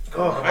 Dude.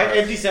 Oh,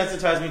 It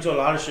desensitized me to a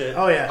lot of shit.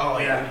 oh yeah, Oh,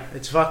 yeah.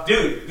 It's fucked.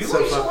 Dude, we So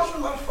used to fucked. watch a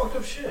lot of fucked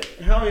up shit.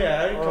 Hell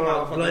yeah, I didn't come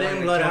out. Blood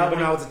in, blood out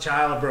when I was a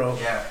child, bro.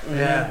 Yeah.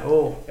 Yeah.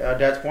 Oh.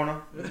 Dad's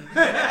porno.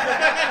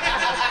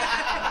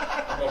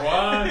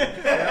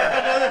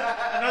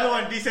 Another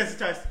one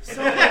desensitized.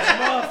 So much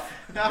muff.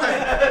 Now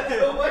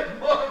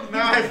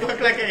I fuck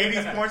like an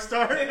 80s porn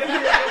star.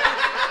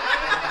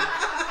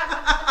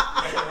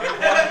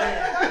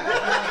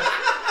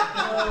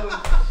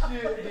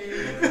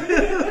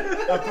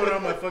 I put it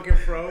on my fucking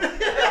fro.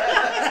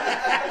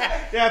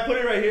 Yeah, I put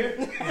it right here.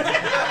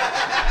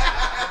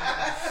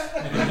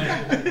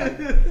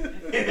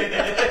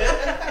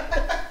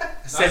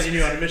 Sending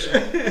you on a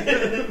mission.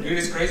 Dude,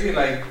 it's crazy.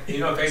 Like, you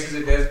know, Faces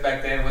of Death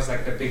back then was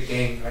like the big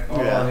thing. Like,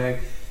 oh, Yeah. man.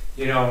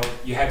 You know,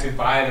 you had to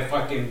buy the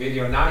fucking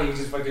video. Now you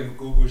just fucking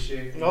Google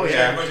shit. Oh, There's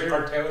yeah. a bunch of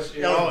cartel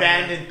shit. It was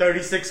banned in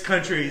 36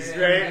 countries,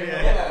 Yeah, right?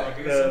 yeah,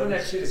 dude, some of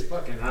that shit is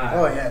fucking hot.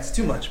 Oh yeah, it's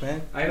too much,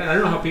 man. I don't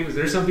know how people.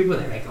 There's some people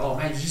that are like, oh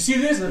man, did you see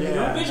this? I'm like,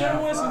 Yeah. no, bitch, I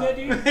don't want to see that,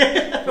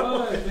 dude.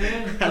 Fuck,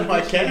 man. I know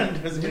I can.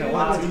 It's been a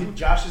while. Dude,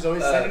 Josh is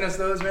always sending us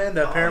those, man.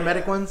 The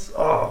paramedic ones.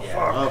 Oh Yeah.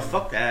 fuck. Oh,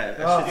 fuck that.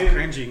 That Oh, shit's dude.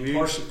 cringing, dude.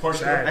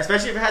 Porsche.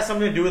 Especially if it has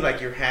something to do with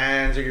like your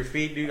hands or your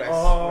feet, dude. I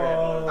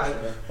Oh.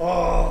 swear.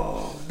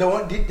 Oh, the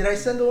one. Did I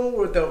send the one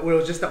where it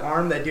was just the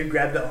arm that dude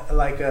grabbed the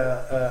like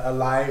a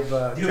live?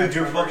 Dude,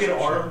 your fucking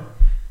arm.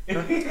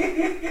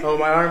 Oh,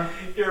 my arm.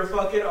 Your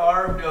fucking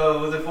arm.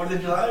 Was it 4th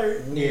of July?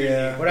 Or?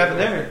 Yeah. What happened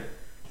there?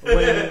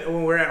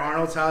 When we're at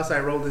Arnold's house, I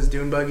rolled his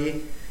dune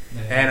buggy,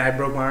 and I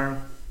broke my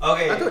arm.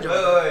 Okay. I told you wait,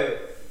 about wait, wait.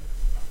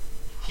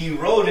 He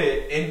rode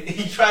it and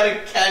he tried to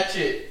catch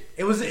it.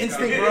 It was an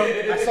instinct, bro.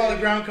 I saw the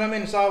ground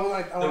coming, and saw it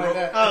like I went like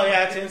that. Oh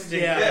yeah, it's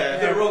instinct. Yeah.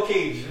 The roll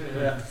cage.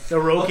 The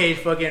roll cage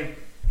fucking,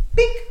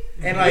 beep,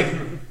 and like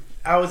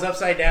I was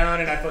upside down,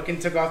 and I fucking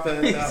took off the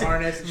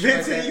harness. And shit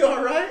like Vincent, that. you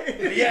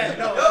alright? Yeah,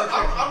 no. No,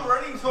 I'm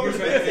running towards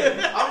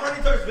Vincent. I'm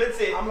running towards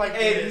Vincent. I'm like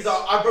hey, this. he's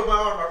all, I broke my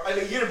arm. I'm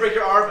like, you didn't break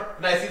your arm.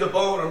 And I see the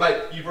bone. I'm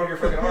like, you broke your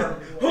fucking arm.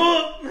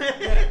 Oh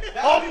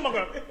my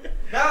god.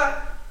 Nah,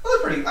 it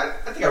was pretty. I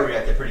think I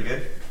reacted pretty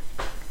good.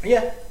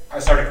 Yeah. I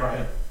started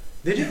crying.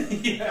 Did you?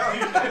 It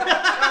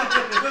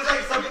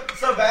was like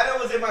Savannah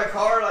was in my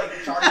car, like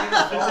charging the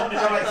phone. And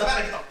I'm like,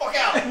 Savannah, get the fuck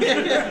out.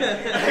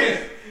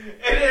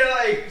 And then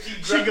like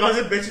She goes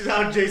and bitches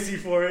out JC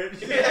for it.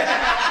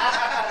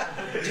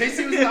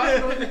 JC was not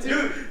doing it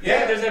too.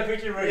 Yeah, there's that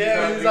picture right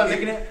Yeah, he's not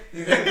licking it.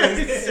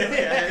 Because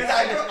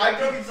I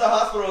drove into the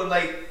hospital and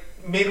like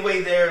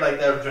midway there, like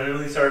the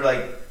adrenaline started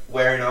like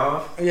wearing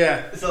off.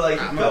 Yeah. So like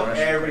you felt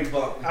every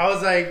bump. I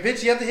was like,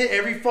 bitch, you have to hit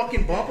every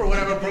fucking bump or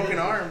whatever, broken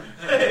arm.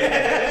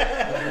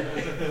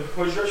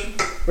 Where's your shoe?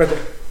 Right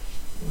there.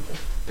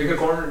 Pick a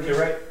corner, dude.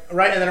 Right.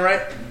 Right, and then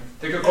right.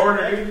 Pick a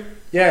corner, dude.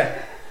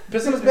 Yeah.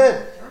 Piss in his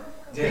bed.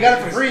 You got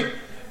it for free.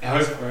 That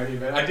was funny,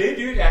 man. I did,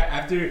 dude.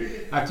 After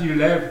you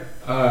left,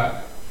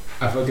 I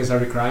fucking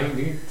started crying,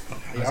 dude.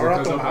 Yeah, we're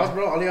out the house,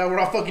 bro. We're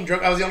all fucking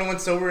drunk. I was the only one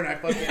sober, and I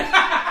fucking.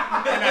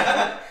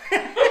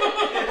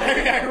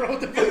 I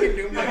rolled the fucking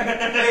doom.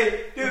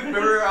 Hey, dude,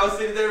 remember I was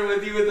sitting there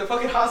with you at the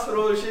fucking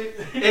hospital and shit?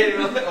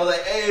 And I was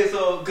like, hey,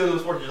 so, because it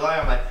was 4th of July,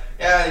 I'm like,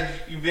 yeah,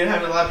 you've been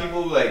having a lot of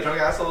people, like, drunk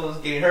assholes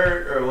getting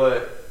hurt, or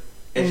what?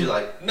 And she's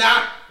like,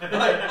 nah. I'm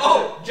like,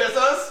 oh, just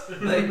us?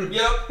 Like,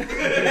 yep.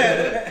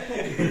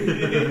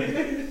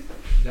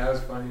 That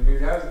was funny,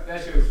 dude.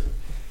 That shit was.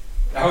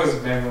 That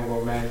was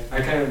memorable, man. I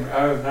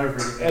was never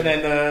forget that.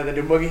 And then the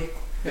Doom Boogie.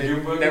 The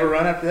Doom Boogie? Never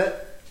run after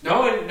that.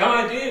 No,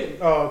 I did.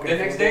 Oh, okay.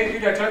 The next day,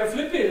 dude, I tried to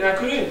flip it and I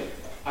couldn't.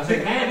 I was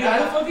like, man, dude, how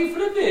the fuck do you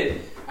flip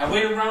it? I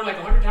went around like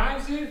 100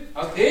 times, dude.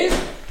 I was pissed. I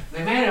was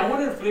like, man, I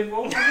wanted to flip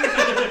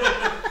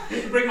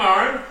over. Break my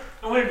arm.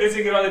 I wanted Vince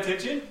to get all the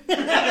attention.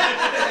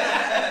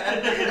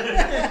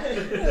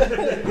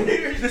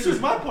 This was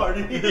my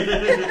party. Bro.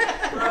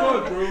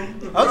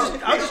 I was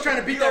just trying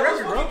to beat that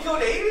record, bro. You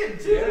killed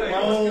Aiden too. Yeah.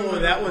 Oh,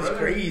 that was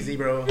crazy,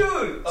 bro.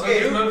 Dude.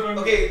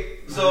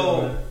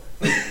 So,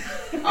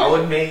 I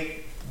would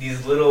make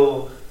these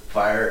little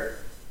fire.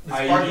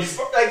 I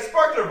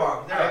sparkler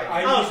bombs.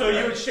 So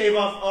you would shave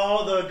off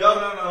all the No.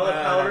 all the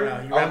powder? You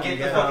I'll wrap get them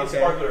the together. fucking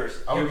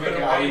sparklers. I would You put make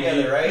them an all IED.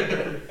 together,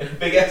 right?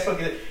 Big ass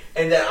fucking.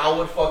 And then I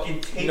would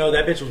fucking take. No,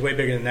 that bitch was way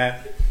bigger than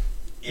that.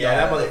 Yeah,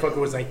 that motherfucker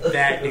was like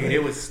that, dude.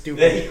 It was Then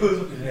stupid. he was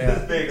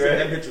this big, That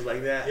right? bitch was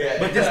like that. Yeah,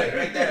 But this, like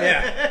right there.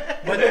 yeah,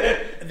 but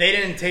they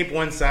didn't tape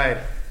one side,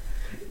 I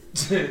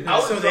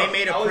was so they drunk.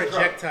 made a I was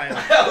drunk. projectile.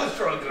 I was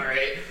drunk,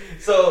 alright.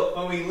 So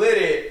when we lit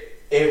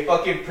it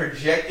fucking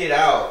projected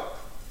out.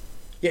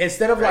 Yeah,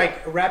 instead of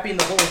like wrapping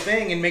the whole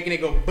thing and making it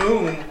go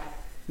boom,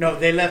 no,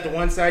 they left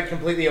one side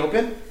completely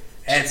open,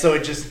 and so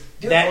it just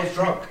Dude, I was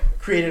drunk.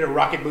 created a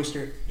rocket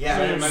booster.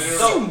 Yeah.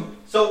 So-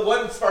 So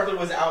one sparkler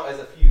was out as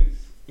a fuse.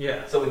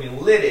 Yeah. So when you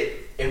lit it,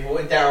 it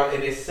went down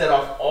and it set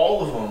off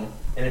all of them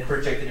and it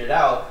projected it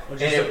out.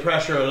 Just and the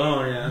pressure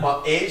alone,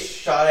 yeah. it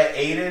shot at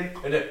Aiden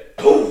and then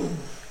boom.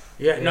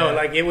 Yeah, no, Yeah.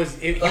 like he was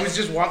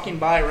just walking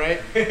by, right,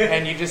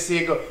 and you just see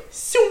it go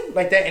zoom,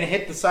 like that, and it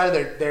hit the side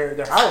of their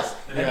house,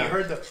 and Yeah. you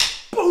heard the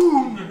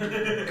boom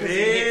because it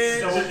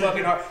hit so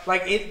fucking hard.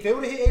 Like if it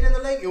would have hit Aiden in the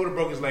leg, it would have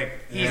broke his leg.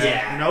 Easy,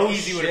 Yeah. No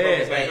easy would have broke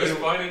his shit. leg. It was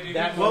funny, dude.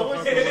 That What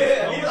was Yeah.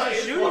 it? What was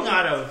it shooting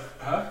out of?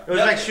 Huh? It was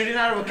like shooting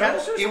out of a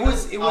canister? It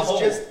was A hole.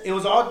 just it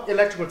was all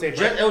electrical tape.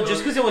 Right?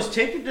 Just because it was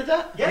taped to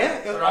that?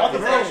 Yeah, Right. all the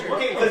It's pressure.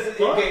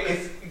 Okay,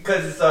 it's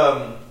because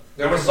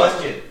There was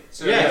combustion.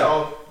 So Yeah. It's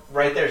all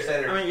right there,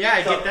 centered. I mean, yeah,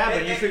 I So- get that, but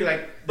and- you figure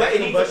like but that it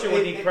needs combustion to-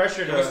 would it- need it-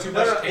 pressure it was to. too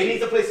No, much it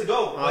needs a place to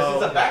go. But since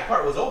the back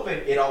part was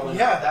open, it all went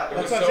out Yeah, that way.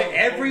 that's what I'm saying.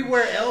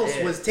 Everywhere else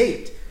was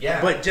taped, Yeah.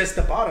 but just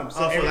the bottom. So,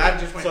 So everything that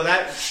just went. so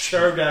that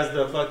served as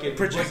the fucking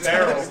Projectile.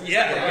 barrel.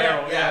 Yeah,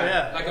 yeah.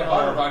 yeah. Like a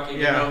bottle rocket,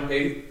 Yeah. when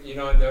you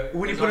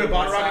When you put a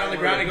bottle rocket on the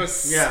ground, it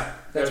goes. Yeah.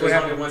 That's That's what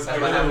what happened. One side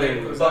But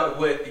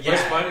with But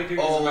it's funny, dude.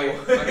 'Cause my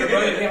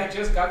brother, I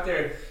just got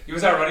there. He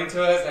was out running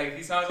to us, like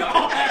he saw us. He was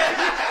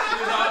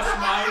all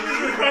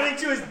smiling. Running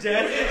to his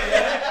death. He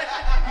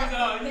was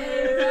all waving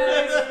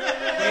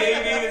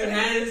his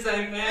hands,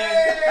 like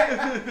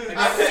man.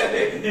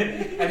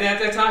 And then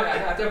at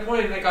that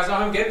point, like I saw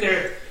him get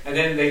there, and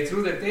then they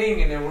threw the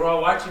thing, and then we're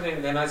all watching it,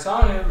 and then I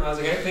saw him, and I was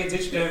like, I didn't pay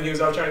attention to him. He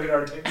was all trying to get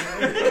our attention.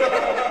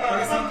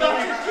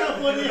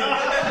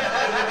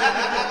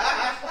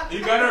 He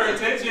got our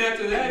attention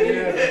after that. Yeah,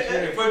 Yeah, for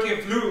sure. it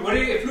fucking flew.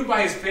 It flew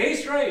by his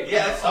face, right?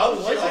 Yeah, so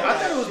was it? I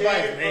thought it was by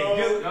his name.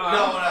 Dude, No,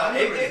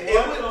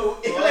 no,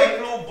 it like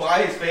flew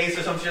by his face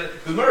or some shit.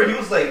 Because remember, he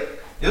was like,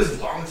 it was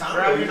a long time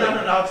ago. He was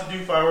like, allowed to do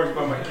fireworks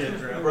by my kids,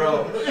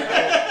 bro.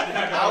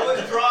 I was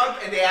drunk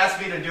and they asked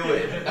me to do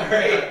it. All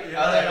right, I was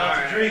like, all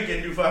right. drink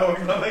and do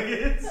fireworks by my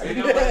kids. You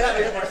know, That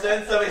makes more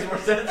sense. That makes more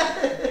sense.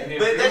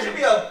 But that should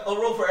be a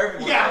rule for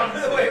everyone.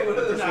 Yeah. Wait, what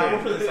is this? Nah, we're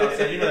from the south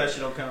side. You know that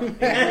shit don't count.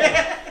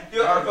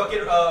 Dude, our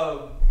fucking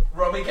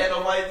Roman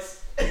candle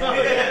lights.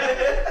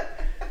 yeah,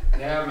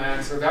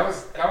 man. So that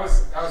was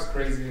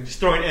crazy. Just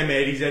throwing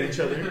M80s at each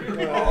other.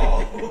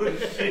 Oh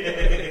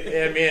shit!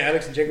 Yeah, me and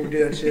Alex and Jacob would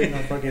do that shit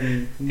on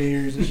fucking New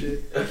Year's and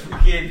shit.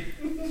 Freaking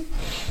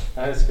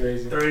That's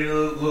crazy. throwing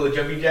little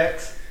jumping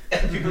jacks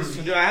at people's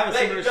feet. Dude, I have a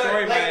similar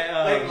story.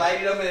 Like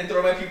lighting them and then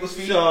throw them at people's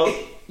feet. So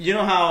you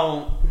know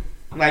how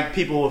like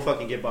people will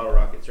fucking get bottle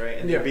rockets, right?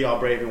 And Yeah. they'll be all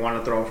brave and want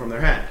to throw them from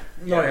their hand.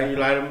 No, yeah. And you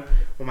light them.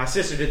 Well, my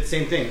sister did the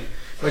same thing,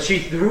 but she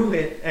threw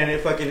it and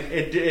it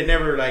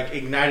never like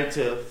ignited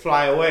to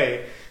fly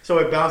away. So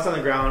it bounced on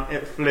the ground,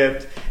 it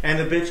flipped, and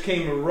the bitch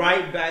came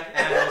right back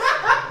at us.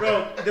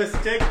 Bro, the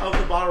stick of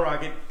the bottle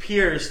rocket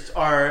pierced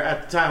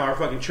at the time, our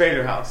fucking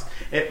trailer house.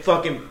 It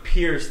fucking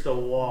pierced the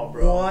wall,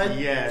 bro. What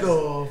Yes. the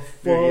Dude,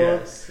 fuck?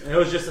 yes. And it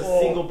was just a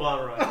single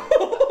bottle rocket.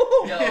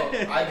 Yo,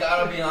 I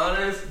gotta be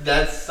honest,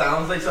 that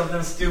sounds like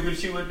something stupid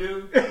she would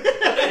do.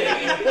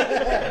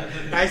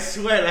 I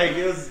swear, like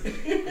it was.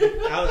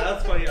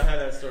 That's funny to have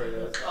that story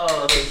though.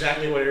 Oh, That's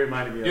exactly what it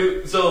reminded me of.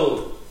 dude,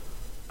 so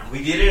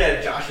we did it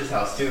at Josh's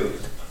house too,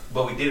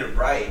 but we did it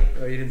right.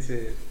 Oh, you didn't see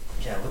it.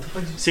 Yeah, what the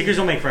fuck? Did you Secrets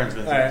don't make friends,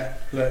 Vincent. All right,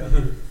 look.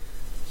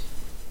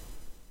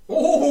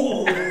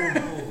 Oh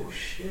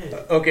shit!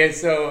 Okay,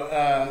 so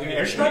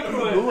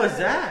Who was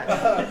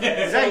that?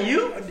 Is that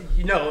you?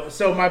 you know,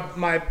 so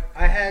I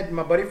had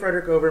my buddy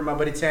Frederick over, and my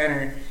buddy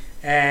Tanner,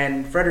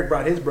 and Frederick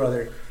brought his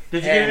brother.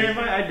 Did you get an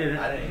invite? I didn't.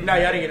 I didn't. No,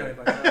 y'all didn't get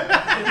anybody.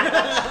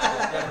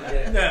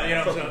 No, you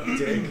know what I'm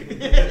saying.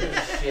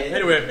 Shit.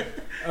 Anyway,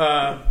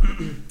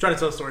 trying to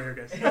tell a story here,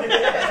 guys.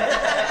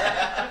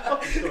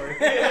 Story.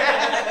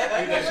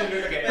 Dude, that shit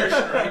looked like an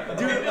airstrike.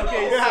 Dude,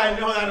 okay, Yeah, I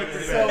know that.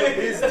 so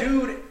this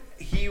dude,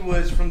 he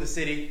was from the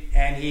city,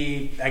 and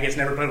he, I guess,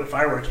 never played with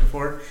fireworks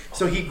before.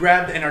 So he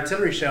grabbed an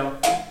artillery shell,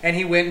 and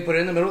he went and put it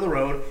in the middle of the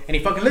road, and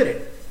he fucking lit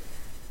it.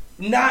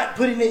 Not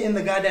putting it in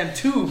the goddamn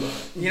tube.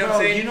 You know what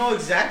I'm saying? You know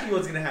exactly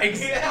what's gonna happen.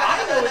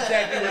 I know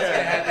exactly what's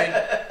gonna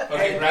happen.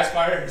 Okay, grass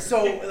fire.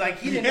 So like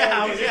he didn't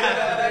know. He was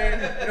out there,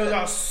 and it was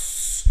all,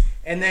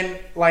 and then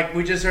like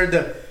we just heard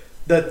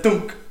the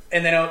thunk,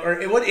 and then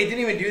it didn't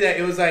even do that.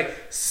 It was like,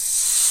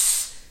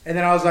 and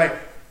then I was like,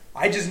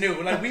 I just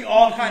knew. Like we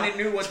all kind of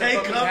knew what the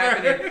fuck was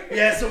happening.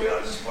 Yeah, so we all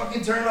just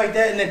fucking turned like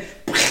that, and then.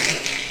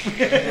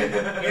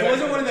 It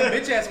wasn't one of the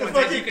bitch ass ones,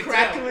 as you could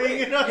crackling,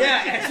 tell.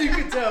 Yeah, as you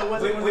could tell. It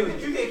wasn't one When of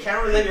did the- you get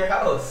cameras at your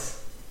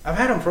house? I've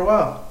had them for a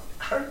while.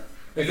 For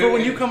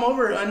when you come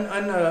over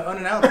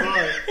unannounced,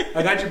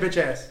 I got your bitch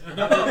ass.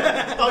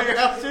 Oh, your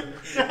house too?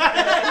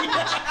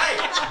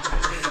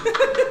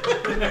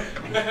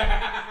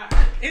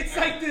 It's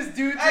like this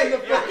dude's in the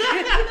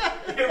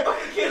fucking. Your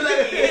fucking kid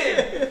let me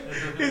in.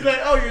 He's like,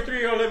 oh, you're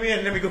 3-year-old, let me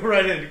in. Let me go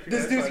right in.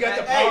 This dude's got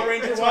the Power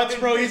Ranger watch,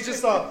 bro. He's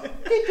just all. And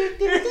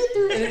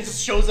it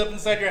just shows up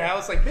inside your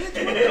house like, bitch, what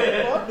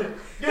the fuck?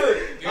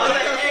 Dude, I was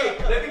like, hey,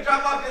 let me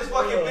drop off this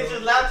fucking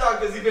bitch's laptop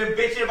because he's been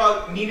bitching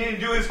about needing to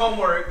do his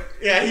homework.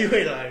 Yeah, you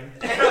ain't lying.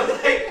 And I was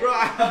like, Bro,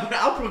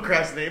 I'll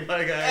procrastinate,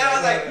 my guy. and I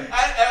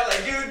was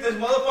like, dude, this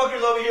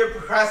motherfucker's over here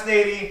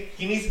procrastinating.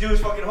 He needs to do his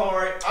fucking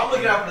homework. I'm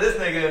looking out for this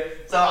nigga.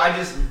 So I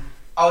was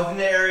in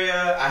the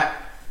area.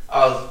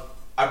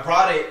 I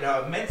brought it. And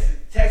I meant to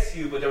text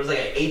you, but there was like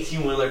an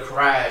 18-wheeler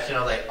crash, and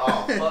I was like,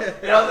 oh fuck.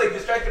 And I was like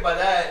distracted by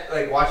that,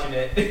 like watching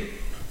it.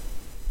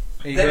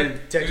 You Then-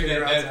 couldn't text me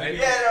outside.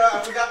 Yeah, no,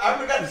 I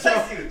forgot to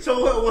text you.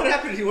 So what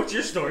happened to you? What's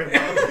your story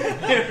about?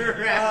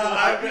 We're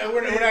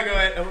not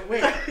going.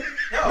 Wait.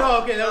 No,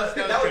 okay, that was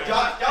That was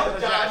Josh. That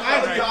was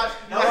Josh.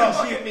 That was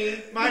fucking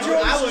me. Mind You're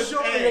you, always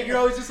showing me that you're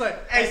always just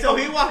like. Hey, so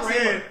he walks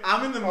in.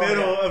 I'm in the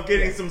middle of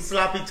getting some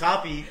sloppy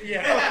toppy.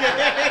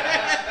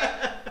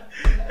 Yeah.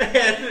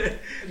 And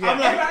I'm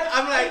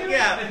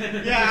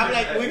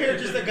like, we hear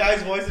just a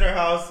guy's voice in our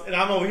house, and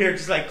I'm over here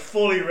just like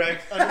fully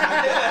wrecked.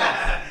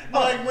 I'm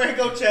like, we're gonna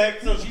go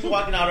check. So she's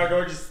walking out our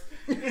door, just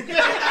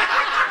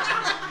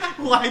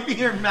wiping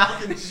her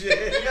mouth and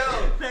shit.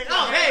 Yo. Like,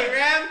 oh hey,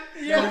 Ram.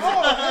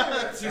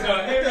 Yeah. She's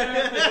like, hey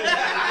man.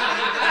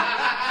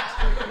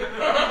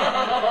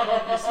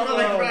 You smell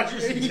like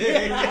Roger's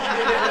dick.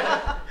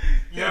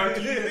 Yeah.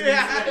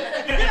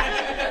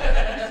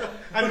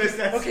 I missed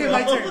that. Okay, smell.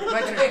 my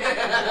turn.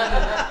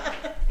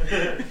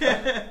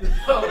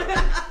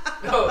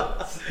 No,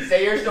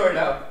 say your story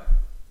now.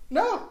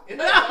 No.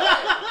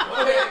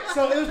 Okay.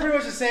 So it was pretty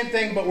much the same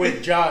thing, but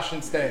with Josh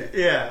instead.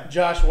 Yeah.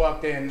 Josh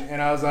walked in,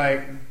 and I was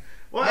like,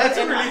 Well, that's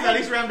a relief. At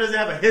least Ram doesn't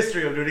have a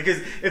history of doing it.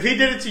 Because if he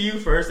did it to you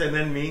first and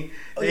then me,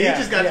 then he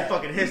just got the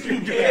fucking history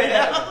of doing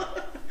it.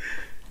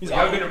 He's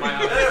all been in my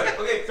house.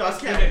 Okay, So I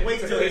can't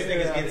wait till these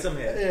niggas get some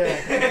hit.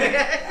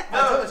 yeah.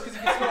 No, it's because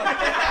you can smell it.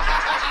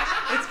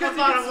 It's because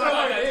you can smell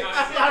our dicks.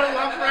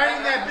 I'm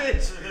riding that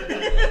bitch.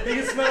 You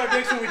can smell our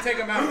dicks when we take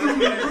them out. That's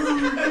what it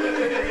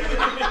is.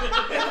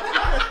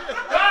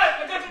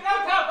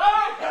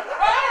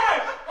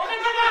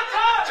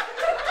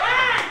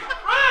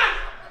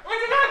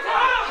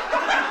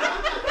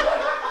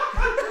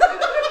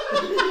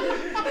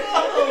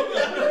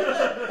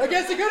 I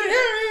guess you couldn't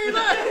hear me.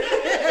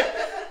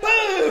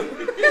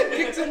 Boom!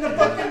 Kicks in the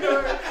fucking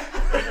door.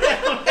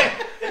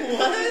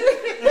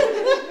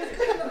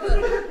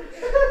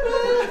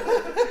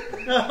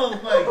 Oh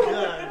my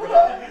god, bro.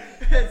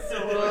 That's so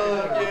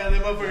funny. Yeah,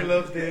 that motherfucker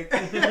loves dick.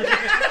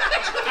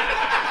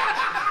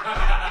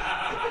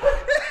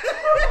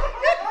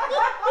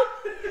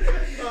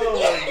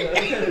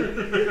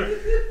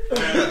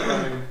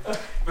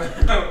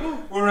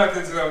 We'll wrap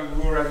this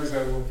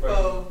up.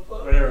 Oh,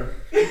 fuck. Whatever.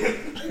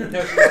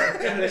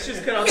 Let's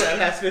just cut out that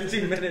last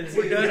 15 minutes.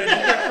 We're done.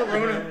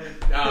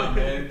 Nah,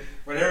 man.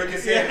 Whatever can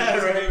say, Yeah,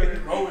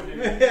 right. roll with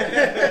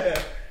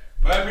it.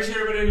 But I appreciate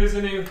everybody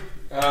listening.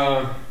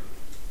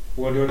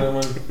 We'll do another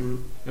one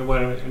in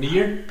what, in a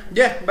year?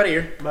 Yeah, about a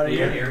year. About a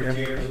year.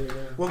 Yeah.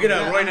 We'll get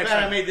a Roy I'm next glad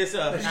I time. made this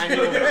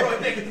annual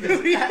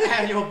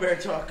bear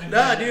talk.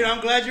 Nah, dude,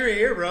 I'm glad you're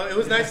here, bro. It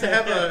was nice to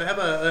have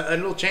a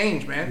little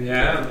change, man.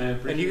 Yeah, man.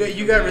 And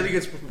you got really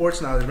good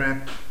sports knowledge,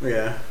 man.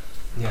 Yeah.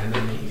 Yeah,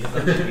 no, me.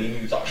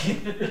 You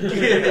talking.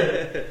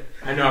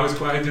 I know, I was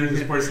quiet during the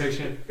sports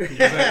section. I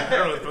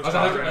was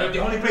like, they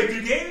only played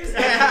 3 games?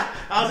 I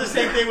was the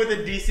same thing with the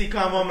DC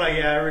combo. I'm like,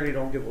 yeah, I really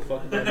don't give a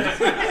fuck about this.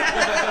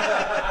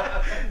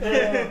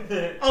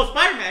 Oh,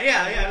 Spider-Man.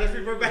 Yeah. Let's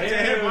revert back to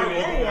him.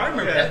 Yeah, I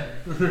remember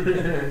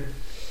that.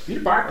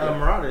 Peter Parker.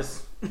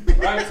 Marauders.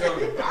 Right, so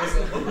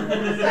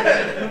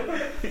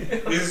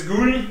this is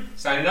Goonie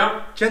signing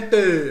out.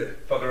 Gente.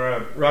 Fuck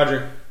around.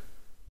 Roger.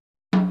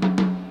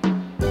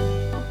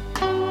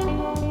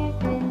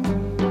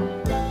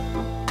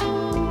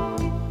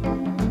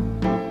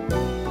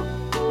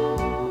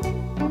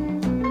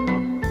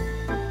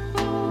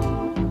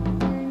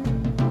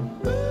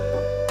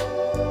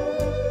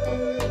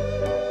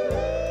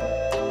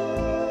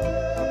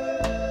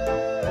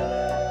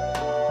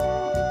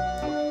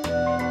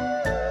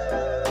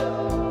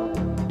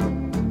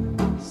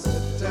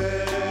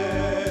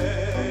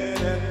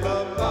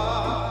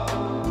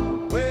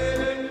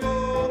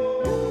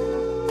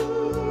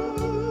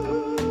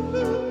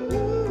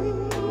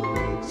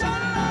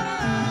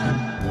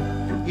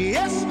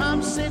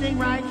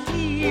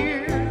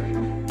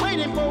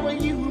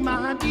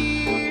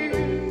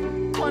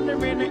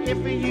 wondering if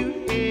you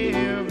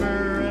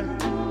ever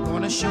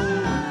gonna show.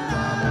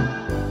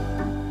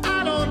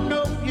 I don't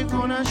know if you're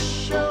gonna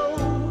show,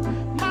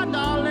 my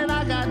darling.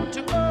 I got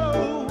to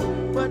go,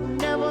 but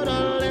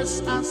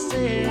nevertheless I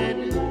said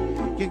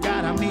you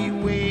gotta be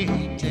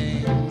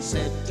waiting,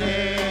 sitting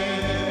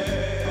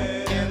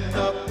in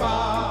the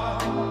bar,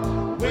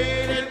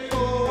 waiting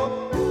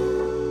for.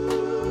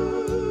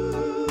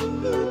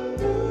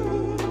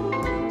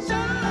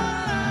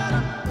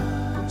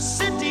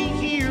 Sitting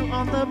here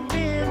on the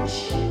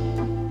bench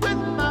with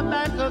my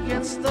back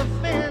against the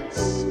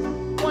fence,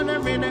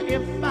 wondering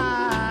if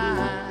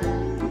I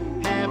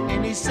have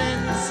any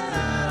sense.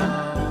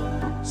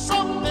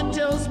 Something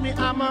tells me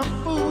I'm a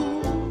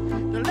fool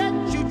to let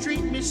you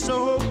treat me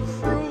so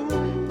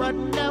cruel, but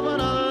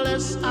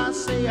nevertheless I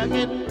say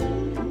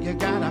again, you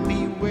gotta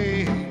be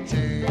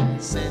waiting,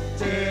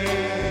 sitting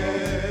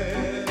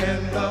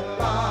in the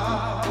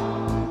bar,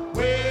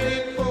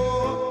 waiting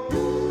for.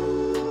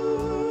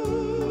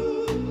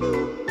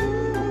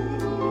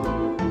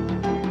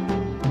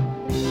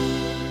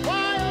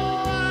 Why, oh,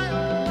 why,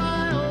 oh,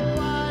 why, oh,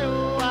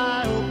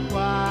 why, oh,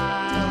 why,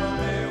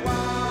 oh,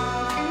 why?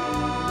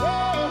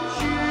 Won't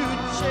you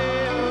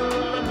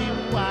tell me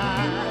why?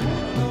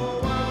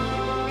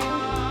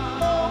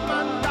 Oh,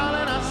 my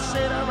darling, I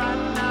said it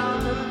right now,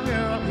 little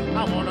girl, I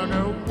wanna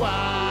know why.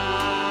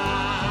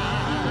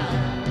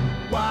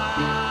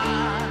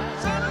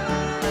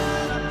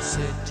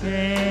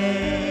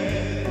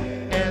 Sitting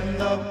in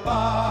the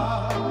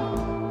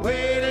bar,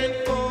 waiting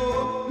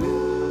for.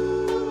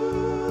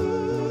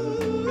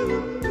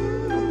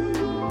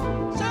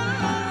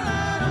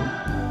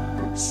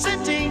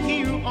 Sitting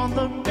here on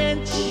the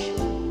bench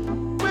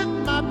with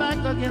my back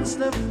against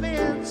the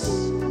fence,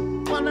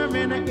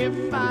 wondering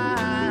if I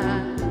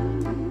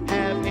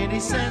have any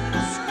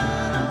sense.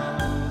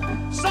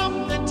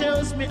 Something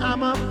tells me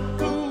I'm a